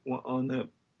 on the,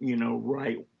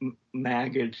 right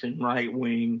maggots and right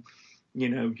wing,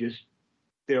 just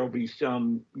there'll be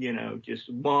some, just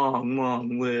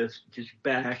long list, just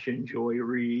bashing Joy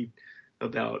Reid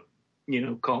about,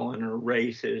 calling her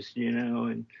racist,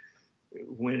 and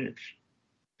when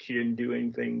she didn't do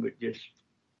anything but just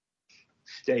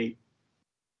state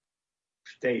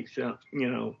some,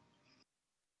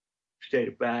 state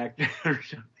of fact or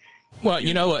something. Well,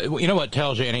 you know what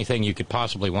tells you anything you could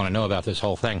possibly want to know about this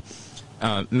whole thing?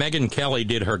 Megyn Kelly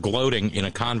did her gloating in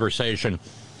a conversation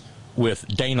with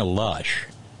Dana Lush.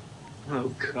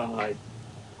 Oh, God.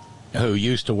 Who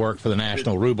used to work for the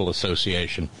National Ruble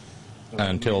Association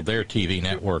until their TV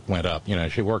network went up.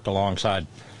 She worked alongside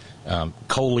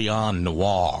Colion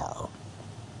Noir.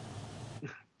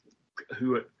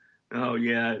 Oh,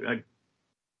 yeah, I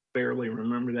barely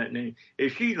remember that name.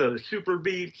 Is she the Super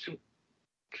Beats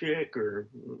chick or...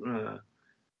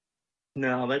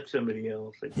 No, that's somebody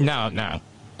else. No.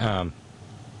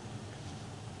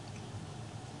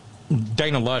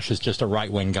 Dana Lush is just a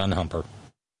right-wing gun humper.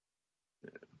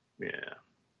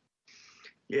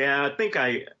 Yeah, I think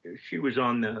she was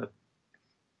on the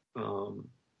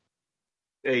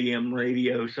AM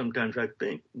radio sometimes, I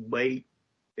think, late.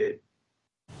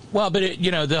 Well, but,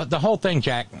 the whole thing,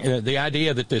 Jack, the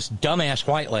idea that this dumbass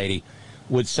white lady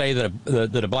would say that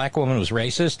a black woman was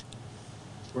racist.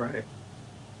 Right.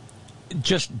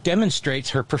 Just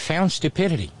demonstrates her profound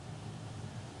stupidity.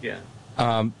 Yeah.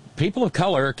 People of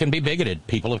color can be bigoted.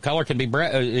 People of color can be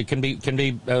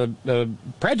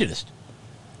prejudiced.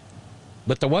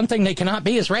 But the one thing they cannot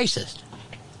be is racist.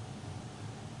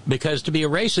 Because to be a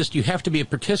racist, you have to be a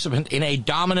participant in a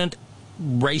dominant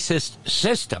racist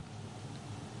system.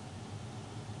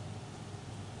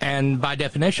 And by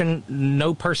definition,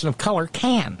 no person of color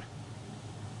can.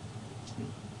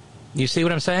 You see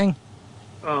what I'm saying?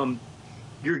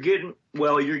 You're getting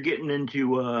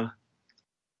into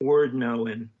word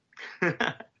knowing.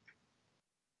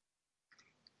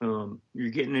 You're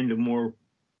getting into more.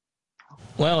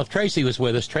 Well, if Tracy was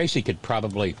with us, Tracy could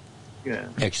probably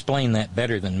explain that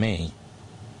better than me.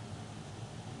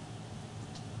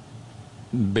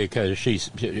 Because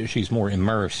she's more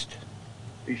immersed.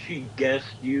 Is she guest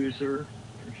user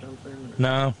or something?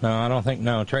 No, I don't think.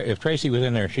 No, if Tracy was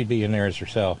in there, she'd be in there as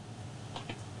herself.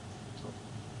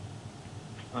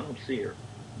 I don't see her.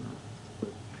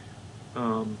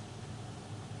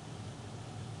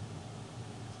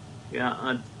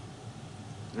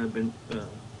 I've been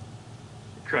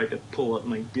tried to pull up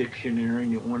my dictionary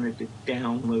and it wanted to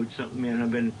download something. Man,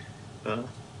 I've been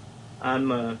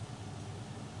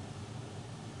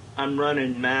I'm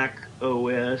running Mac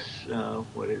OS.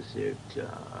 What is it?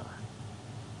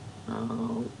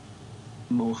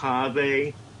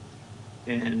 Mojave,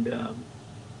 and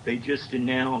they just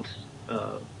announced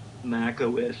Mac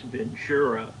OS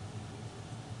Ventura,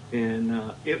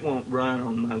 and it won't run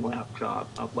on my laptop.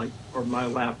 My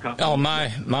laptop. Oh, my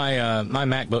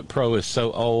MacBook Pro is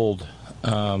so old.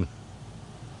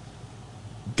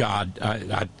 God,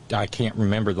 I can't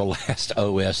remember the last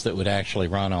OS that would actually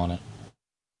run on it.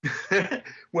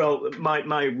 Well,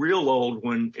 my real old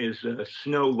one is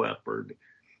Snow Leopard,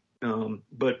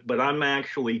 but I'm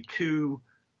actually two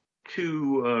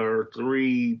or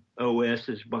three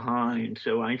OSs behind,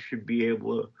 so I should be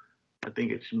able to. I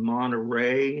think it's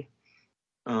Monterey.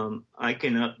 I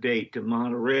can update to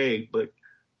Monterey, but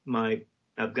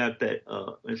I've got that.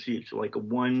 Let's see, it's like a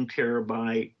 1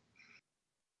 terabyte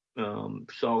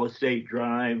solid state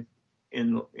drive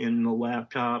in the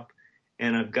laptop,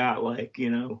 and I've got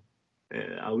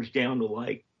I was down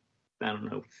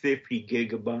to 50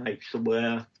 gigabytes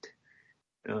left.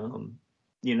 And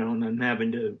I'm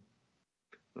having to,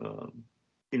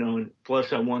 and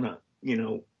plus I want to,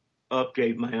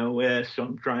 update my OS. So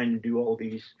I'm trying to do all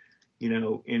these,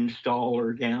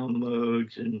 installer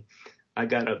downloads, and I've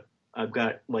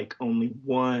got only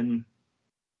one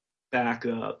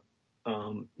backup,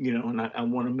 and I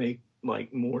want to make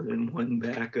more than one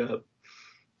backup.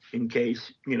 in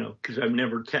case, because I've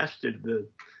never tested the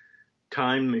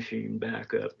time machine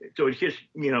backup. So it's just,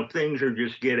 things are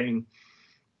just getting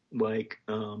like,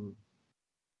 I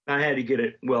had to get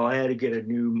a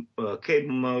new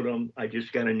cable modem. I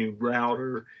just got a new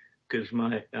router because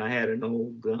I had an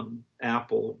old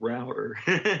Apple router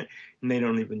and they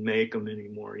don't even make them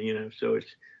anymore, so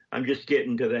I'm just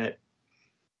getting to that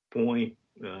point,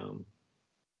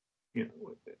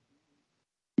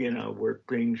 where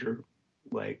things are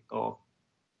like all,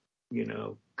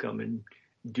 coming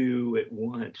due at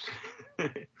once.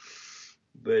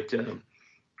 But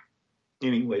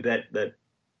anyway, that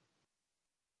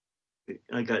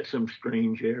I got some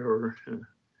strange error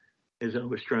as I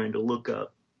was trying to look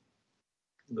up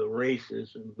the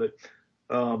racism. But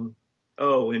and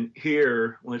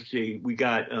here, let's see, we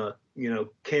got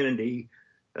Kennedy,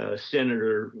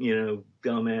 Senator,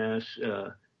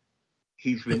 dumbass.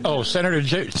 He's been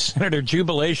Senator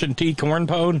Jubilation T.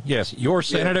 Cornpone. Yes, your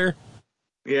senator.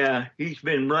 Yeah, he's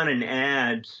been running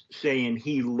ads saying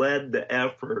he led the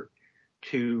effort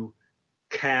to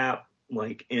cap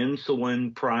like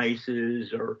insulin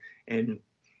prices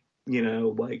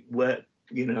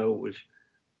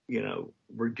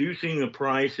reducing the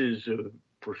prices of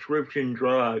prescription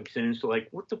drugs. And it's like,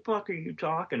 what the fuck are you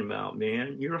talking about,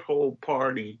 man? Your whole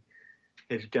party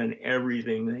has done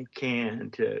everything they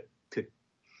can to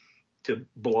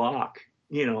block,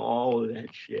 all of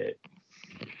that shit,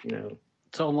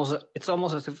 It's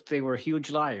almost as if they were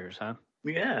huge liars, huh?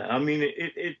 Yeah, I mean,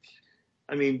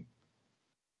 I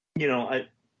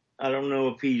don't know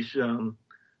if he's,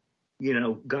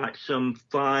 got some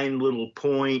fine little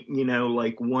point,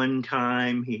 like one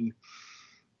time he,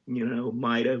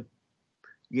 might have,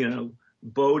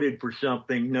 voted for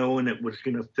something knowing it was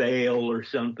going to fail or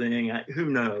something. Who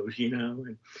knows,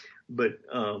 but,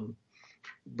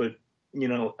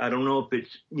 I don't know if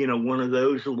it's, one of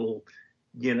those little,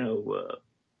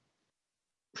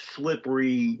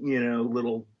 slippery,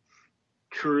 little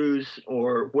truths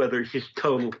or whether it's just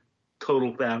total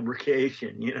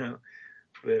fabrication,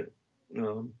 but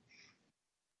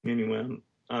anyway,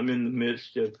 I'm in the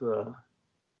midst of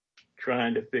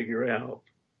trying to figure out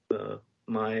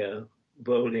my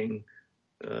voting,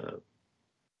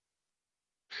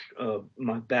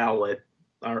 my ballot.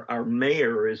 Our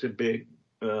mayor is a big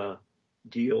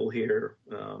deal here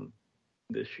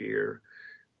this year.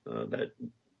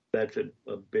 That's a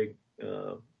big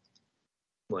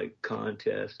like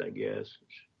contest, I guess.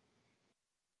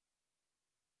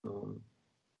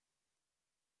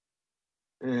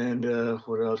 And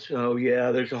what else? Oh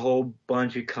yeah, there's a whole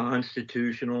bunch of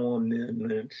constitutional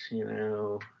amendments,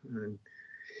 and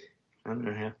I'm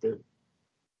gonna have to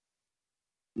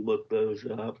look those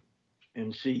up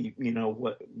and see,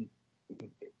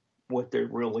 what they're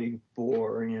really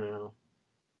for,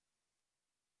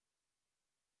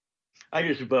 I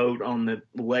just vote on the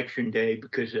election day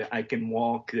because I can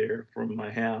walk there from my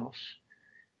house,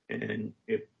 and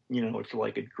it's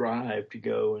like a drive to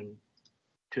go and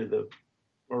to the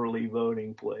early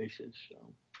voting places. So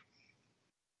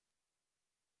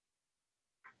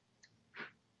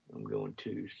I'm going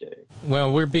Tuesday.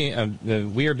 Well,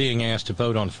 we are being asked to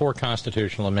vote on 4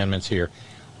 constitutional amendments here,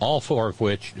 all 4 of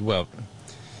which,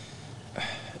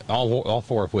 all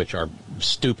 4 of which are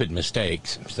stupid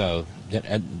mistakes. So,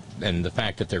 and the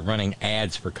fact that they're running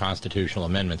ads for constitutional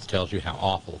amendments tells you how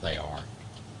awful they are.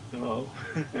 Oh,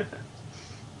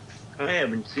 I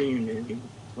haven't seen any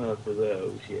for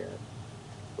those yet.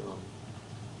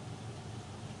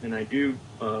 And I do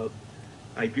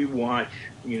watch,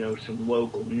 some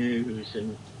local news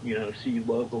and, see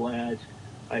local ads.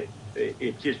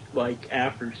 It's just like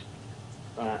after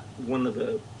one of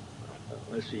the,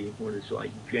 let's see, what is it,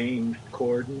 like James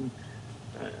Corden,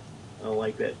 I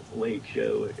like that late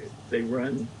show. They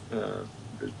run, I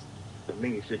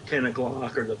think it's the 10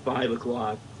 o'clock or the 5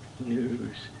 o'clock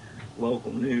news,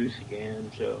 local news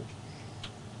again, so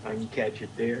I can catch it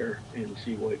there and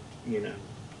see what,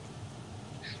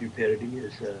 stupidity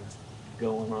is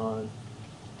going on.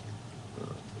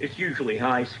 It's usually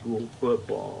high school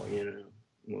football,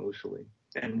 mostly,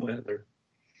 and weather.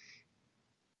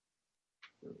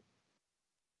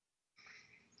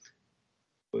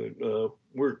 But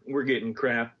we're getting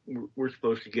crap. We're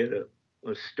supposed to get a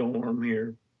storm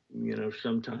here,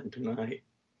 sometime tonight.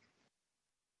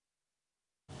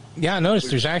 Yeah, I noticed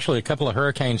there's actually a couple of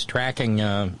hurricanes tracking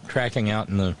out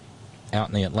in the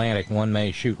Atlantic. One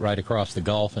may shoot right across the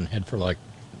Gulf and head for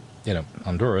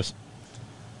Honduras.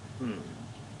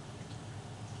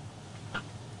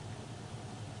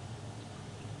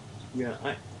 Yeah,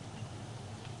 I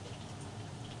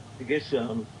guess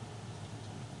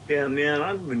yeah, man,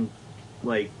 I've been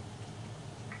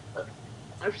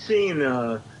I've seen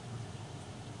a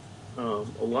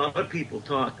lot of people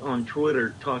talk on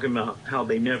Twitter talking about how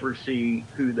they never see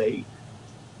who they,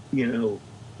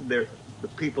 they're the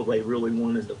people they really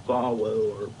wanted to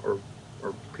follow or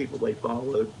people they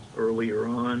followed earlier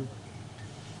on.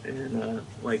 And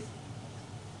I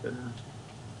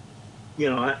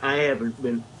haven't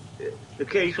been,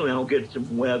 occasionally I'll get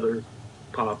some weather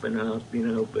popping up,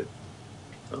 but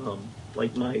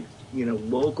like my,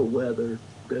 local weather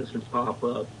doesn't pop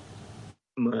up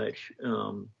much.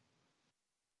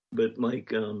 But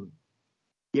like, I'm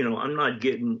not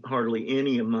getting hardly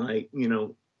any of my,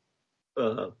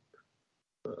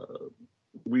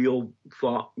 real,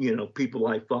 people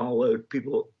I followed,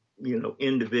 people,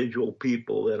 individual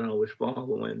people that I was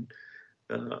following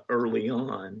early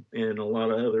on. And a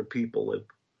lot of other people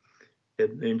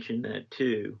have mentioned that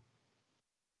too.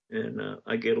 And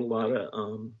I get a lot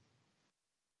of,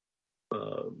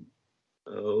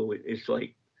 it's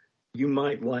like, you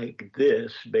might like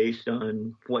this based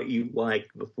on what you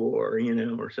liked before,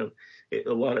 or some, a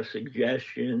lot of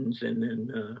suggestions, and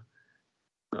then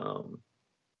a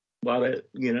lot of,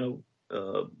 a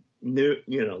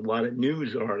lot of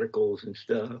news articles and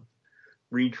stuff,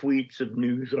 retweets of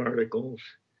news articles,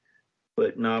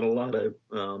 but not a lot of,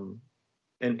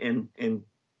 and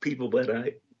people that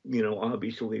I,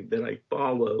 obviously that I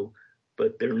follow,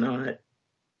 but they're not,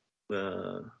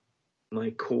 my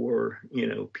core,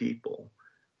 people.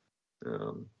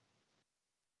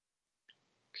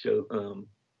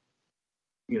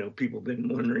 People have been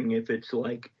wondering if it's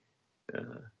like,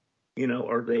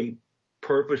 are they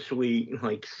purposely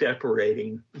like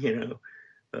separating,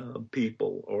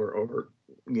 people or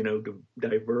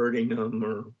diverting them,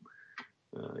 or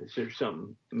is there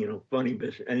something, funny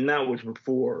business? And that was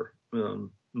before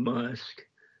Musk.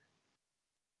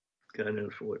 God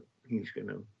knows what he's going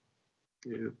to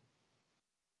do.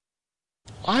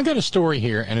 I got a story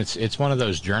here, and it's one of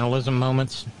those journalism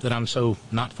moments that I'm so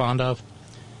not fond of.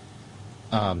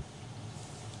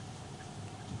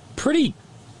 Pretty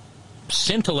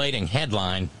scintillating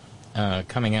headline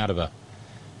coming out of a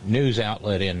news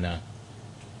outlet in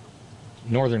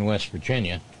northern West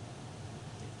Virginia.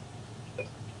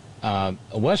 A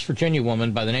West Virginia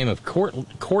woman by the name of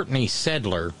Courtney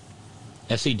Sedler,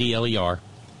 Sedler.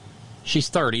 She's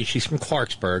 30. She's from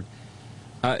Clarksburg.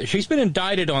 She's been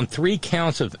indicted on 3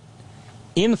 counts of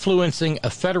influencing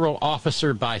a federal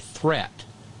officer by threat.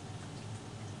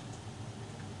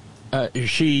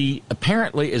 She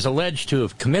apparently is alleged to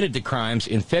have committed the crimes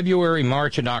in February,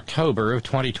 March, and October of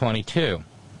 2022.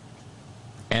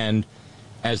 And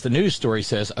as the news story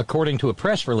says, according to a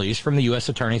press release from the U.S.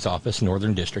 Attorney's Office,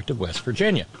 Northern District of West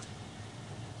Virginia.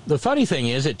 The funny thing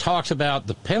is, it talks about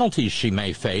the penalties she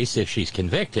may face if she's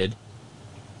convicted.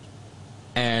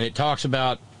 And it talks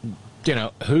about,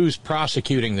 who's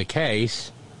prosecuting the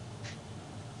case.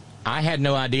 I had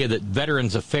no idea that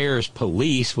Veterans Affairs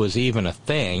Police was even a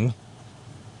thing.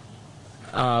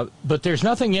 But there's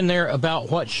nothing in there about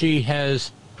what she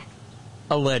has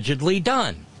allegedly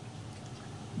done.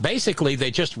 Basically,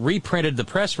 they just reprinted the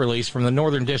press release from the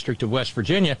Northern District of West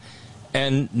Virginia,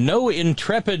 and no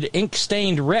intrepid,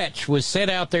 ink-stained wretch was sent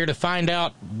out there to find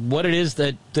out what it is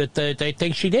that they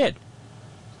think she did.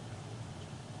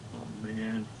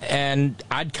 And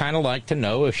I'd kind of like to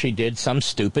know if she did some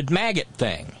stupid maggot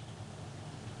thing.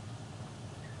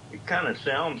 It kind of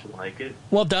sounds like it.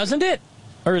 Well, doesn't it?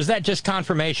 Or is that just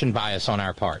confirmation bias on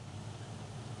our part?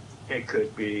 It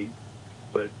could be.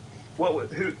 But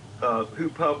who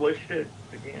published it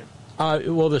again?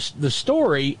 Well, the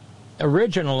story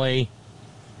originally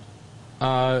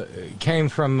came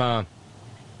from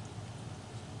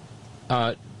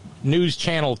News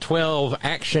Channel 12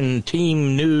 Action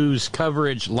Team News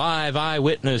Coverage Live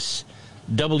Eyewitness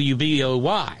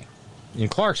WBOY in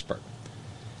Clarksburg.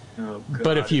 Oh,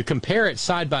 but if you compare it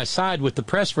side by side with the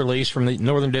press release from the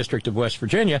Northern District of West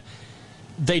Virginia,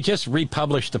 they just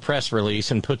republished the press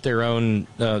release and put their own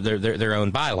their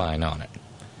own byline on it.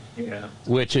 Yeah.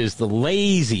 Which is the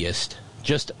laziest,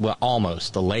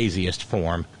 almost the laziest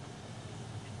form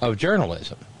of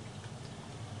journalism.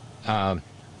 I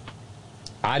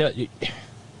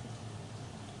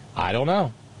don't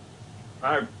know.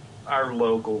 Our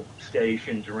local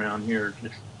stations around here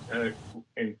just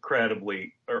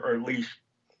incredibly, or at least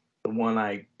the one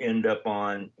I end up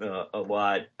on a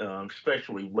lot,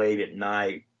 especially late at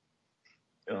night.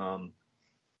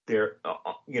 They're,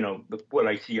 what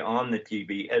I see on the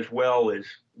TV, as well as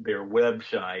their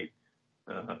website,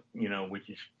 which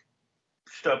is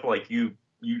stuff like you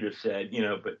just said,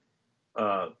 but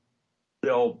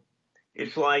they'll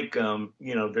it's like,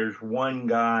 there's one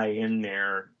guy in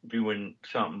there doing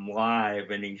something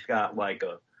live, and he's got like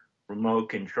a remote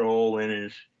control in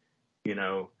his,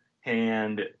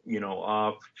 hand,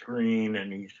 off screen,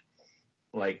 and he's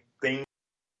like things.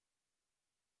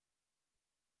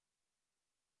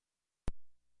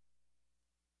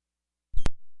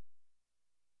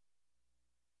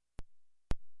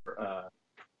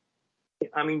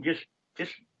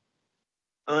 Just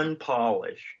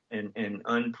unpolished and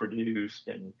unproduced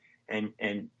and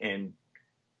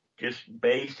just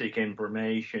basic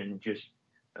information, just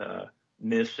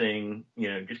missing,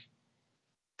 just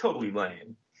totally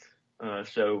lame.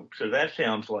 So that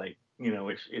sounds like,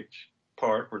 it's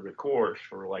par for the course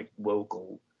for like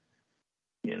local,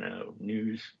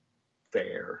 news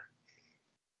fare.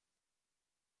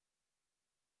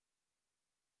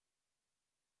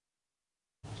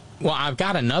 Well, I've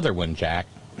got another one, Jack.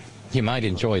 You might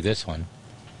enjoy this one.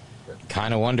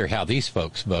 Kind of wonder how these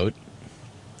folks vote.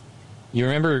 You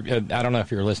remember, I don't know if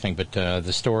you're listening, but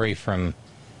the story from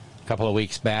a couple of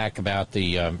weeks back about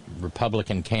the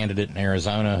Republican candidate in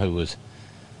Arizona who was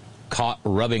caught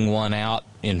rubbing one out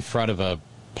in front of a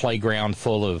playground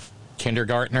full of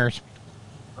kindergartners?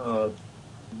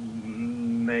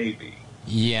 Maybe.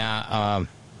 Yeah,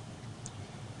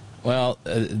 well,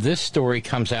 this story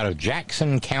comes out of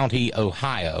Jackson County,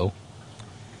 Ohio.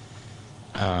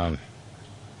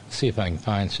 See if I can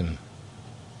find some.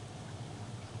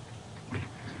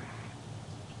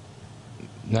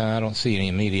 No, I don't see any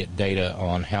immediate data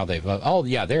on how they vote. Oh,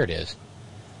 yeah, there it is.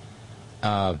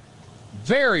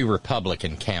 Very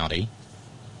Republican county.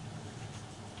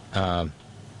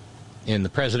 In the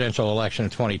presidential election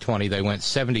of 2020, they went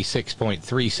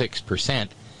 76.36%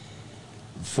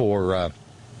 for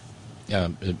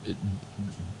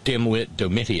dimwit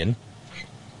Domitian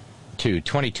to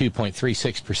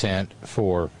 22.36%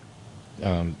 for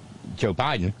Joe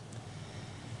Biden.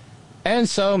 And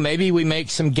so maybe we make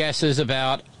some guesses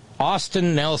about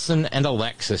Austin Nelson and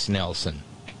Alexis Nelson.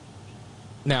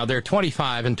 Now, they're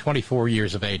 25 and 24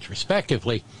 years of age,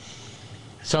 respectively,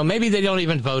 so maybe they don't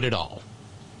even vote at all.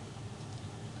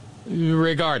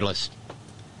 Regardless,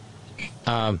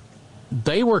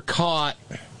 they were caught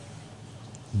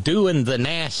doing the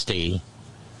nasty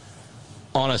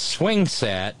on a swing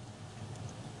set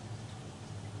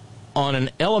on an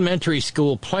elementary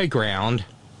school playground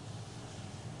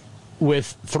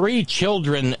with 3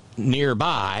 children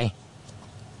nearby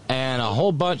and a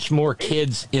whole bunch more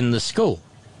kids in the school.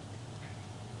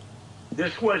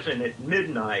 This wasn't at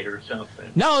midnight or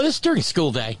something. No, this is during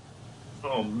school day.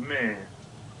 Oh, man.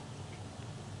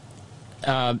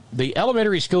 The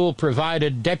elementary school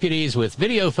provided deputies with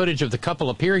video footage of the couple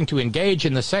appearing to engage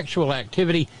in the sexual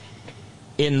activity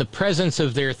in the presence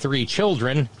of their 3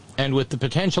 children and with the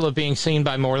potential of being seen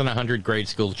by more than 100 grade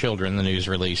school children, the news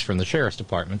release from the Sheriff's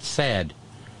Department said.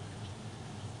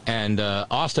 And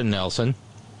Austin Nelson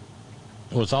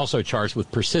was also charged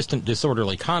with persistent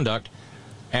disorderly conduct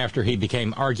after he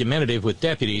became argumentative with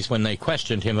deputies when they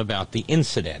questioned him about the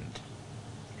incident.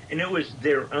 And it was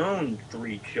their own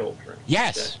 3 children.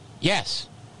 Yes, yes.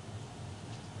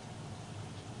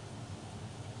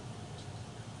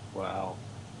 Wow.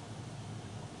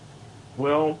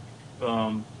 Well,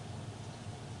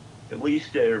 at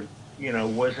least there,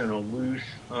 wasn't a loose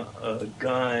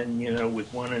gun,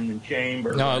 with one in the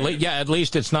chamber. No, at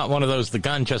least it's not one of those the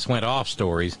gun just went off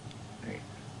stories.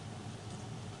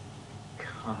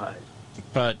 God.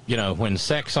 But, when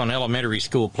sex on elementary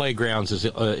school playgrounds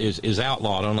is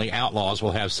outlawed, only outlaws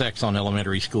will have sex on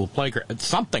elementary school playgrounds.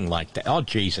 Something like that. Oh,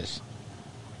 Jesus.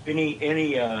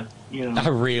 I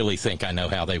really think I know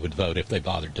how they would vote if they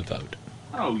bothered to vote.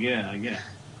 Oh, yeah.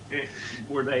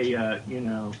 Were they,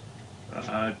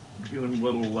 doing a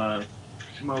little,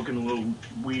 smoking a little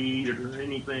weed or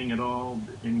anything at all?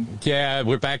 Yeah,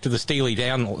 we're back to the Steely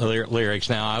Dan lyrics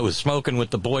now. I was smoking with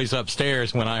the boys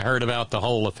upstairs when I heard about the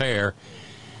whole affair.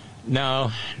 No,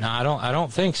 I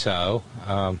don't think so.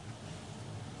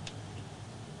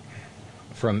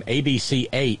 From ABC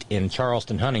 8 in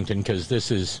Charleston, Huntington, because this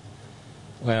is,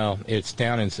 it's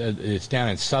down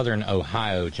in southern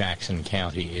Ohio. Jackson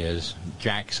County is.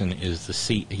 Jackson is the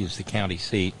seat. Is the county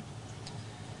seat,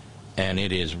 and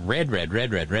it is red.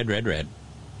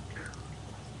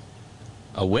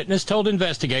 A witness told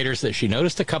investigators that she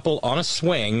noticed a couple on a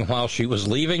swing while she was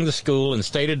leaving the school and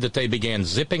stated that they began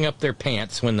zipping up their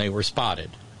pants when they were spotted.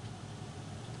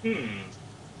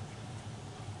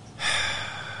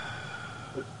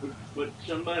 But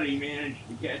somebody managed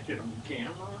to catch it on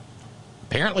camera?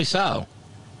 Apparently so.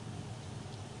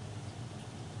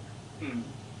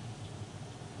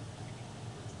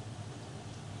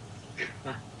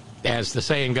 As the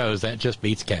saying goes, that just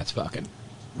beats cats fucking.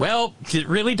 Well, it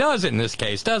really does in this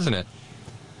case, doesn't it?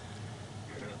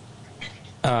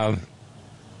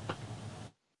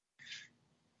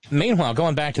 Meanwhile,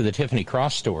 going back to the Tiffany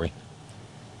Cross story,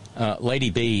 Lady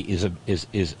B is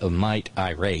a mite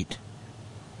irate,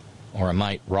 or a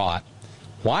mite rot.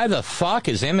 Why the fuck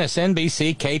is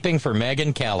MSNBC caping for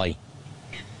Megyn Kelly?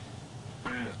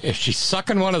 Is she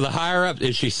sucking one of the higher ups?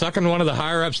 Is she sucking one of the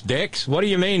higher ups' dicks? What do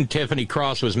you mean Tiffany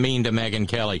Cross was mean to Megyn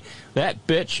Kelly? That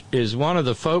bitch is one of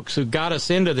the folks who got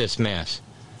us into this mess.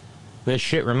 This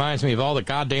shit reminds me of all the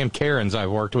goddamn Karens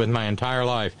I've worked with my entire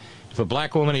life. If a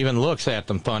black woman even looks at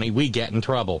them funny, we get in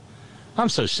trouble. I'm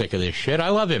so sick of this shit. I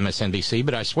love MSNBC,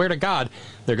 but I swear to God,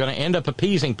 they're going to end up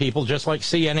appeasing people just like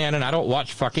CNN, and I don't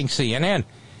watch fucking CNN.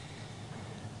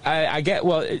 I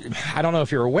don't know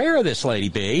if you're aware of this, Lady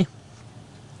B,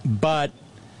 but,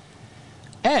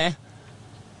 they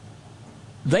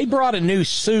brought a new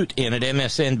suit in at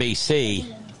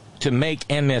MSNBC to make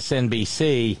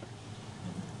MSNBC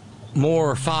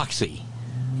more foxy,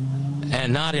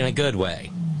 and not in a good way.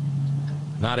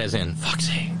 Not as in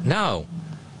foxy. No,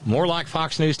 more like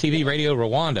Fox News TV Radio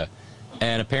Rwanda,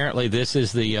 and apparently this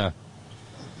is the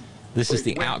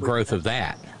outgrowth of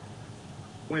that.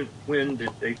 When did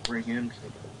they bring in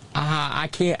something? I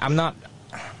can't. I'm not.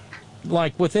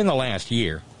 Like within the last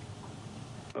year.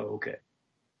 Oh, okay.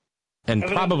 And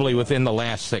probably within the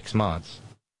last 6 months.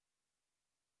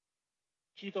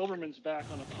 Keith Olbermann's back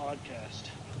on a podcast,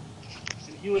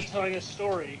 and he was telling a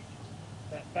story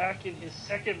that back in his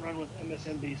second run with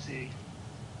MSNBC,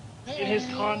 in his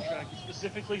contract, he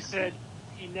specifically said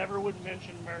he never would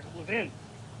mention Mark Levin.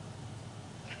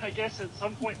 I guess at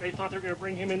some point they thought they were going to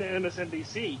bring him into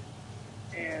MSNBC,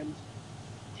 and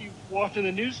he walked in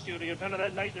the news studio and found out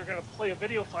that night they're going to play a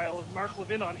video file of Mark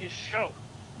Levin on his show.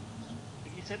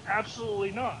 And he said,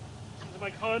 absolutely not. It's in my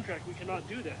contract, we cannot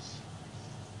do this.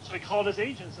 So he called his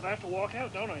agent and said, I have to walk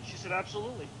out, don't I? And she said,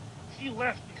 absolutely. He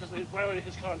left because they violated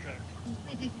his contract.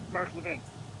 Mark Levin.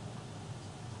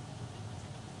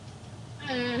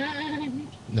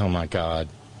 Oh my God.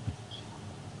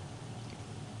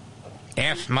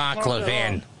 F. Mark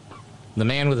Levin. The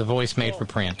man with a voice made for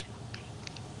print.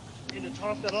 And to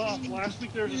top that off, last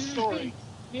week there was a story.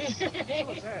 What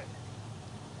was that?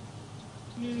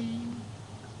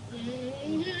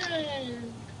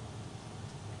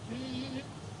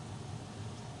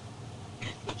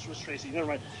 This was Tracy. Never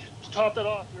mind. To top that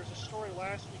off, there's a story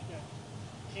last week that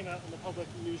came out in the public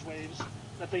news waves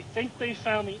that they think they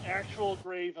found the actual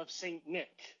grave of Saint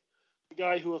Nick, the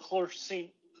guy who, of course,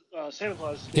 Santa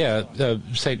Claus. Yeah,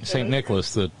 Saint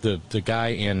Nicholas, the guy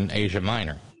in Asia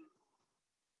Minor.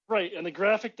 Right, and the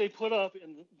graphic they put up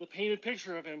and the painted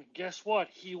picture of him, guess what?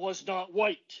 He was not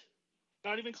white.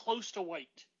 Not even close to white.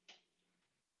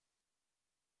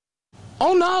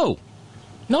 Oh, no!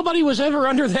 Nobody was ever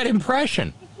under that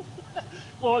impression.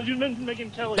 Well, you mentioned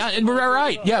Megyn Kelly.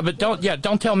 Right, yeah, but don't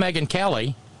tell Megyn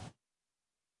Kelly.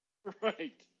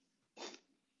 Right.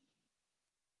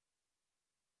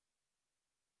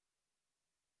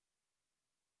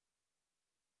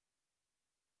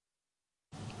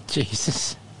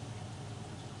 Jesus.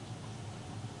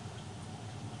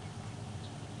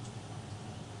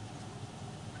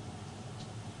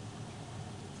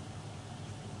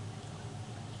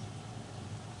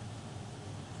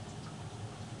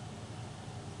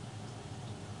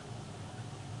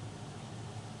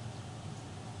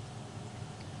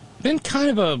 Been kind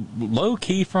of a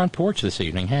low-key front porch this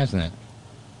evening, hasn't it?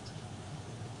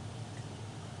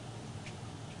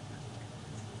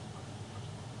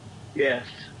 Yes.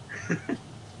 I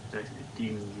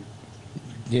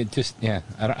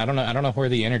don't know. I don't know where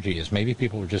the energy is. Maybe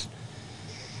people are just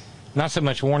not so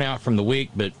much worn out from the week,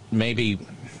 but maybe,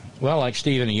 well, like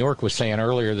Steve in New York was saying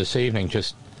earlier this evening,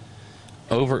 just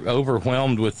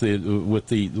overwhelmed with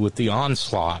the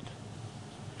onslaught.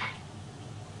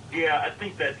 Yeah, I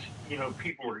think that's,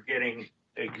 people are getting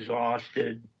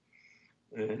exhausted,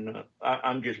 and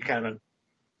I'm just kind of.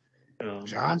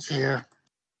 John's here.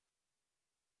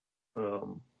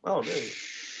 Oh, there.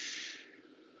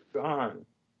 John.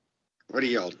 What are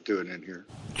y'all doing in here?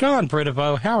 John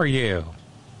Britovo, how are you?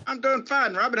 I'm doing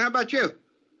fine, Robin. How about you?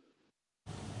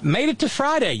 Made it to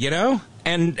Friday,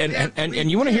 and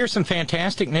you want to hear some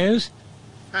fantastic news?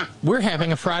 Huh. We're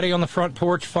having a Friday on the Front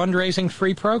Porch fundraising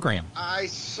free program. I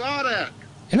saw that.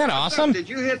 Isn't that awesome? Did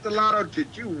you hit the lotto? Did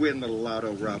you win the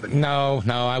lotto, Robin? No,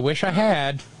 I wish I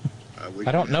had.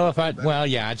 I don't know if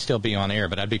I'd still be on air,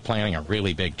 but I'd be planning a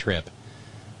really big trip.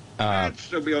 I'd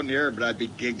still be on the air, but I'd be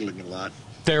giggling a lot.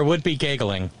 There would be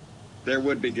giggling. There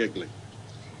would be giggling.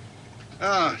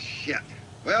 Oh, shit.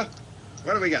 Well,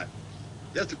 what do we got?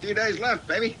 Just a few days left,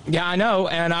 baby. Yeah, I know,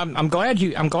 and I'm glad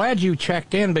you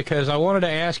checked in because I wanted to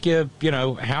ask you,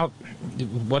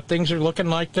 what things are looking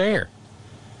like there.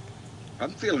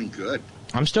 I'm feeling good.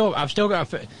 I've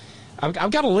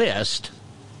got a list.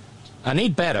 I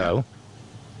need Beto.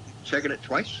 Checking it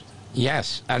twice.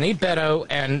 Yes, I need Beto,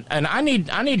 and I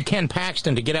need Ken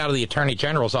Paxton to get out of the Attorney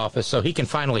General's office so he can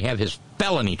finally have his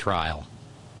felony trial.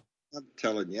 I'm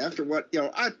telling you, after what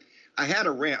I had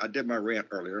a rant. I did my rant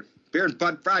earlier. Beer and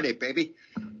Bud Friday, baby,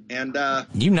 and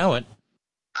you know it.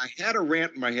 I had a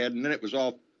rant in my head, and then it was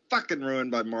all fucking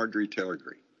ruined by Marjorie Taylor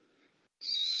Greene.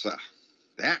 So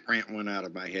that rant went out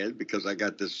of my head because I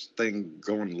got this thing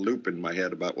going loop in my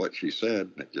head about what she said,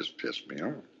 and it just pissed me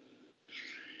off.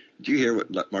 Did you hear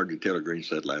what Marjorie Taylor Greene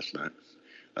said last night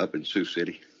up in Sioux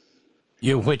City?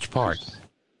 Which part?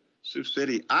 Sioux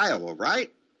City, Iowa,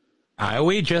 right?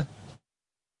 Iowa.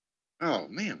 Oh,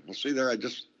 man. Well, see there, I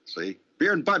just,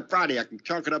 Beer and Bud Friday, I can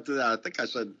chalk it up to that. I think I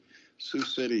said Sioux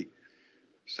City,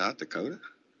 South Dakota.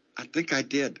 I think I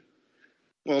did.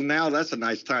 Well, now that's a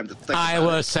nice time to think Iowa,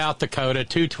 about it. South Dakota,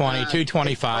 220,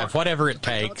 225, whatever it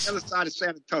takes. The other side of San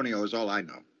Antonio is all I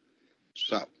know.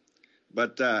 So,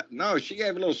 but no, she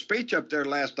gave a little speech up there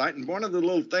last night, and one of the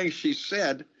little things she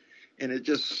said, and it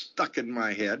just stuck in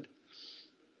my head,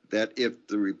 that if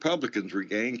the Republicans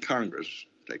regain Congress,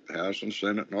 take the House and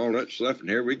Senate and all that stuff, and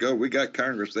here we go, we got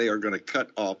Congress, they are going to cut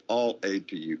off all aid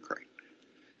to Ukraine.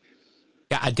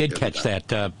 Yeah, I did catch that.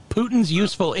 Putin's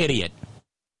useful idiot.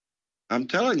 I'm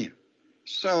telling you.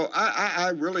 So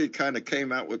I really kind of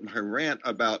came out with my rant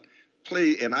about,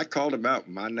 please, and I called them out,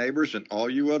 my neighbors and all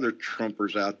you other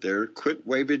Trumpers out there, quit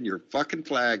waving your fucking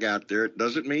flag out there. It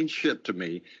doesn't mean shit to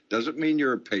me. Doesn't mean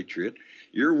you're a patriot.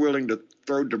 You're willing to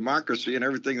throw democracy and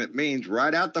everything that means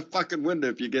right out the fucking window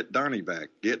if you get Donnie back.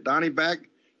 Get Donnie back,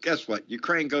 guess what?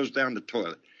 Ukraine goes down the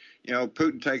toilet.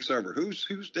 Putin takes over.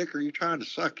 Whose dick are you trying to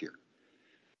suck here?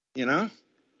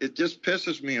 It just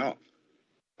pisses me off.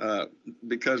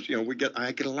 Because,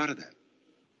 I get a lot of that.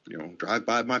 Drive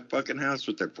by my fucking house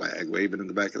with their flag waving in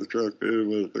the back of the truck.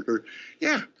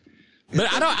 Yeah.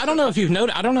 But I don't know if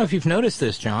you've noticed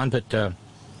this, John, but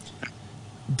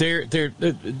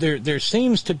there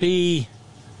seems to be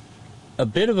a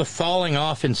bit of a falling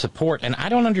off in support, and I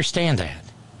don't understand that.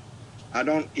 I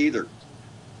don't either.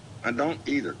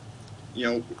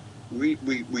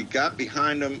 We got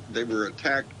behind them. They were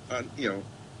attacked,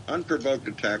 unprovoked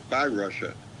attack by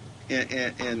Russia.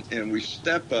 And we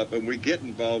step up and we get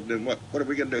involved in what are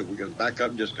we going to do? We're going to back up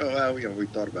and just go, we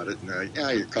thought about it. And,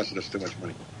 you're costing us too much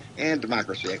money. And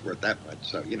democracy ain't worth that much.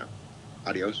 So,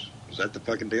 adios. Is that the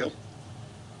fucking deal?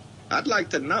 I'd like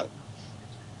to know.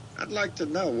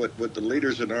 What the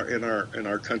leaders in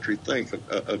our country think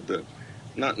of the,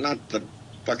 not the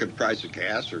fucking price of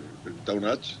gas or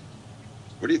donuts.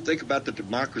 What do you think about the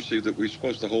democracy that we're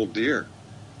supposed to hold dear?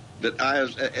 That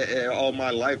I, all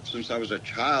my life since I was a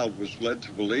child, was led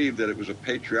to believe that it was a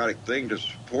patriotic thing to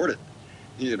support it,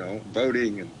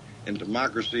 voting and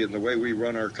democracy and the way we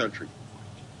run our country.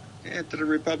 And to the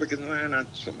Republicans, not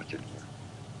so much anymore.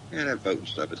 And that voting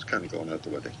stuff is kind of going out the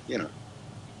window.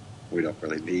 We don't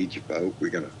really need your vote. We're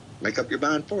going to make up your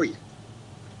mind for you.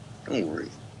 Don't worry.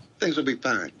 Things will be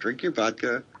fine. Drink your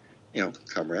vodka,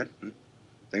 comrade.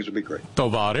 Things will be great.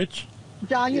 Tovarich.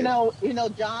 John,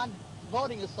 John,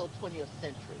 voting is so 20th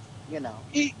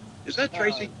century, Is that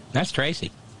Tracy? That's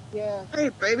Tracy. Yeah. Hey,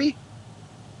 baby.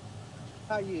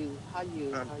 How you?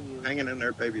 Hanging in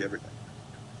there, baby, every day.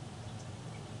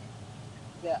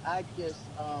 Yeah, I just,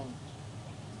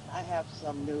 I have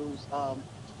some news.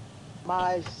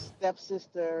 My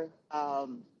stepsister, oh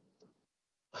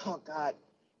God,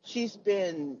 she's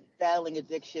been battling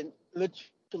addiction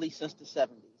literally since the 70s,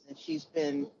 and she's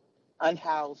been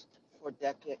unhoused for a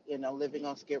decade, living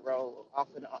on Skid Row, off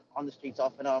and on the streets,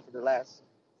 off and on for the last,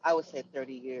 I would say,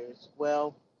 30 years.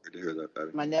 Well, good to hear that,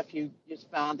 baby. My nephew just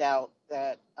found out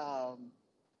that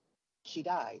she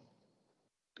died.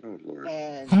 Oh Lord!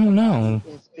 And oh no!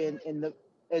 It's been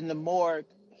in the morgue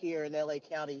here in LA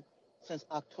County since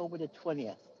October the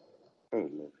 20th. Oh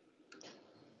Lord!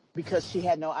 Because she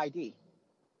had no ID,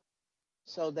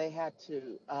 so they had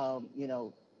to,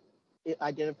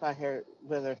 identify her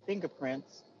with her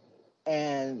fingerprints,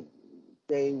 and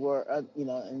they were,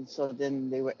 and so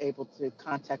then they were able to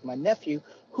contact my nephew,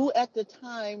 who at the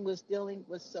time was dealing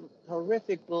with some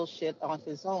horrific bullshit on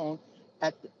his own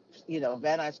at the,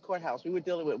 Van Nuys Courthouse. We were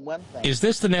dealing with one thing. Is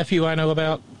this the nephew I know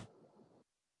about?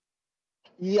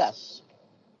 Yes.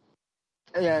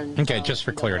 And, okay, just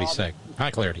for clarity's sake.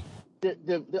 Hi, Clarity.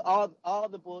 All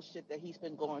the bullshit that he's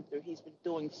been going through, he's been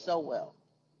doing so well.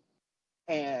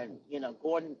 and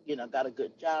going, got a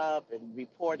good job and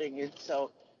reporting. And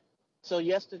so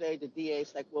yesterday the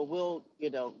DA's like, well, we'll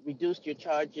reduce your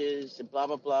charges and blah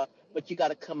blah blah, but you got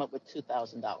to come up with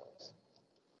 $2,000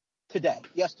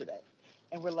 yesterday,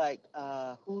 and we're like,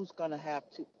 who's gonna have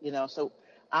to, So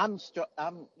I'm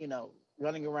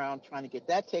running around trying to get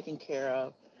that taken care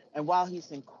of, and while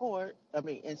he's in court,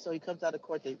 and so he comes out of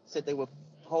court. They said they would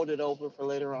hold it over for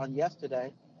later on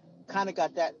yesterday. Kind of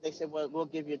got that. They said, well, we'll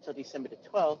give you until December the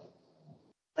 12th.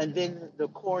 And then the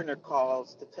coroner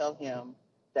calls to tell him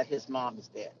that his mom is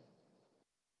dead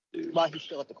while he's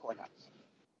still at the courthouse.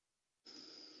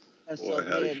 And so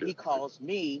then he calls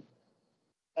me,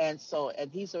 and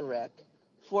he's a wreck.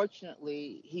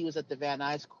 Fortunately, he was at the Van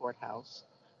Nuys courthouse,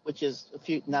 which is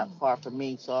not far from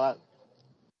me. So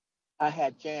I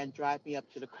had Jan drive me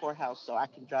up to the courthouse so I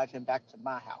can drive him back to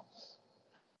my house.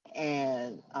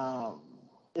 And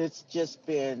it's just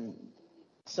been,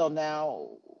 so now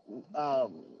I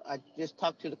just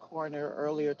talked to the coroner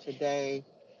earlier today,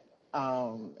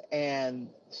 and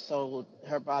so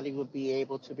her body will be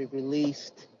able to be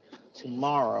released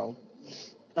tomorrow,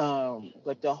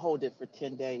 but they'll hold it for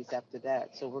 10 days after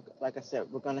that. So like I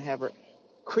said, we're going to have her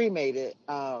cremated.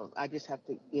 I just have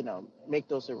to, make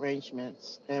those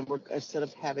arrangements, and instead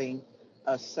of having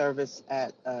a service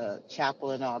at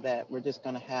chapel and all that, we're just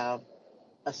going to have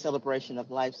a celebration of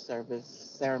life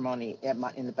service ceremony in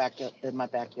my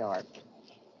backyard.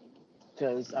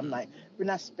 Because I'm like, we're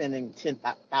not spending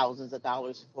thousands of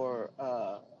dollars for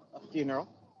a funeral.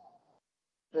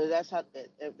 But that's how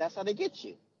they get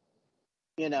you,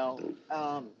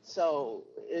 So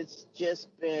it's just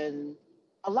been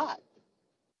a lot,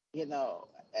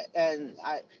 And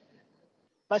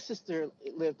my sister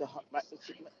lived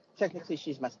technically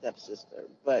she's my stepsister,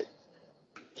 but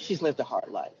she's lived a hard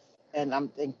life. And I'm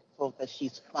thankful that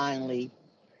she's finally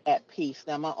at peace.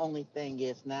 Now, my only thing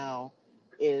is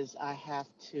I have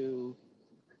to,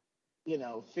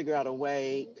 figure out a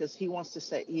way, because he wants to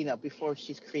say, before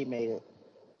she's cremated,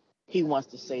 he wants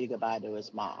to say goodbye to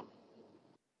his mom,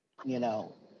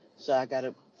 So I got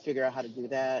to figure out how to do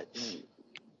that. And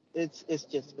it's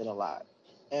just been a lot.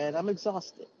 And I'm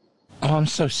exhausted. Oh, I'm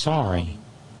so sorry.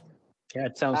 Yeah,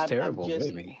 it sounds terrible,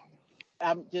 baby.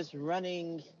 I'm just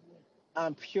running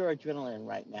on pure adrenaline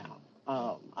right now.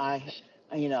 I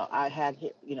had,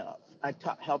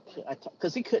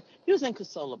 because he was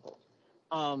inconsolable.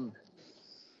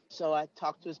 So I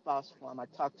talked to his boss for him. I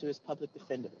talked to his public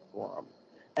defender for him.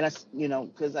 And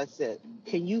because I said,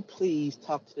 can you please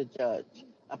talk to the judge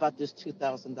about this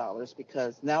 $2,000,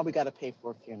 because now we got to pay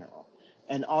for a funeral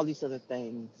and all these other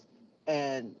things.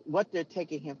 And what they're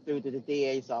taking him through to the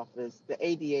DA's office, the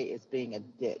ADA is being a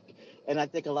dick. And I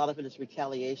think a lot of it is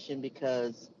retaliation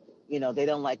because, they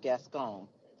don't like Gascon.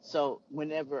 So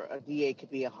whenever a DA could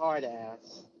be a hard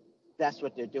ass, that's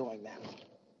what they're doing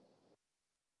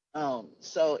now.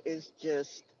 So it's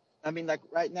just, like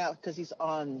right now, because he's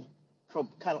on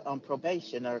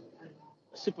probation or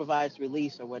supervised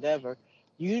release or whatever,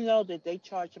 that they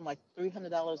charge him like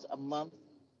 $300 a month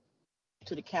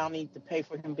to the county to pay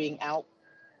for him being out,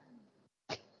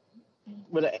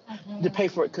 to pay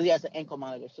for it because he has an ankle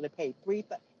monitor. So they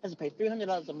has to pay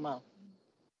 $300 a month,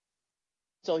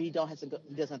 so he doesn't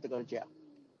have to go to jail.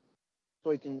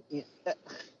 So he can.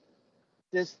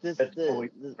 That's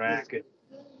racket.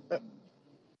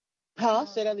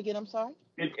 Say that again. I'm sorry.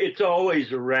 It's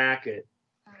always a racket.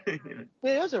 It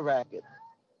is a racket.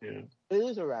 Yeah. It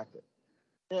is a racket.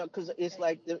 Because it's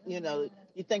like,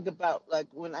 you think about like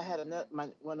when I had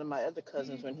one of my other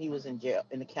cousins when he was in jail,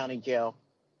 in the county jail.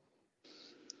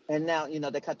 And now,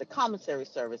 they cut the commissary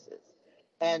services.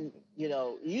 And,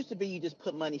 it used to be you just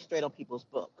put money straight on people's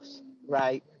books,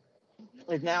 right?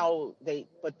 And now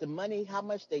but the money, how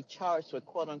much they charge for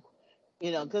quote unquote,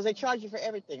 because they charge you for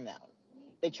everything now.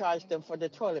 They charge them for the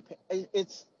toilet.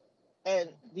 And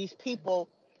these people,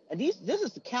 and this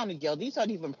is the county jail. These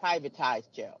aren't even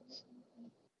privatized jails.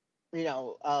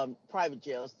 Private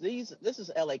jails. This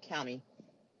is LA County,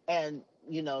 and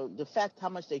the fact how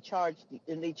much they charged,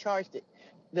 and they charged it,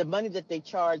 the money that they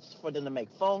charged for them to make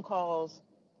phone calls,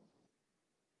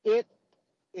 it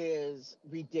is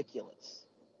ridiculous.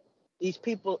 These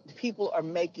people are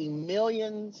making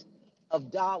millions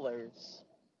of dollars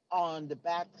on the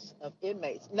backs of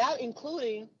inmates, not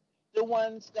including the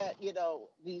ones that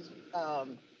these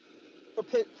for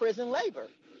prison labor,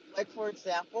 like for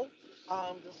example.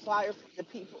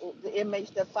 The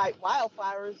inmates that fight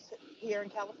wildfires here in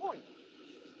California.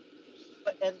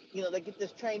 And they get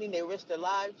this training, they risk their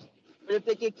lives. But if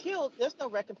they get killed, there's no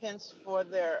recompense for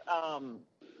their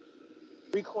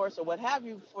recourse or what have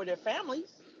you for their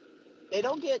families. They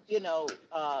don't get,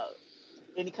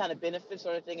 any kind of benefits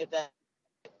or anything if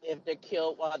they're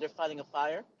killed while they're fighting a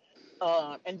fire.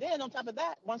 And then on top of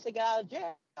that, once they get out of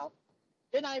jail,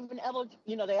 they're not even eligible.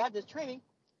 You know, they have this training,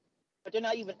 but they're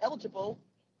not even eligible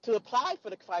to apply for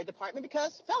the fire department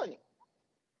because felony.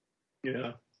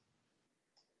 Yeah.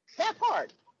 That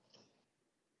part.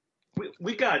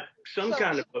 We got some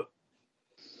kind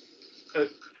of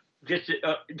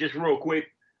just real quick.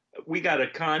 We got a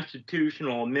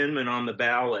constitutional amendment on the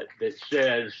ballot that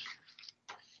says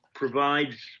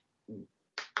provides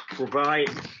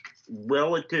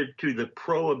relative to the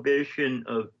prohibition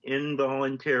of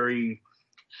involuntary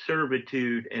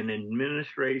servitude and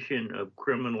administration of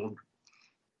criminal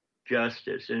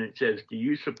justice. And it says, do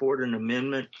you support an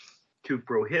amendment to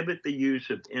prohibit the use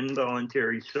of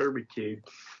involuntary servitude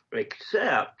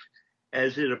except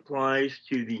as it applies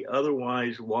to the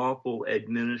otherwise lawful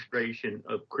administration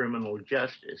of criminal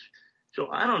justice? So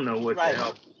I don't know what the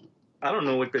hell, I don't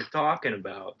know what they're talking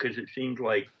about, because it seems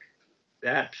like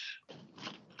that's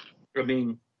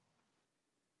the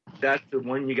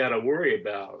one you got to worry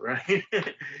about, right?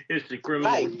 It's the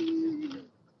criminal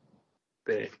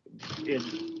thing,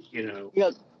 you know.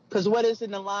 Yeah, because what is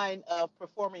in the line of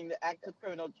performing the act of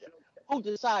criminal justice? Who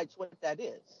decides what that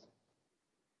is?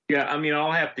 Yeah, I mean,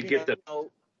 I'll have to get the.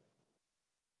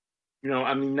 You know,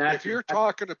 I mean, that's. If you're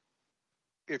talking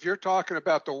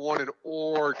about the one in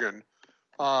Oregon,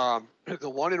 the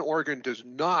one in Oregon does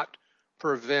not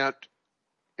prevent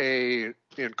a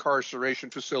incarceration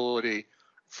facility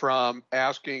from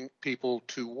asking people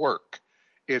to work.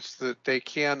 It's that they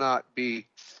cannot be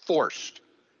forced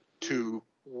to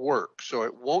work. So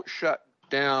it won't shut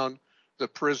down the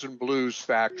prison blues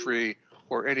factory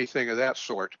or anything of that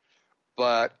sort,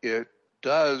 but it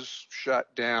does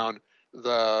shut down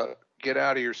the get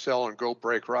out of your cell and go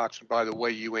break rocks, and by the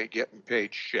way, you ain't getting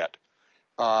paid shit.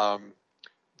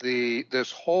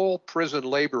 This whole prison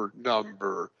labor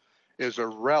number is a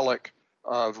relic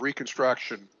of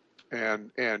Reconstruction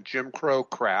and Jim Crow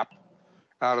crap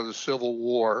out of the Civil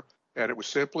War, and it was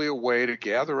simply a way to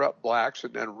gather up blacks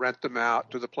and then rent them out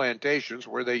to the plantations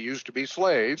where they used to be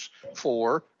slaves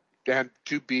and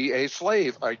to be a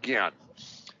slave again.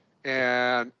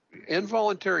 And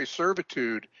involuntary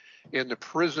servitude in the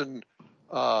prison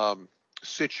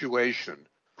situation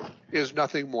is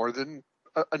nothing more than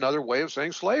another way of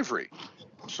saying slavery.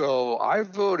 So I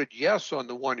voted yes on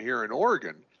the one here in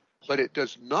Oregon, but it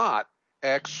does not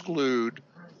exclude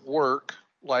work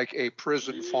like a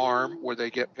prison farm where they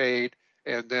get paid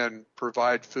and then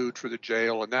provide food for the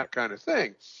jail and that kind of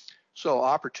thing. So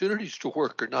opportunities to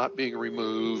work are not being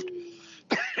removed.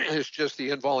 It's just the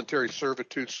involuntary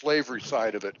servitude slavery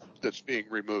side of it that's being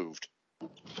removed.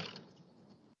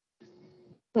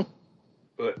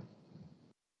 But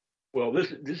well,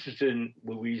 this is in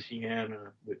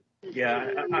Louisiana, but yeah,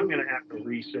 I'm going to have to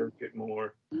research it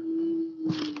more.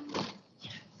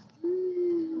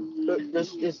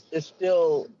 It's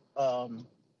still, like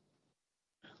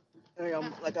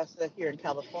I said, here in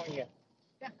California,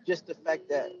 just the fact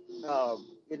that,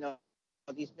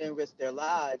 these men risk their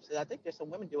lives, and I think there's some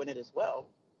women doing it as well.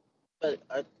 But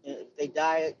if they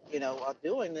die, while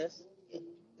doing this,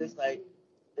 it's like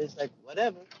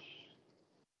whatever.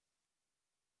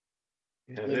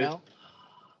 Yeah, you know.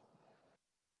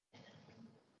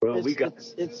 Well, it's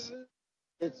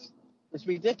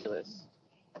ridiculous.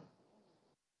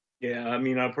 Yeah, I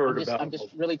mean, I've heard about. I'm just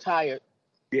really tired.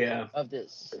 Yeah. Of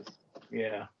this.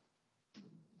 Yeah.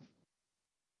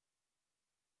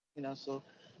 So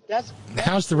that's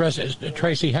how's the rest,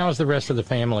 Tracy? How's the rest of the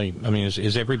family? I mean,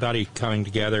 is everybody coming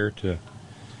together to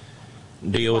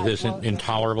deal with this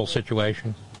intolerable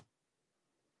situation?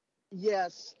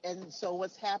 Yes, and so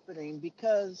what's happening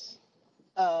because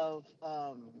of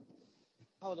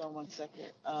hold on one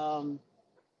second. Hold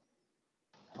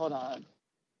on.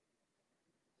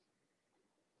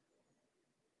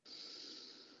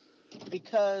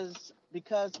 Because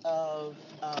of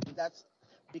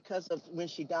because of when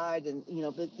she died, and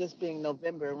this being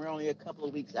November, we're only a couple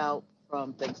of weeks out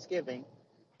from Thanksgiving,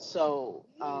 so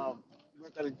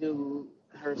we're going to do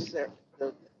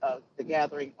the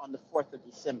gathering on the 4th of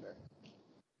December,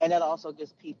 and that also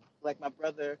gives people like my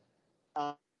brother,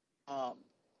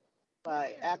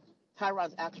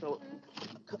 Tyron's actual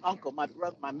uncle, my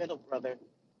middle brother,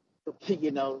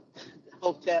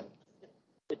 Hotep.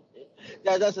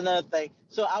 That's another thing.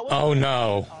 So I was on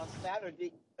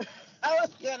Saturday. I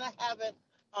was gonna have it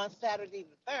on Saturday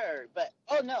the 3rd, but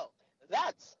oh no,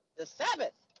 that's the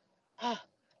Sabbath.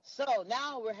 So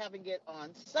now we're having it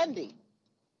on Sunday.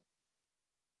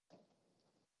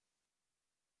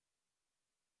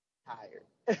 Tired.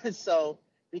 So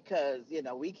because,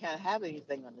 we can't have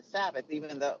anything on the Sabbath,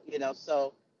 even though,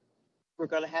 so we're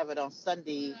going to have it on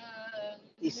Sunday,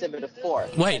 December the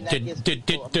 4th. Wait,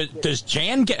 does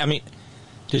Jan get,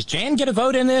 does Jan get a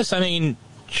vote in this? I mean,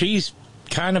 she's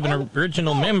kind of an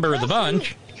original member of the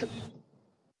bunch.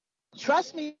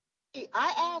 Trust me,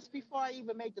 I asked before I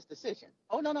even made this decision.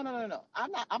 Oh, no.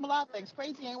 I'm a lot of things.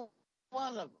 Crazy ain't one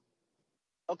of them.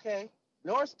 Okay?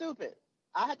 Nor stupid.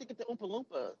 I had to get the Oompa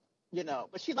Loompa,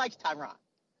 but she likes Tyron.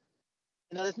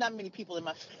 There's not many people in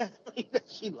my family that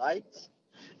she likes.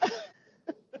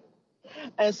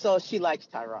 And so she likes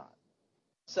Tyron.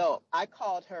 So I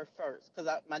called her first because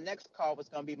my next call was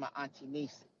going to be my Auntie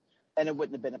Nisi, and it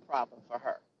wouldn't have been a problem for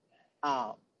her.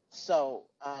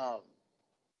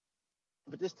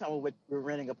 But this time we're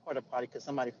renting a porta potty because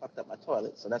somebody fucked up my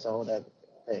toilet, so that's a whole other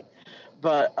thing.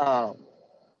 But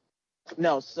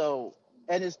no, so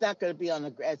and it's not going to be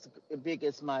on as big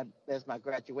as my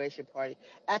graduation party.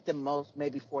 At the most,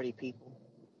 maybe 40 people.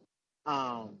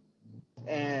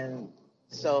 And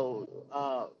so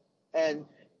and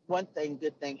one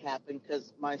good thing happened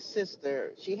because my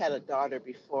sister, she had a daughter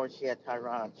before she had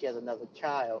Tyron. She has another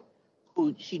child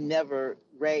who she never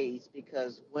raised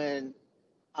because when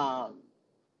Tanya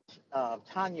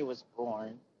was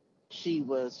born, she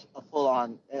was a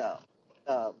full-on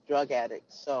drug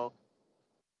addict. So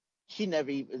she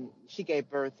gave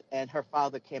birth, and her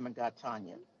father came and got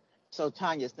Tanya. So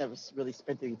Tanya's never really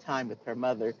spent any time with her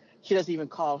mother. She doesn't even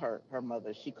call her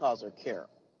mother. She calls her Carol.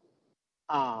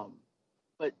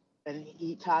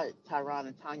 Tyron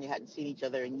and Tanya hadn't seen each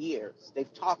other in years.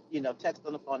 They've talked, text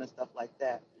on the phone and stuff like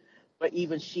that. But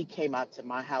even she came out to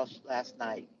my house last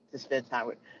night to spend time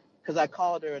with, because I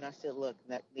called her and I said, look,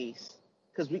 that niece,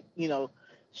 because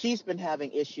she's been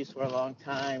having issues for a long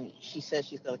time. She says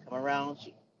she's going to come around.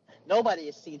 Nobody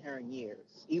has seen her in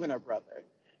years, even her brother.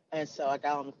 And so I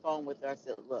got on the phone with her. I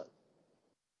said, look,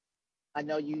 I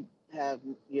know you have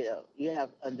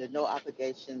under no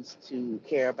obligations to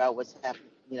care about what's happened,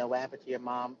 what happened to your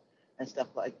mom and stuff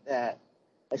like that.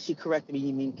 And she corrected me,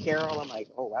 you mean Carol? I'm like,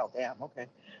 oh, wow, damn, okay.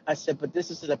 I said, but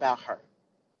this isn't about her.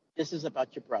 This is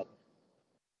about your brother.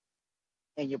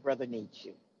 And your brother needs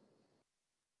you.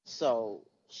 So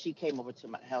she came over to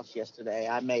my house yesterday.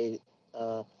 I made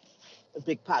a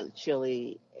big pot of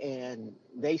chili, and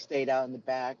they stayed out in the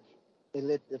back. They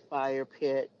lit the fire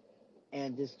pit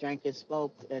and just drank and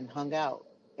smoked and hung out.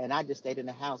 And I just stayed in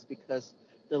the house because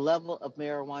the level of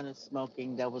marijuana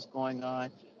smoking that was going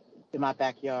on in my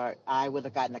backyard, I would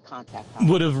have gotten a contact.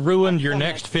 Would have ruined your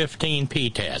next 15 pee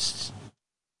tests.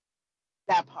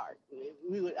 That part.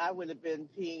 I would have been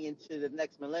peeing into the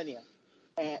next millennia,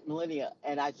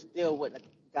 and I still wouldn't have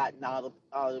gotten all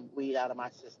the weed out of my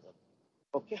system.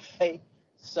 Okay?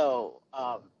 So,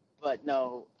 but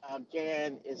no,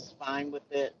 Jan is fine with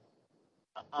it.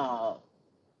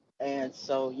 And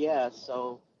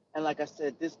so, and like I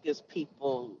said, this gives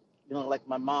people, like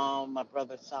my mom, my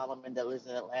brother Solomon that lives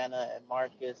in Atlanta, and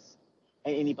Marcus,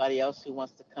 and anybody else who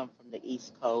wants to come from the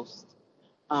East Coast,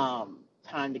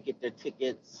 time to get their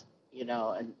tickets,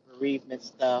 and bereavement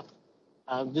stuff.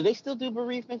 Do they still do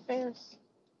bereavement fairs?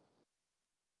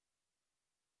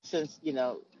 Since,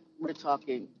 we're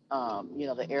talking,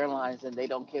 the airlines, and they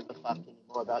don't give a fuck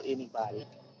anymore about anybody.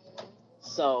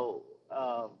 So,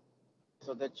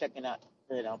 so they're checking out,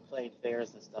 plane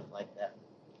fares and stuff like that.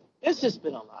 It's just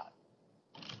been a lot.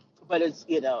 But it's,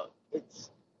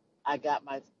 I got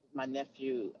my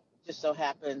nephew, just so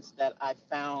happens that I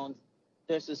found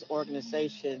there's this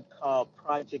organization called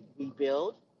Project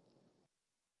Rebuild.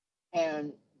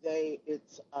 And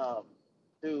it's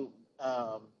through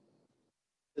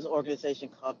this organization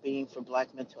called Being for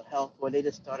Black Mental Health, where they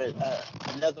just started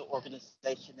another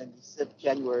organization in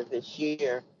January of this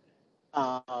year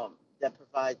that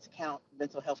provides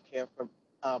mental health care for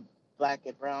Black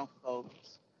and brown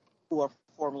folks who are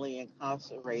formerly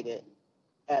incarcerated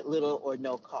at little or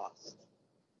no cost.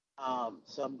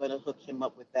 So I'm going to hook him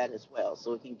up with that as well,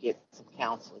 so he can get some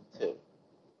counseling too.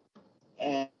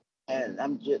 And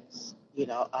I'm just,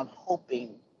 I'm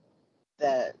hoping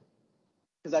that,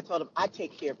 because I told him I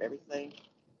take care of everything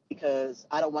because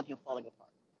I don't want him falling apart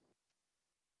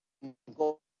and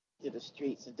going to the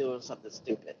streets and doing something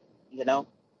stupid.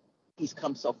 He's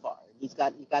come so far. He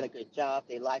got a good job.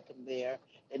 They like him there.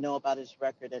 They know about his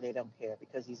record, and they don't care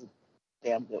because he's a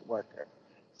damn good worker.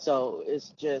 So it's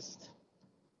just,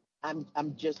 I'm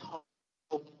just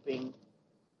hoping,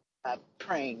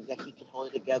 praying that he can hold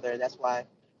it together. That's why,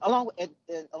 along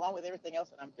with everything else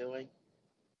that I'm doing,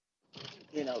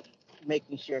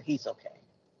 making sure he's okay.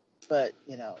 But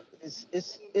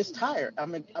it's tired.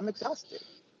 I'm exhausted.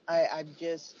 I'm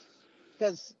just,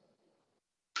 because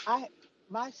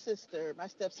my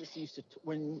stepsister used to,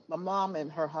 when my mom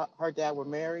and her dad were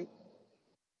married,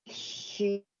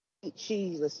 she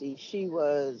let's see, she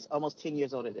was almost 10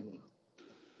 years older than me,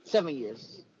 7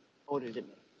 years older than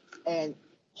me, and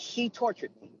she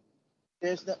tortured me.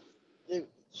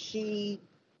 She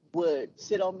would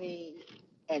sit on me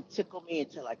and tickle me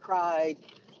until I cried.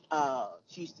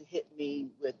 She used to hit me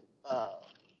with Hot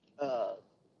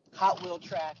Wheel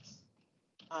tracks.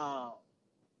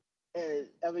 And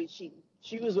I mean, she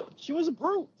was a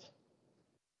brute,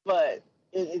 but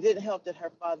it didn't help that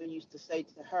her father used to say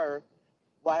to her,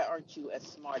 "Why aren't you as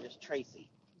smart as Tracy?"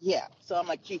 Yeah, so I'm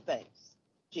like, "Gee, thanks,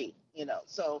 gee,"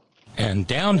 So. And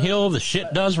downhill the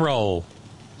shit does roll.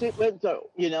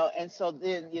 And so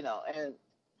then, and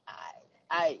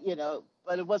I,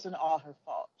 but it wasn't all her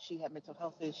fault. She had mental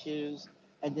health issues,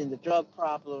 and then the drug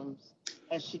problems,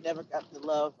 and she never got the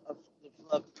love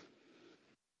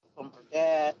from her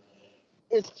dad.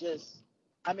 It's just,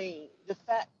 I mean, the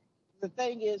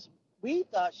thing is, we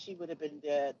thought she would have been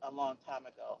dead a long time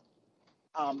ago,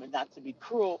 and not to be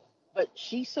cruel, but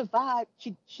she survived.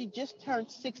 She just turned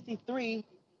 63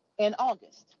 in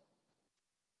August.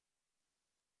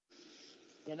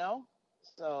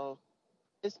 So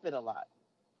it's been a lot.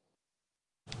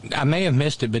 I may have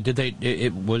missed it, but did they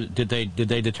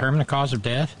determine the cause of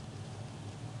death?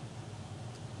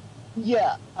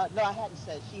 Yeah, no, I hadn't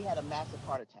said. She had a massive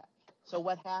heart attack. So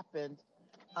what happened?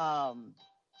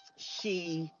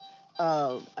 She,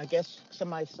 I guess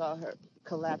somebody saw her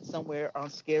collapse somewhere on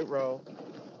Skid Row.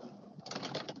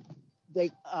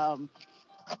 Someone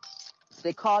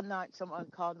called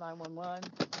 911,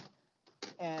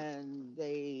 and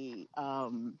they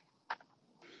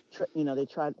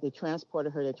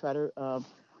transported her. They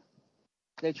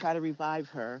tried to revive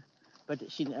her,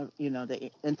 but she,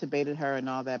 they intubated her and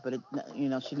all that, but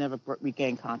she never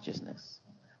regained consciousness.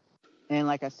 And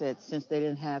like I said, since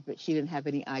she didn't have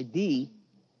any ID.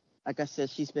 Like I said,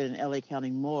 she's been in LA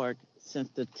County morgue since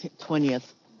the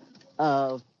 20th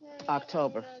of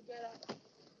October.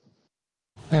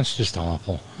 That's just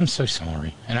awful. I'm so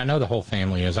sorry. And I know the whole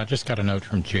family is. I just got a note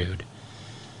from Jude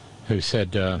who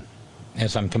said,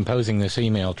 as I'm composing this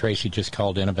email, Tracy just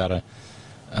called in about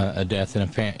a death in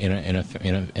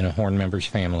a Horn member's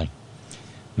family.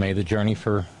 May the journey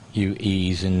for you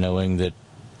ease in knowing that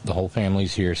the whole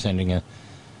family's here, sending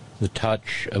the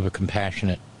touch of a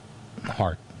compassionate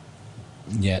heart,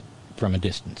 yet from a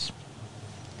distance.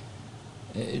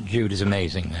 Jude is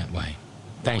amazing that way.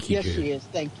 Thank you, yes, Jude. Yes, she is.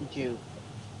 Thank you, Jude.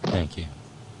 Thank you.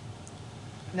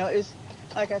 No, it's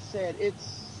like I said,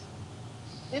 it's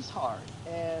hard,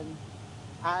 and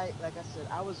I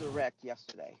was a wreck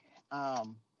yesterday,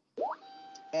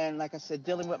 and like I said,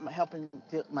 dealing with helping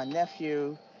my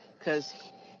nephew, because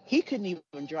he couldn't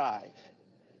even drive,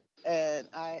 and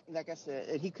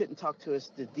he couldn't talk to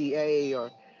the DA,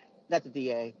 or not the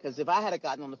DA, because if I had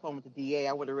gotten on the phone with the DA,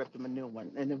 I would have ripped him a new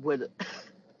one, and it would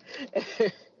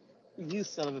you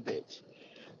son of a bitch.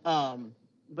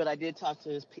 But I did talk to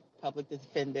his public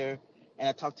defender, and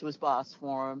I talked to his boss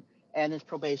for him, and his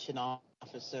probation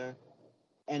officer,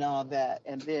 and all that.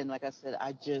 And then, like I said,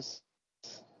 I just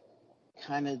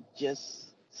kind of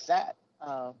just sat.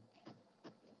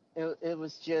 It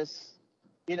was just,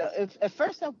 at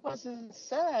first I wasn't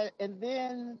sad, and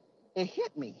then it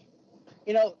hit me.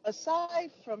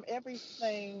 Aside from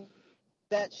everything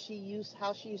that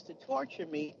how she used to torture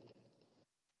me,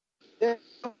 there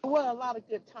were a lot of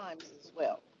good times as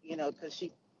well, because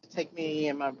she would take me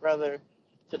and my brother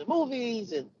to the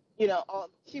movies, and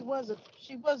she was a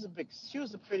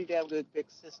pretty damn good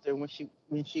big sister when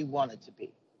she wanted to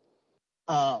be.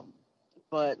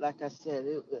 But like I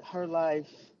said, her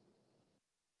life,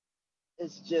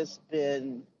 it's just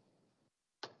been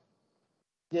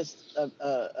just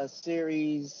a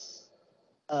series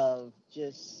of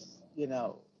just,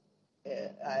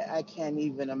 I can't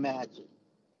even imagine.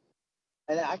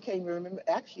 And I can't even remember.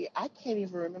 Actually, I can't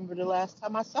even remember the last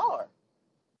time I saw her,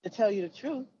 to tell you the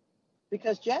truth,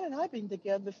 because Jan and I have been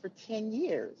together for 10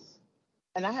 years,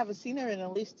 and I haven't seen her in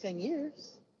at least 10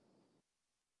 years.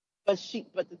 But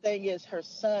the thing is, her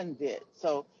son did,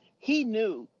 so he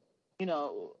knew, where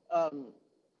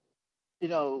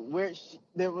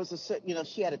there was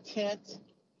she had a tent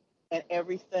and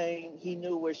everything. He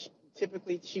knew where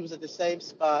typically she was at the same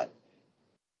spot.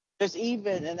 There's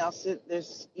even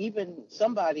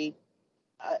somebody,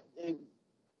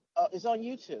 it's on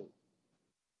YouTube.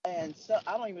 And so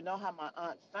I don't even know how my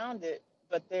aunt found it,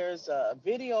 but there's a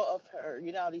video of her.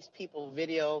 These people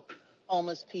video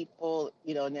homeless people,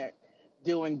 and they're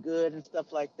doing good and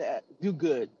stuff like that. Do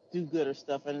good or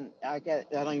stuff. And I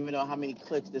don't even know how many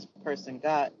clicks this person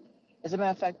got. As a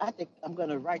matter of fact, I think I'm going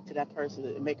to write to that person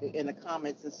and make it in the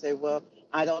comments and say, well,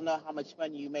 I don't know how much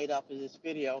money you made off of this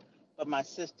video, but my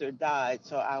sister died,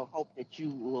 so I hope that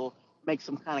you will make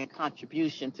some kind of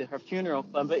contribution to her funeral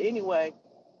fund. But anyway,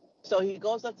 so he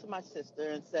goes up to my sister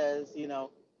and says,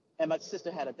 and my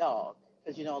sister had a dog,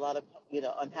 because, a lot of,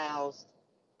 unhoused,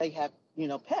 they have,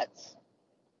 pets.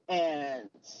 And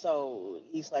so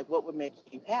he's like, what would make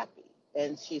you happy?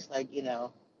 And she's like,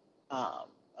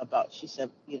 she said,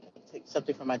 take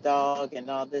something for my dog and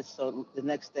all this. So the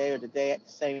next day or the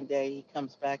same day he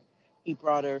comes back, he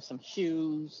brought her some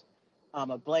shoes,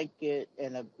 a blanket,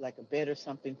 and a bed or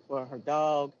something for her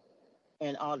dog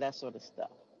and all that sort of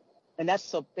stuff. And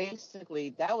so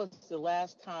basically that was the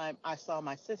last time I saw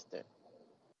my sister.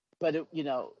 But it, it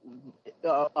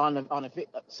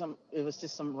was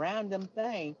just some random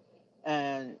thing.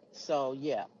 And so,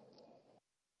 yeah.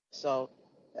 So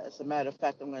as a matter of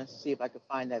fact, I'm going to see if I can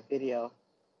find that video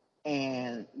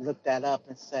and look that up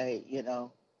and say,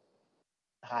 tell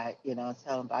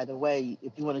him, by the way,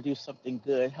 if you want to do something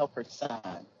good, help her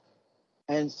son.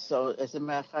 And so, as a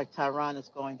matter of fact, Tyron is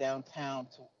going downtown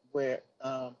to where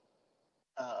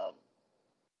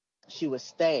she was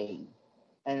staying,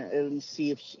 and at least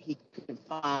see if he can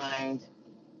find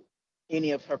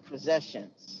any of her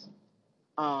possessions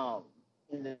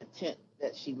in the tent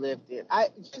that she lived in.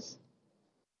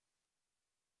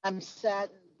 I'm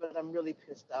saddened, but I'm really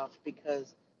pissed off,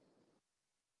 because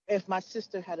if my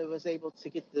sister was able to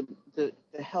get the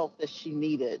help that she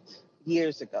needed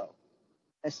years ago,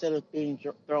 instead of being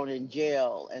thrown in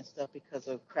jail and stuff because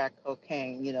of crack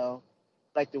cocaine,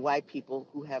 like the white people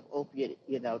who have opiate,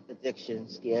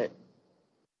 addictions get,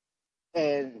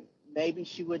 and maybe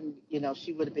she wouldn't,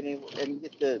 she would have been able to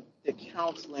get the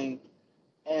counseling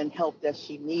and help that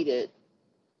she needed.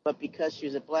 But because she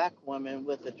was a black woman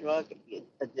with a drug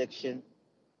addiction,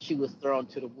 she was thrown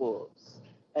to the wolves.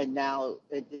 And now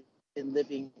they've been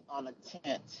living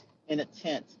in a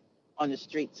tent on the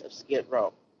streets of Skid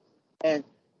Row. And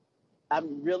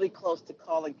I'm really close to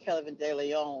calling Kelvin De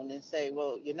Leon and say,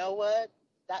 well, you know what?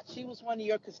 She was one of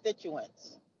your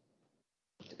constituents.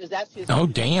 Because that's his. Oh,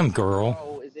 damn,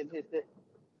 girl. Is in his.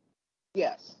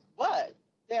 Yes. What?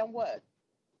 Damn what?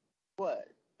 What?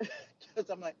 Because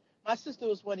I'm like, my sister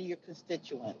was one of your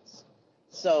constituents.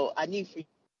 So I need for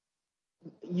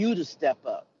you to step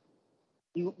up.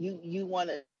 You want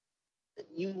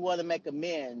to make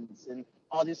amends and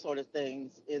all these sort of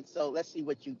things. And so let's see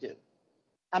what you do.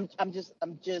 I'm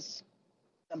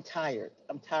tired.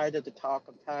 I'm tired of the talk.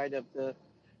 I'm tired of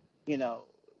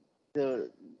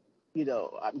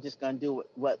I'm just going to do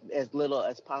what as little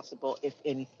as possible, if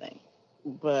anything.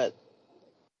 But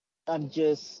I'm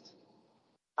just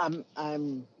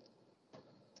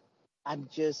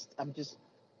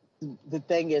the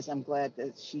thing is, I'm glad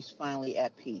that she's finally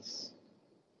at peace.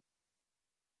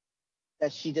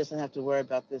 That she doesn't have to worry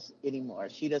about this anymore.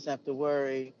 She doesn't have to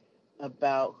worry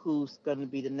about who's going to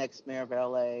be the next mayor of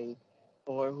LA,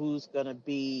 or who's going to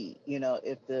be,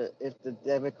 if the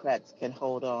Democrats can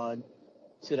hold on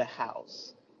to the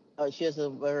House. She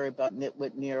doesn't worry about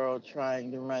Nitwit Nero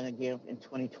trying to run again in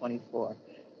 2024.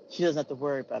 She doesn't have to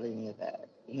worry about any of that.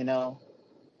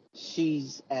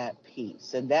 She's at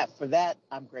peace, and for that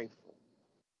I'm grateful.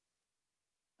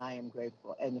 I am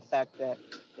grateful, and the fact that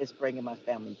it's bringing my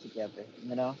family together.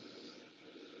 You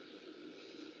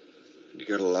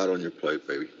got a lot on your plate,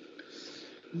 baby.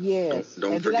 Yes.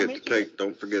 Don't forget to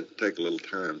take a little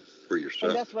time for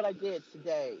yourself. And that's what I did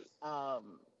today.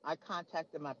 I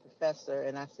contacted my professor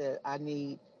and I said, I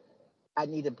need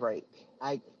a break.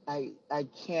 I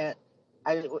can't.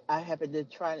 I haven't been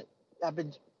trying. I've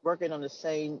been working on the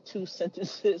same 2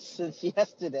 sentences since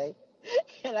yesterday,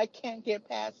 and I can't get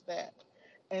past that.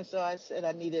 And so I said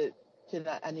I needed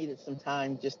some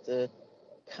time just to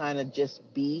kind of just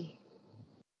be.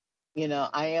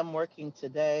 I am working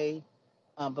today,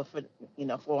 but for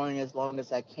as long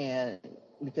as I can,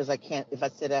 because I can't. If I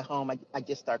sit at home, I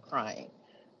just start crying.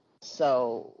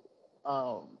 So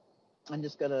I'm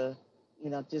just gonna,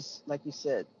 just like you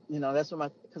said, that's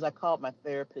what because I called my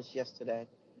therapist yesterday.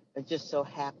 It just so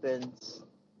happens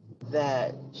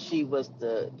that she was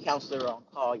the counselor on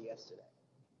call yesterday,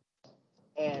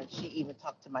 and she even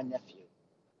talked to my nephew.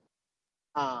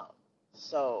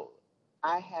 So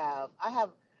I have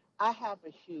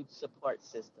a huge support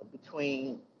system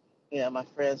between, my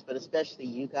friends, but especially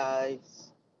you guys.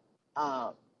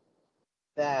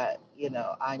 That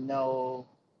I know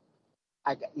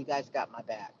you guys got my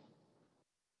back.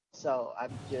 So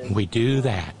I'm just. We do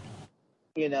that.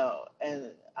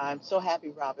 And I'm so happy,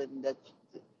 Robin, that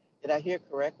did I hear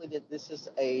correctly that this is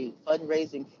a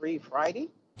fundraising free Friday?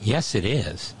 Yes, it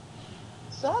is.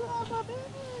 Son of a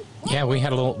bitch. Yeah, we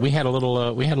had a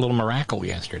little miracle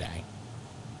yesterday.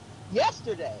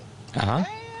 Yesterday. Uh-huh.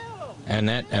 And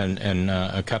that and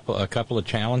a couple of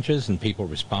challenges and people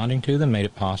responding to them made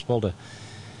it possible to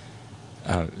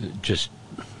just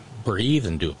breathe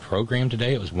and do a program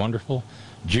today. It was wonderful.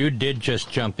 Jude did just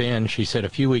jump in. She said a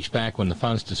few weeks back when the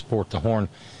funds to support the Horn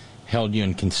held you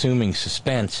in consuming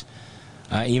suspense,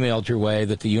 I emailed your way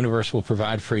that the universe will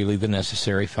provide freely the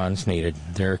necessary funds needed.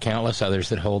 There are countless others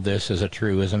that hold this as a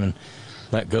truism and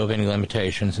let go of any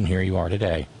limitations, and here you are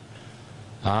today.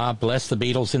 Ah, bless the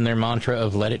Beatles in their mantra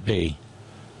of let it be.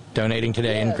 Donating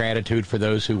today in gratitude for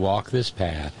those who walk this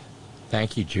path.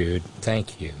 Thank you, Jude.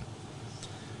 Thank you.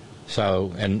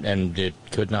 So, and it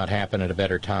could not happen at a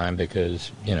better time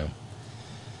because,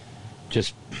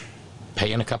 just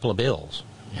paying a couple of bills.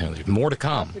 There's more to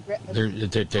come. How's the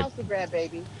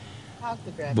grandbaby? How's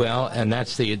the grandbaby? Well, and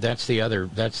that's the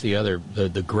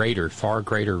greater, far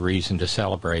greater reason to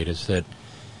celebrate is that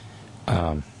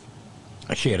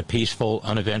she had a peaceful,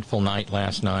 uneventful night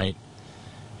last night.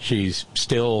 She's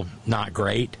still not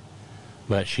great,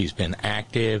 but she's been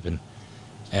active and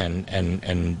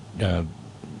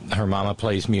her mama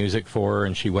plays music for her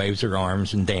and she waves her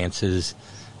arms and dances,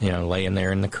 laying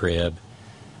there in the crib.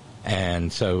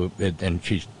 And so,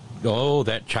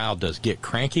 that child does get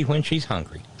cranky when she's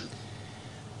hungry.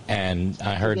 And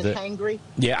I heard that. Hangry?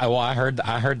 Yeah, well, I heard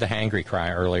the hangry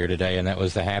cry earlier today, and that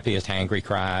was the happiest hangry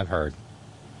cry I've heard.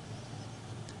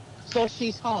 So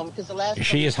she's home because the last.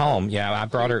 She is home. Yeah, I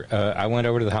brought her. I went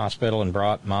over to the hospital and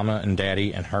brought Mama and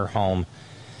Daddy and her home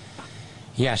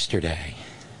yesterday.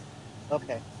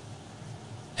 Okay.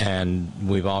 And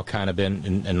we've all kind of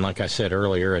been, and like I said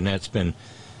earlier, Annette's been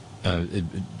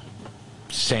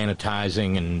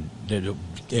sanitizing and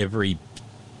every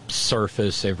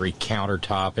surface, every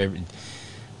countertop,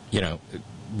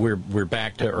 we're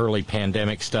back to early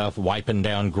pandemic stuff, wiping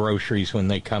down groceries when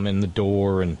they come in the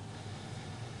door, and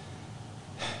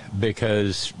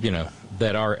because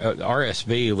that our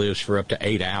RSV lives for up to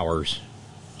 8 hours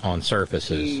on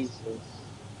surfaces. Jesus.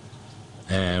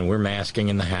 And we're masking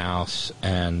in the house,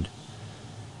 and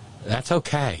that's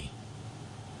okay.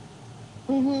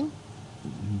 Mm-hmm.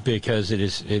 Because it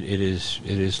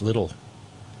is little.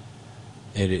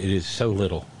 It is so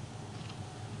little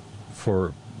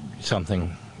for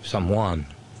someone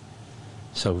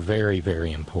so very,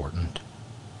 very important.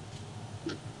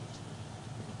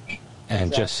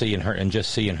 And Exactly.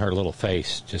 just seeing her little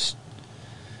face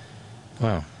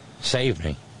saved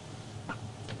me.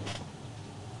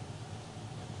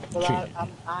 Well,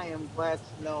 I am glad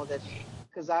to know that,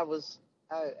 because I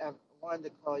wanted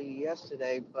to call you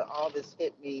yesterday, but all this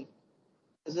hit me,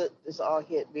 this all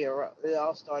hit me, it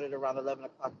all started around 11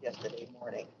 o'clock yesterday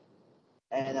morning,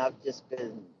 and I've just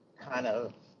been kind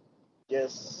of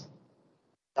just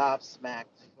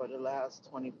gobsmacked for the last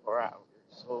 24 hours.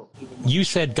 So You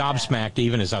said gobsmacked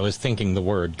even as I was thinking the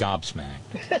word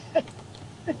gobsmacked.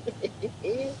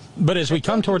 But as we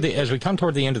come toward the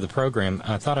end of the program,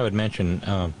 I thought I would mention.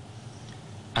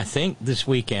 I think this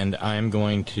weekend I am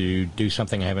going to do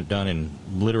something I haven't done in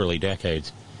literally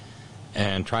decades,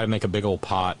 and try to make a big old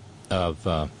pot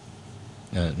of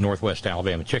Northwest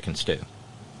Alabama chicken stew.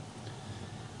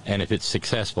 And if it's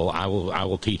successful, I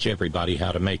will teach everybody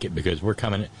how to make it, because we're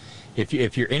coming. If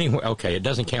you're anywhere, okay, it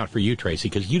doesn't count for you, Tracy,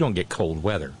 because you don't get cold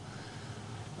weather.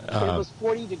 It was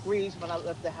 40 degrees when I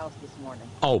left the house this morning.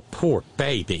 Oh, poor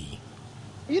baby.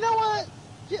 You know what?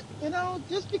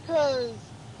 Just because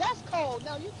that's cold.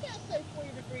 Now, you can't say 40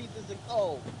 degrees isn't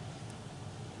cold.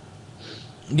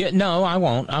 Yeah, no, I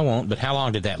won't. But how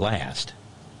long did that last?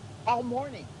 All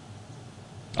morning.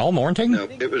 All morning? No,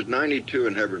 it was 92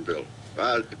 in Hebbronville.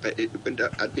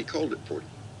 I'd be cold at 40.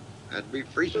 I'd be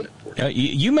freezing at 40.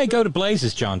 You may go to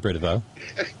blazes, John Bridevo.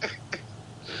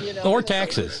 Or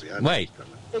Texas. Wait.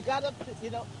 It got up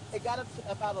to,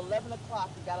 about 11 o'clock,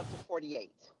 it got up to 48.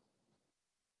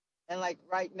 And like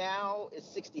right now, it's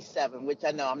 67, which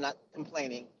I know I'm not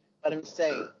complaining, but I'm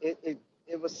saying it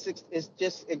was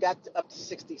it got up to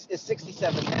 60. It's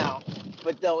 67 now,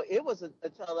 but though it was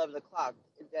until 11 o'clock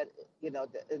that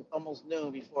almost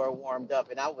noon before it warmed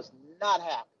up, and I was not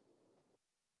happy.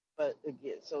 But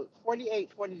again, so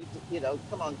 48, 40,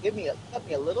 come on, cut me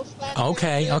a little slack.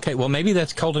 Okay. Well, maybe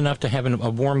that's cold enough to have a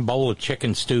warm bowl of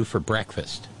chicken stew for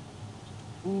breakfast.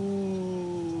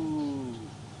 Ooh.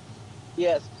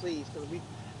 Yes, please. Because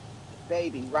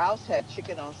baby, Rouse had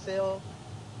chicken on sale.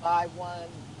 Buy one,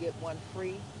 get one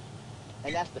free.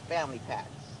 And that's the family packs.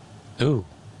 Ooh.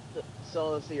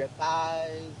 So your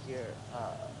thighs,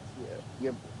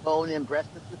 your bone-in breast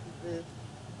assistance.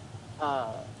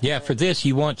 Yeah, for this,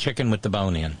 you want chicken with the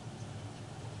bone in.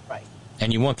 Right.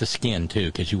 And you want the skin too,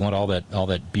 because you want all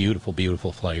that beautiful,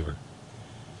 beautiful flavor.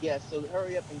 Yeah, so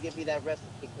hurry up and give me that recipe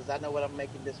because I know what I'm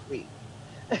making this week.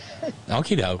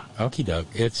 Okie doke, okie doke.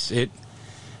 It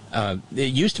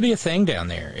used to be a thing down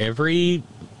there. Every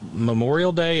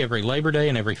Memorial Day, every Labor Day,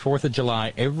 and every 4th of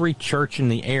July, every church in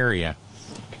the area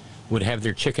would have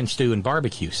their chicken stew and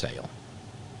barbecue sale.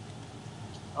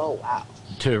 Oh wow!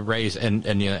 To raise and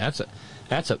you know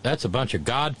that's a bunch of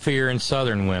God-fearing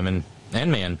Southern women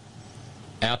and men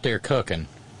out there cooking,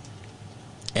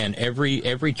 and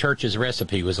every church's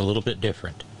recipe was a little bit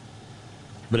different.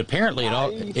 But apparently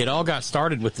it all got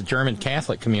started with the German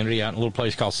Catholic community out in a little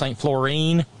place called St.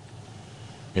 Florine.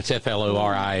 It's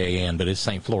Florian, but it's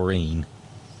St. Florine.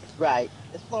 Right,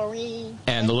 it's Florine.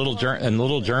 And the little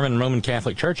German Roman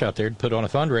Catholic church out there put on a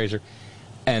fundraiser,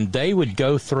 and they would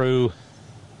go through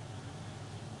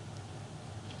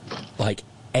like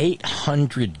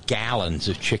 800 gallons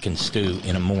of chicken stew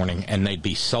in a morning, and they'd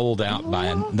be sold out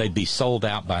by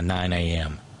 9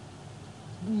 a.m.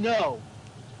 No.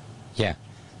 Yeah,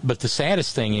 but the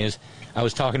saddest thing is, I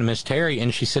was talking to Miss Terry,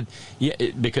 and she said, yeah,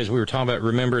 because we were talking about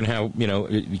remembering how, you know,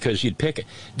 because you'd pick it.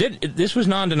 This was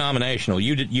non-denominational.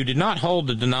 You did not hold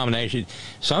the denomination.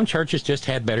 Some churches just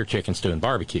had better chicken stew and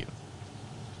barbecue.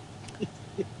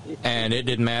 And it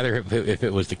didn't matter if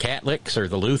it was the Catholics or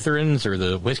the Lutherans or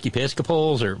the Whiskey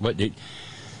Episcopals or what.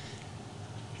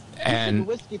 And the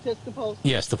Whiskey Episcopals?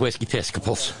 Yes, the Whiskey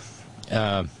Episcopals.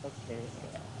 Okay.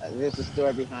 There's a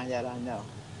story behind that, I know.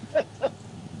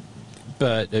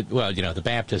 But well, you know, the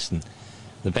Baptists and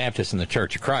the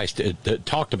Church of Christ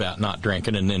talked about not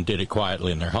drinking and then did it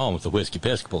quietly in their homes. The Whiskey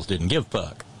Episcopals didn't give a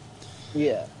fuck.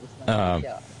 Yeah.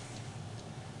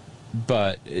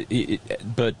 But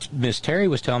Miss Terry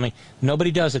was telling me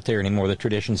nobody does it there anymore. The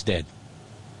tradition's dead.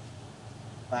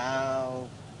 Wow.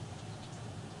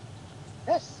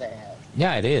 That's sad.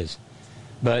 Yeah, it is.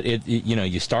 But you know,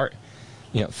 you start,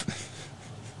 you know.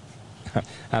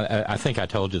 I think I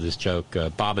told you this joke.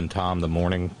 Bob and Tom, the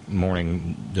morning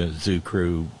the Zoo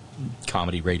Crew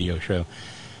comedy radio show.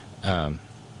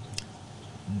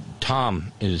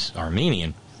 Tom is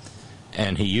Armenian,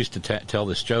 and he used to tell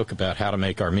this joke about how to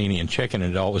make Armenian chicken,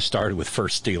 and it always started with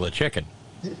first steal a chicken.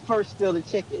 First steal the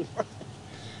chicken.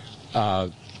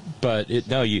 But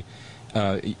you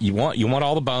want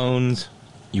all the bones,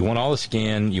 you want all the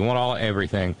skin, you want all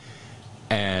everything,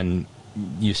 and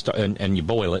you and you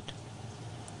boil it.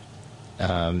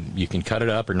 You can cut it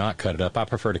up or not cut it up. I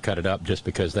prefer to cut it up just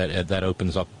because that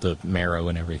opens up the marrow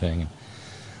and everything.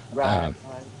 Right.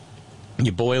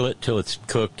 You boil it till it's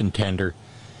cooked and tender.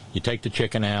 You take the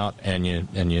chicken out and you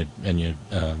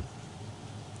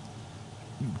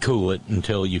cool it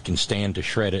until you can stand to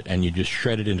shred it, and you just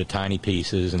shred it into tiny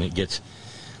pieces, and it gets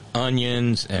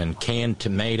onions and canned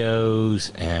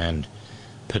tomatoes and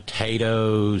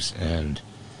potatoes and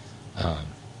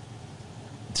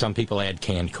some people add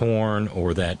canned corn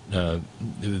or that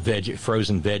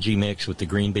frozen veggie mix with the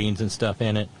green beans and stuff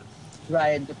in it. Right,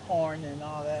 and the corn and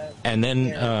all that. And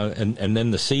then and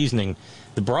then the seasoning,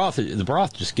 the broth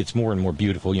just gets more and more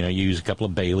beautiful. You know, you use a couple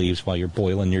of bay leaves while you're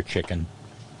boiling your chicken,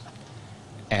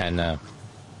 and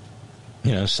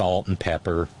you know, salt and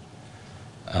pepper.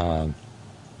 And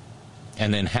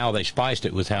then how they spiced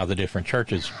it was how the different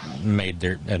churches made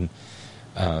their, and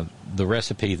the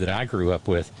recipe that I grew up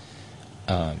with.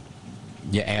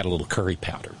 You add a little curry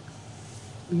powder.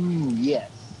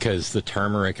 Yes. Because the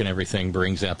turmeric and everything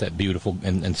brings out that beautiful,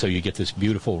 and so you get this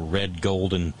beautiful red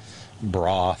golden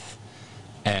broth.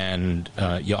 And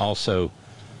you also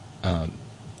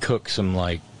cook some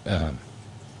like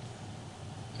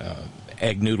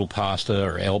egg noodle pasta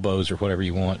or elbows or whatever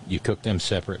you want. You cook them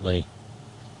separately.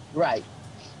 Right.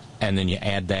 And then you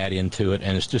add that into it,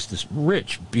 and it's just this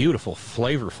rich, beautiful,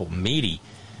 flavorful, meaty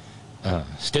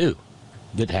stew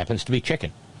that happens to be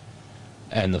chicken.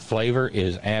 And the flavor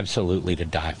is absolutely to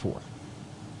die for.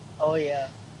 Oh, yeah.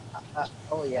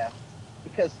 Oh, yeah.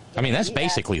 Because I mean, that's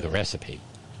basically the recipe.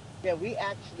 Yeah, we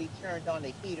actually turned on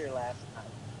the heater last night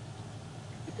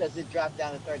because it dropped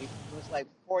down to 30. It was like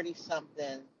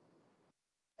 40-something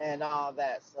and all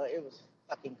that. So it was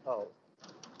fucking cold.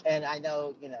 And I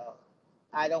know, you know,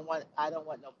 I don't want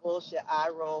no bullshit eye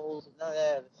rolls and none of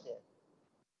that other shit.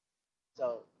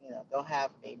 So, you know, don't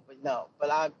have me. But no, but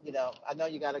I know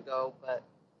you got to go. But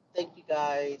thank you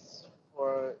guys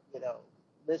for, you know,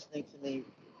 listening to me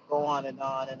go on. And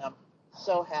I'm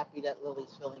so happy that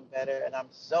Lily's feeling better. And I'm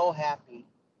so happy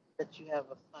that you have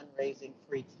a fundraising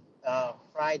free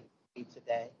Friday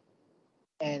today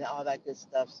and all that good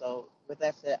stuff. So with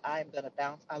that said, I'm going to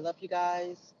bounce. I love you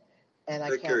guys. And I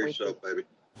can't wait. Take care of yourself, baby.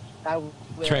 I will.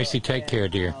 Tracy, take care,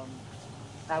 dear.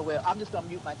 I will. I'm just going to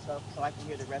mute myself so I can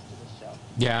hear the rest of the show.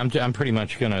 Yeah, I'm pretty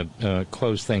much going to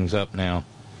close things up now.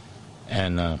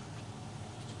 And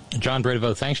John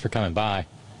Bridevo, thanks for coming by.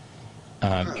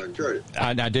 I enjoyed it.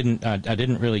 I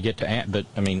didn't really get to add, but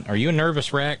I mean, are you a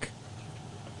nervous wreck?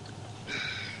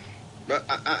 But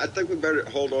I think we better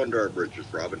hold on to our britches,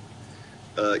 Robin.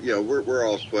 We're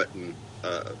all sweating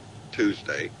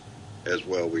Tuesday, as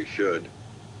well we should.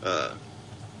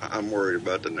 I'm worried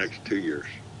about the next 2 years.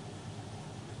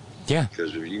 Yeah.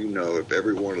 Because if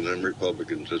every one of them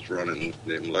Republicans that's running,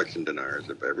 them election deniers,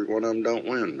 if every one of them don't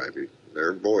win, maybe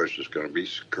their voice is going to be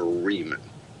screaming.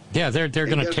 Yeah, they're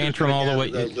going to tantrum all the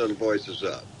way. Those little voices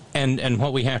up. And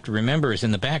what we have to remember is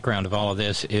in the background of all of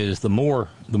this is the Moore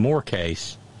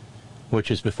case,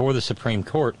 which is before the Supreme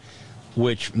Court,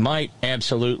 which might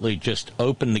absolutely just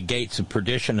open the gates of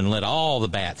perdition and let all the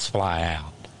bats fly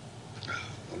out.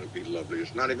 Wouldn't it be lovely?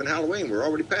 It's not even Halloween. We're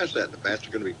already past that. The bats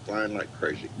are going to be flying like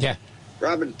crazy. Yeah.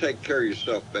 Robin, take care of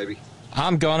yourself, baby.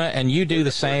 I'm gonna, and you do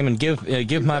the same, and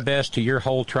give my best to your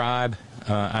whole tribe.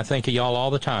 I think of y'all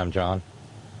all the time, John.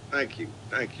 Thank you.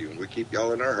 And we keep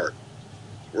y'all in our heart.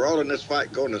 We're all in this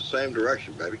fight going the same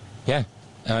direction, baby. Yeah.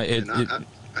 Am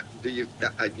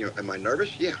I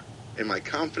nervous? Yeah. Am I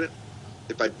confident?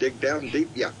 If I dig down deep,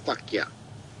 yeah. Fuck yeah.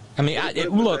 I mean,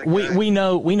 look, we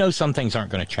know some things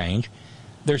aren't going to change.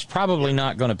 There's probably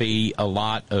not going to be a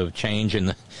lot of change in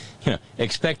the,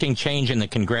 expecting change in the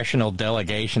congressional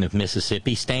delegation of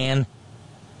Mississippi, Stan.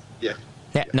 Yeah.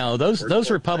 No, those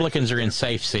Republicans are in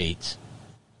safe seats.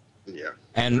 Yeah.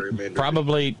 And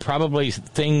probably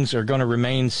things are going to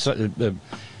remain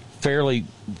fairly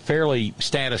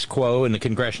status quo in the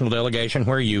congressional delegation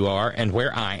where you are and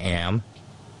where I am.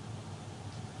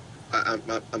 I'm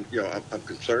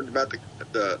concerned about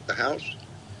the House,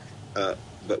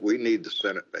 but we need the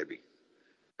Senate, baby.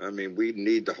 I mean, we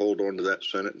need to hold on to that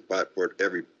Senate and fight for it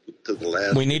to the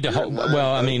last. We need to hold.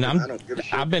 Well, I mean,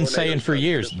 I've been saying for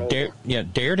years,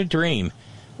 dare to dream.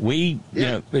 We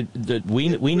need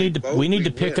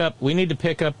to pick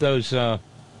up those the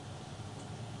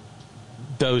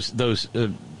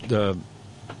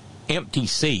empty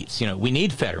seats. We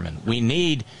need Fetterman. We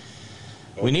need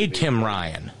Tim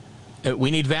Ryan.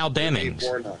 We need Val Demings.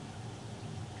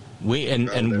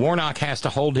 And Warnock has to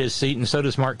hold his seat, and so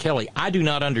does Mark Kelly. I do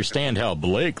not understand how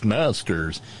Blake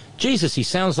Masters, Jesus, he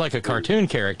sounds like a cartoon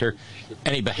character,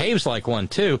 and he behaves like one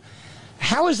too.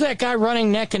 How is that guy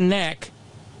running neck and neck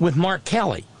with Mark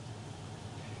Kelly?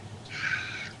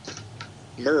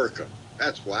 America.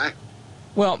 That's why.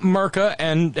 Well, Merca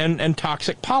and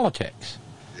toxic politics.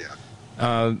 Yeah.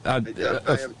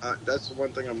 That's the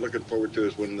one thing I'm looking forward to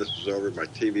is when this is over, my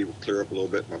TV will clear up a little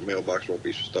bit. My mailbox won't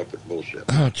be stuffed with bullshit.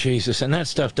 Oh, Jesus. And that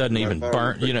stuff doesn't even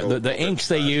burn. The inks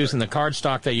they use and the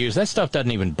cardstock they use, that stuff doesn't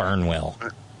even burn well.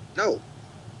 No.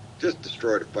 Just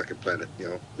destroy the fucking planet,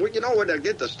 Well, you know what? I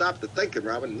get to stop the thinking,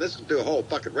 Robin, and this will do a whole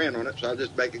fucking rant on it, so I'll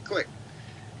just make it quick.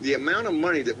 The amount of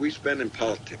money that we spend in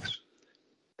politics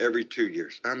every 2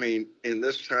 years. I mean, in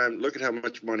this time, look at how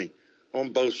much money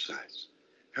on both sides.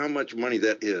 How much money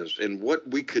that is and what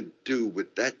we could do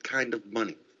with that kind of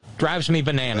money. Drives me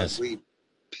bananas. But we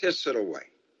piss it away.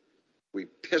 We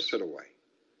piss it away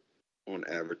on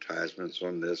advertisements,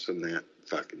 on this and that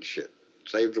fucking shit.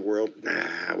 Save the world?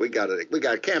 Nah, we got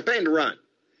a campaign to run.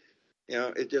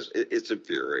 It's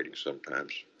infuriating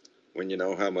sometimes when you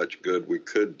know how much good we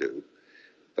could do,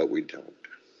 but we don't.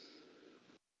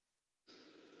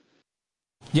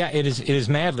 Yeah, it is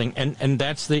maddening, and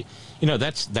that's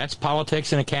that's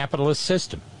politics in a capitalist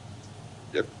system.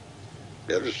 Yep.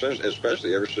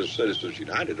 Especially ever since Citizens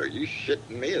United. Are you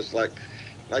shitting me? It's like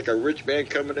a rich man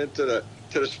coming into the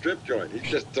strip joint. He's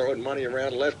just throwing money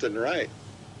around left and right.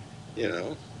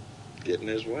 Getting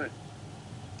his way.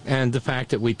 And the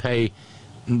fact that we pay,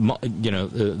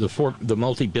 the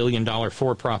multi-billion-dollar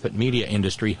for-profit media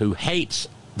industry who hates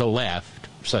the left,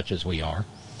 such as we are.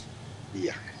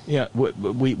 Yeah. Yeah,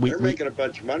 they're making a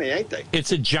bunch of money, ain't they?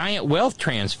 It's a giant wealth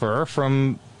transfer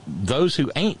from those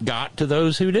who ain't got to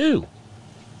those who do.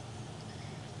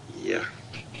 Yeah.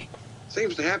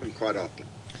 Seems to happen quite often.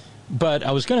 But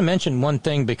I was going to mention one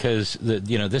thing because,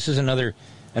 this is another,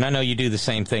 and I know you do the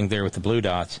same thing there with the Blue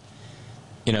Dots.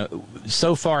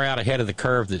 So far out ahead of the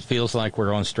curve that it feels like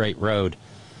we're on straight road.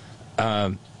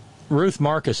 Ruth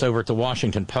Marcus over at the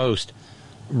Washington Post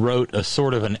wrote a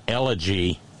sort of an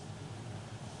elegy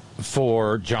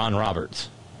for John Roberts.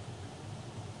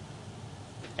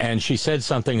 And she said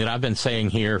something that I've been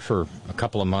saying here for a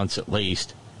couple of months at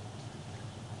least.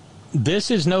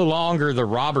 This is no longer the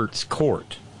Roberts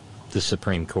Court, the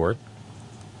Supreme Court.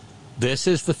 This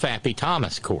is the Fappy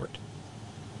Thomas Court.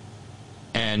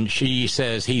 And she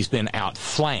says he's been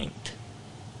outflanked.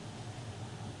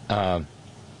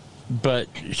 But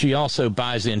she also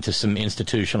buys into some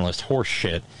institutionalist horse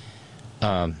shit.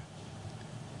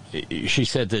 She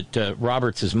said that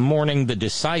Roberts is mourning the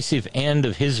decisive end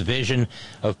of his vision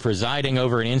of presiding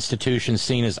over an institution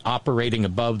seen as operating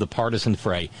above the partisan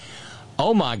fray.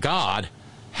 Oh, my God.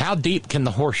 How deep can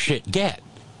the horse shit get?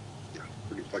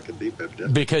 Pretty fucking deep,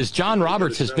 evidently. Because John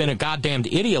Roberts has been a goddamned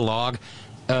ideologue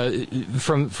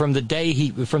from the day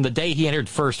he entered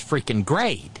first freaking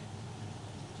grade.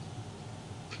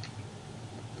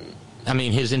 I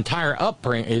mean, his entire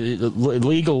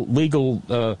legal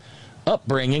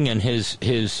upbringing and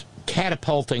his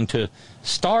catapulting to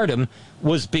stardom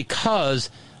was because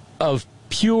of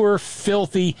pure,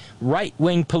 filthy,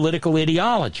 right-wing political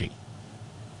ideology.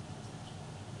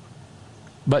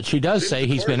 But she does say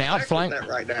he's been outflanked. That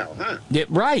right now, huh?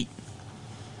 Right.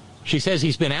 She says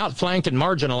he's been outflanked and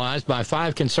marginalized by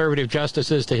 5 conservative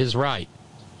justices to his right.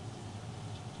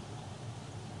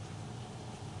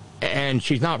 And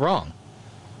she's not wrong.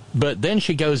 But then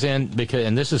she goes in,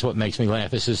 and this is what makes me laugh.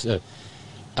 This is,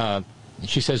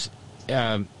 she says,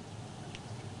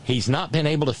 he's not been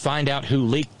able to find out who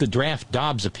leaked the draft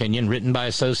Dobbs opinion written by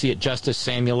Associate Justice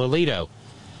Samuel Alito.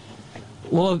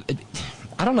 Well,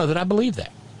 I don't know that I believe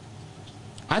that.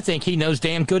 I think he knows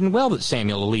damn good and well that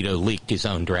Samuel Alito leaked his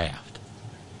own draft,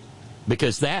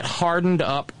 because that hardened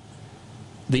up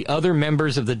the other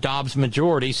members of the Dobbs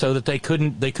majority so that they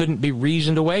couldn't be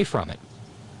reasoned away from it.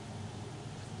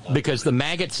 Because the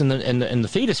maggots and the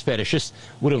fetus fetishists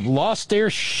would have lost their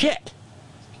shit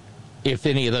if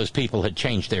any of those people had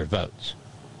changed their votes.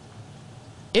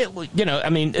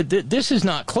 This is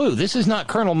not Clue. This is not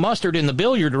Colonel Mustard in the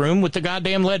billiard room with the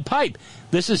goddamn lead pipe.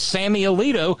 This is Sammy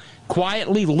Alito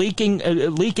quietly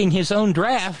leaking his own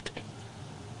draft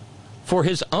for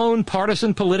his own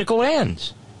partisan political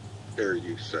ends. Dare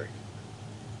you say?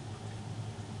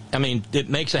 I mean, it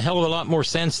makes a hell of a lot more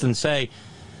sense than, say,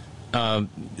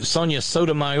 Sonia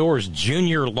Sotomayor's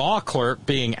junior law clerk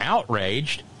being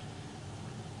outraged.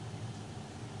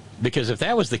 Because if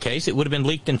that was the case, it would have been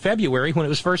leaked in February when it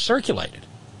was first circulated.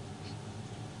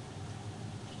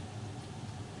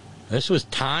 This was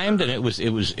timed, and it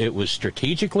was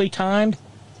strategically timed,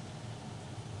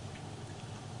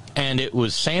 and it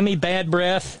was Sammy Bad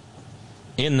Breath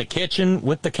in the kitchen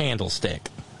with the candlestick,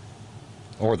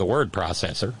 or the word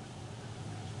processor.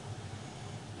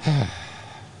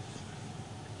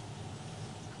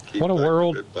 What a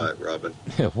world! Goodbye, Robin.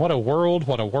 What a world!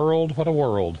 What a world! What a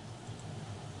world!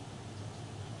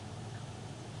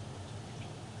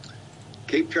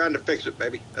 Keep trying to fix it,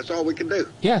 baby. That's all we can do.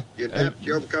 Yeah. You adapt,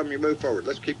 you overcome, you move forward.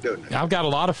 Let's keep doing it. I've got a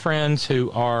lot of friends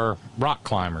who are rock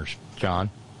climbers, John,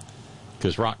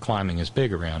 because rock climbing is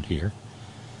big around here.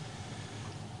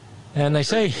 And they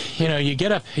say, you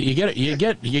get up, you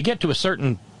get to a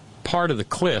certain part of the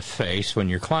cliff face when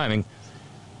you're climbing,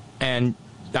 and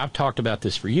I've talked about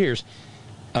this for years.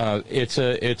 It's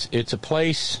a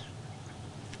place.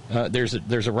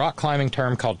 There's a rock climbing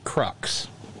term called crux.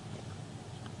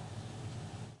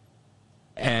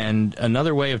 And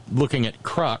another way of looking at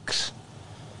crux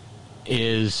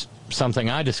is something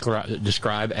I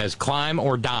describe as climb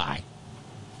or die.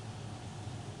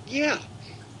 Yeah.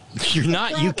 You're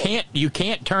not. You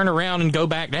can't turn around and go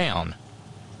back down.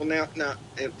 Well, now,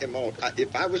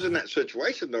 if I was in that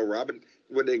situation, though, Robin,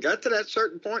 when they got to that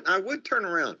certain point, I would turn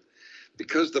around,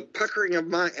 because the puckering of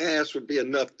my ass would be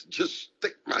enough to just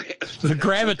stick my ass. The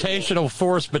gravitational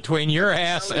force between your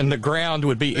ass and the ground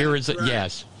would be irresistible. Right.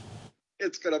 Yes.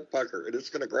 It's going to pucker, and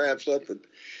it's going to grab something.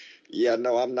 Yeah,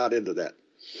 no, I'm not into that.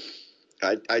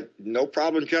 I no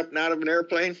problem jumping out of an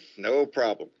airplane. No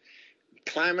problem.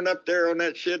 Climbing up there on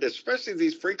that shit, especially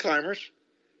these free climbers.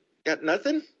 Got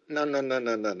nothing? No.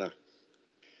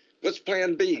 What's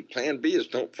plan B? Plan B is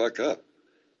don't fuck up.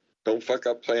 Don't fuck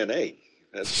up plan A.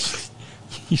 That's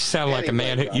You sound like a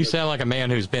man. You sound like a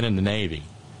man who's been in the Navy.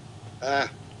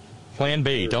 Plan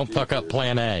B. Don't fuck up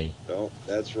Plan A. No,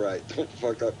 that's right. Don't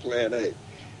fuck up Plan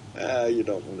A. You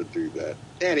don't want to do that.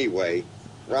 Anyway,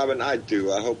 Robin, I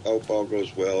do. I hope all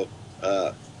goes well.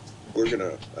 We're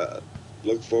gonna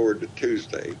look forward to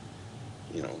Tuesday.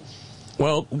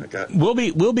 Well,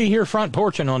 we'll be here front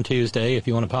porching on Tuesday if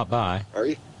you want to pop by. Are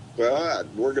you? Well,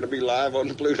 we're going to be live on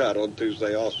the Blue Dot on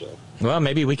Tuesday also. Well,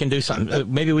 maybe we can do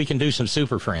some. Maybe we can do some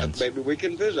Super Friends. Maybe we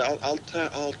can visit.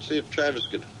 I'll see if Travis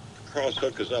could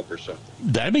hook us up or something.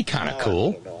 That'd be kind of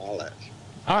cool. I'll ask.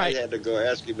 All right. I had to go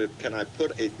ask him if can I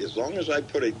put as long as I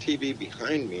put a TV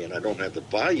behind me and I don't have the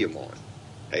volume on.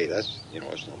 Hey, that's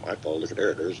it's not my fault. Look at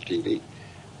there's TV,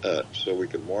 so we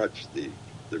can watch the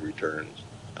returns.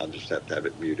 I'll just have to have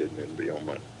it muted and it'll be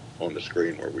on the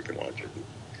screen where we can watch it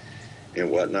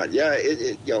and whatnot. Yeah,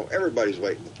 everybody's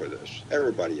waiting for this.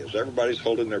 Everybody is. Everybody's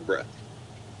holding their breath.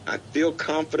 I feel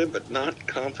confident, but not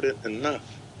confident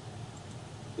enough.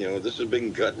 This has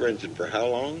been gut-wrenching for how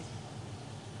long?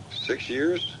 6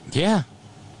 years? Yeah.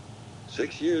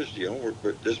 6 years,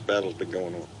 this battle's been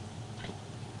going on.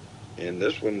 And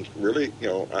this one's really,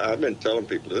 I've been telling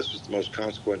people this is the most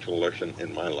consequential election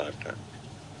in my lifetime.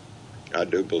 I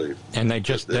do believe. And they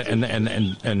just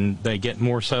and they get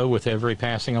more so with every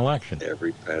passing election.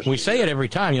 We say it every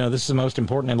time. This is the most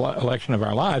important election of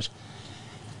our lives.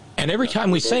 And every time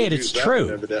we say it, it's true.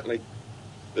 Evidently,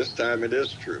 this time it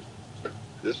is true.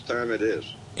 This time it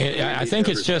is. I think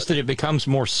it's just that it becomes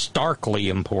more starkly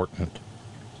important.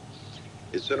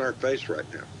 It's in our face right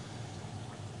now.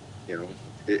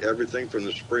 Everything from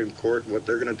the Supreme Court and what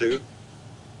they're going to do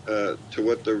to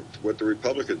what the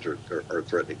Republicans are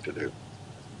threatening to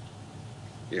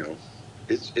do.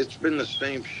 It's been the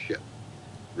same shit.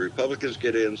 Republicans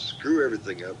get in, screw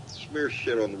everything up, smear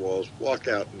shit on the walls, walk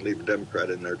out and leave a Democrat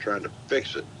in there trying to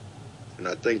fix it. And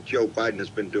I think Joe Biden has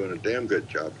been doing a damn good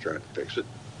job trying to fix it.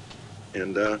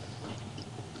 And but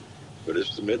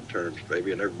it's the midterms,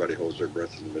 baby, and everybody holds their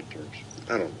breath in the midterms.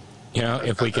 I don't know.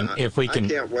 If we can, I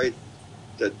can't wait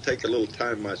to take a little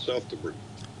time myself to breathe.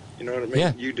 You know what I mean?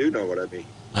 Yeah. You do know what I mean.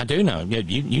 I do know.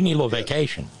 You need a little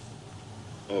vacation.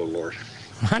 Oh, Lord.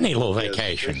 I need a little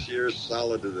vacation. 6 years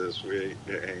solid to this. We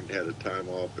ain't had a time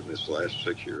off in this last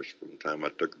 6 years from the time I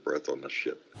took a breath on this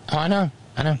shit. Oh, I know.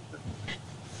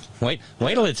 Wait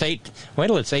till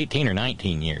it's 18 or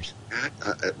 19 years.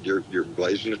 You're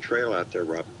blazing a trail out there,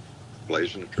 Rob.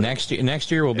 Blazing a trail. Next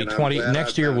year will be 20.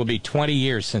 Next year will be 20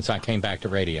 years since I came back to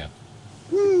radio.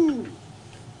 Woo!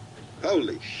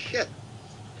 Holy shit!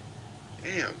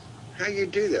 Damn. How you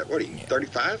do that? What are you,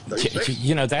 35,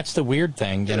 36? That's the weird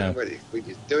thing. What,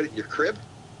 you do it at your crib?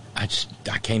 I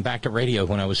came back to radio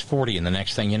when I was 40, and the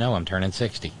next thing you know, I'm turning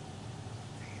 60.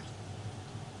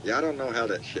 Yeah, I don't know how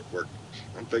that shit works.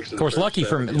 I'm fixing. Of course, lucky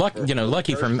for me. First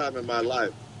time in my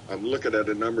life, I'm looking at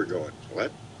a number going,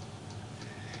 what?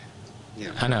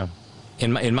 Yeah. I know.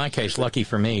 In my case, lucky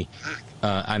for me,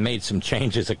 I made some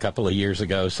changes a couple of years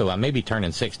ago, so I may be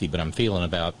turning 60, but I'm feeling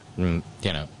about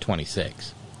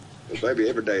 26. Well, baby,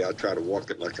 every day I try to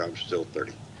walk it like I'm still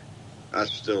 30. I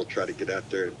still try to get out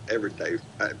there every day.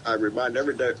 I remind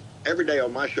every day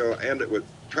on my show, I end it with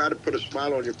try to put a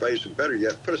smile on your face, and better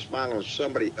yet, put a smile on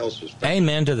somebody else's face.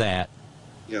 Amen to that.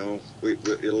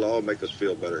 It'll all make us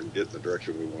feel better and get in the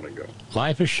direction we want to go.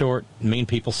 Life is short. Mean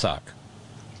people suck.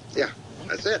 Yeah,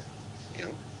 that's it.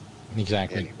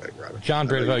 Exactly. Anyway, Robert, John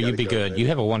Bridwell, you be good. You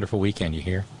have a wonderful weekend. You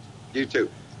hear? You too.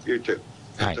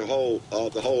 Right. The whole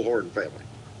Horton family.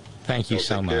 Thank you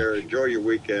so much. Enjoy your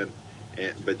weekend,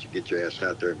 but you get your ass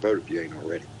out there and vote if you ain't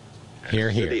already.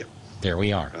 Here. There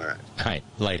we are. All right.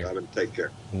 Later. Robin, take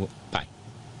care. Bye.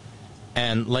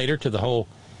 And later to the whole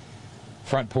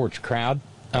front porch crowd,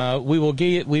 we will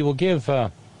give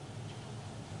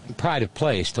pride of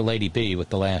place to Lady B with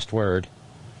the last word.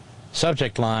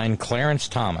 Subject line: Clarence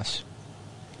Thomas.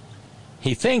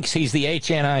 He thinks he's the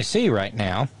HNIC right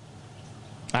now.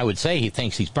 I would say he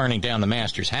thinks he's burning down the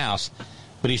master's house,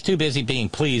 but he's too busy being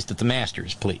pleased that the master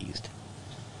is pleased.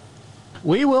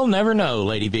 We will never know,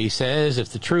 Lady B says, if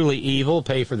the truly evil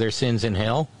pay for their sins in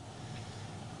hell,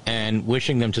 and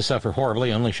wishing them to suffer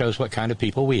horribly only shows what kind of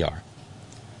people we are.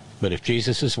 But if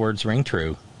Jesus' words ring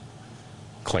true,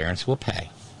 Clarence will pay.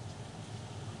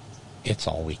 It's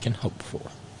all we can hope for.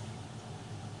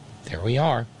 There we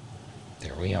are.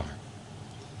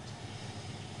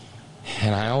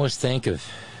 And I always think of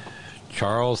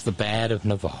Charles the Bad of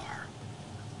Navarre.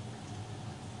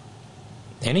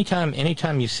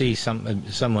 Anytime you see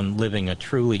someone living a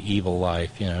truly evil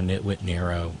life, Nitwit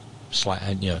Nero,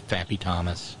 Fappy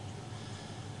Thomas,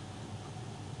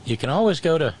 you can always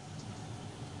go to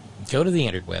the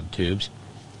interweb tubes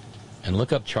and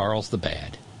look up Charles the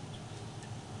Bad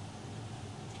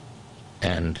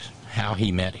and how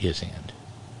he met his end.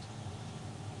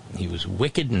 He was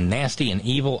wicked and nasty and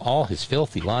evil all his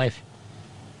filthy life,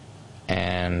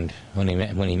 and when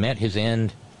he met his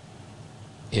end,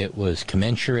 it was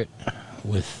commensurate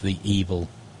with the evil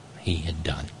he had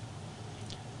done.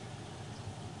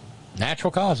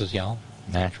 Natural causes, y'all.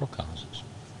 Natural causes.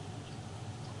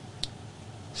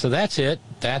 So that's it.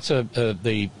 That's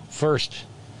the first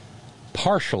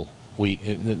partial week.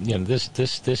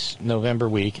 This November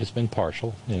week has been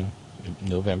partial.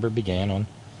 November began on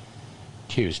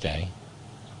Tuesday,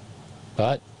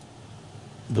 but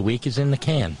the week is in the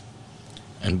can,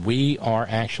 and we are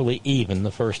actually even the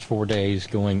first 4 days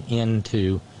going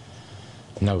into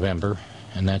November,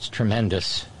 and that's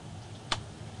tremendous.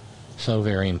 So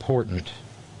very important.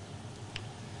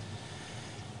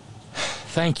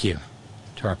 Thank you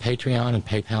to our Patreon and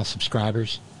PayPal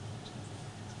subscribers.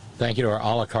 Thank you to our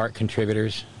a la carte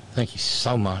contributors. Thank you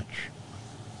so much.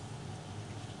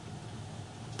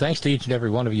 Thanks to each and every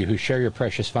one of you who share your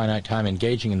precious finite time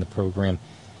engaging in the program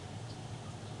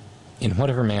in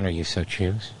whatever manner you so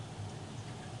choose.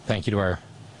 Thank you to our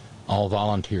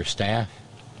all-volunteer staff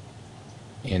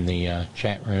in the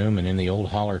chat room and in the old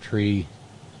holler tree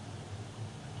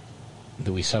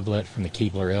that we sublet from the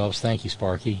Keebler Elves. Thank you,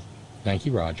 Sparky. Thank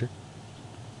you, Roger.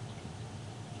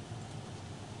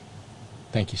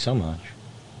 Thank you so much.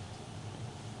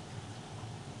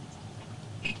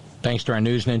 Thanks to our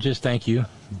news ninjas. Thank you,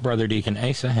 Brother Deacon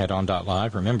Asa,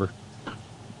 headon.live. Remember,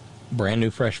 brand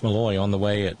new fresh Malloy on the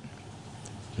way at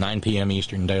 9 p.m.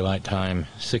 Eastern Daylight Time,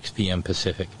 6 p.m.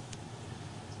 Pacific.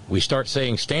 We start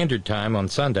saying standard time on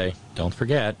Sunday. Don't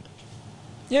forget.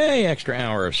 Yay, extra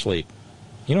hour of sleep.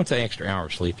 You don't say extra hour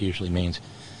of sleep usually means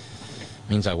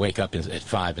I wake up at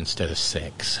 5 instead of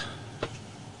 6.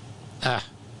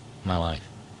 My life.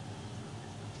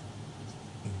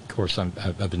 Of course,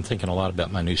 I've been thinking a lot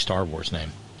about my new Star Wars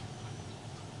name.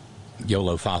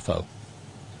 Yolo Fafo.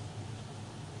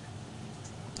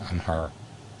 I'm her.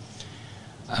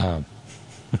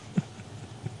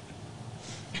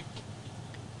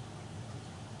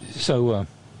 So,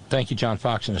 thank you, John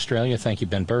Fox in Australia. Thank you,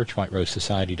 Ben Birch,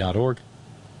 WhiteRoseSociety.org.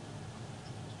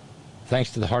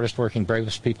 Thanks to the hardest working,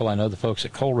 bravest people I know, the folks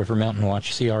at Coal River Mountain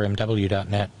Watch,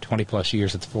 CRMW.net, 20-plus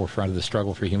years at the forefront of the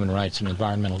struggle for human rights and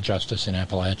environmental justice in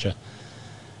Appalachia,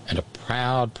 and a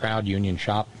proud, proud union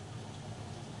shop.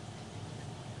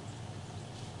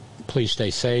 Please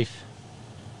stay safe.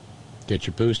 Get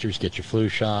your boosters, get your flu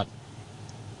shot.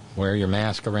 Wear your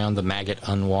mask around the maggot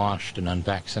unwashed and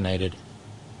unvaccinated.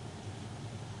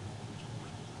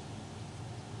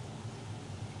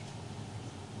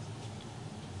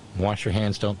 Wash your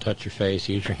hands, don't touch your face,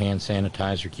 use your hand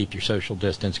sanitizer, keep your social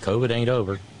distance. COVID ain't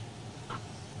over.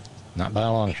 Not by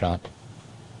a long shot.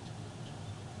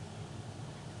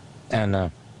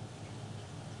 And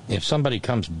if somebody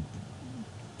comes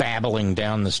babbling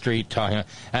down the street talking,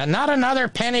 not another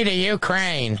penny to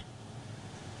Ukraine,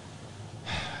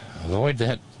 avoid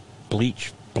that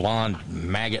bleach blonde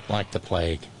maggot like the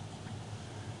plague.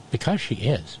 Because she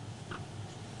is.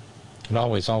 And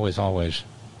always, always, always,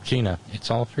 Gina,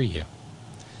 it's all for you.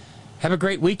 Have a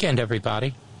great weekend,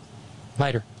 everybody.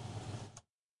 Later.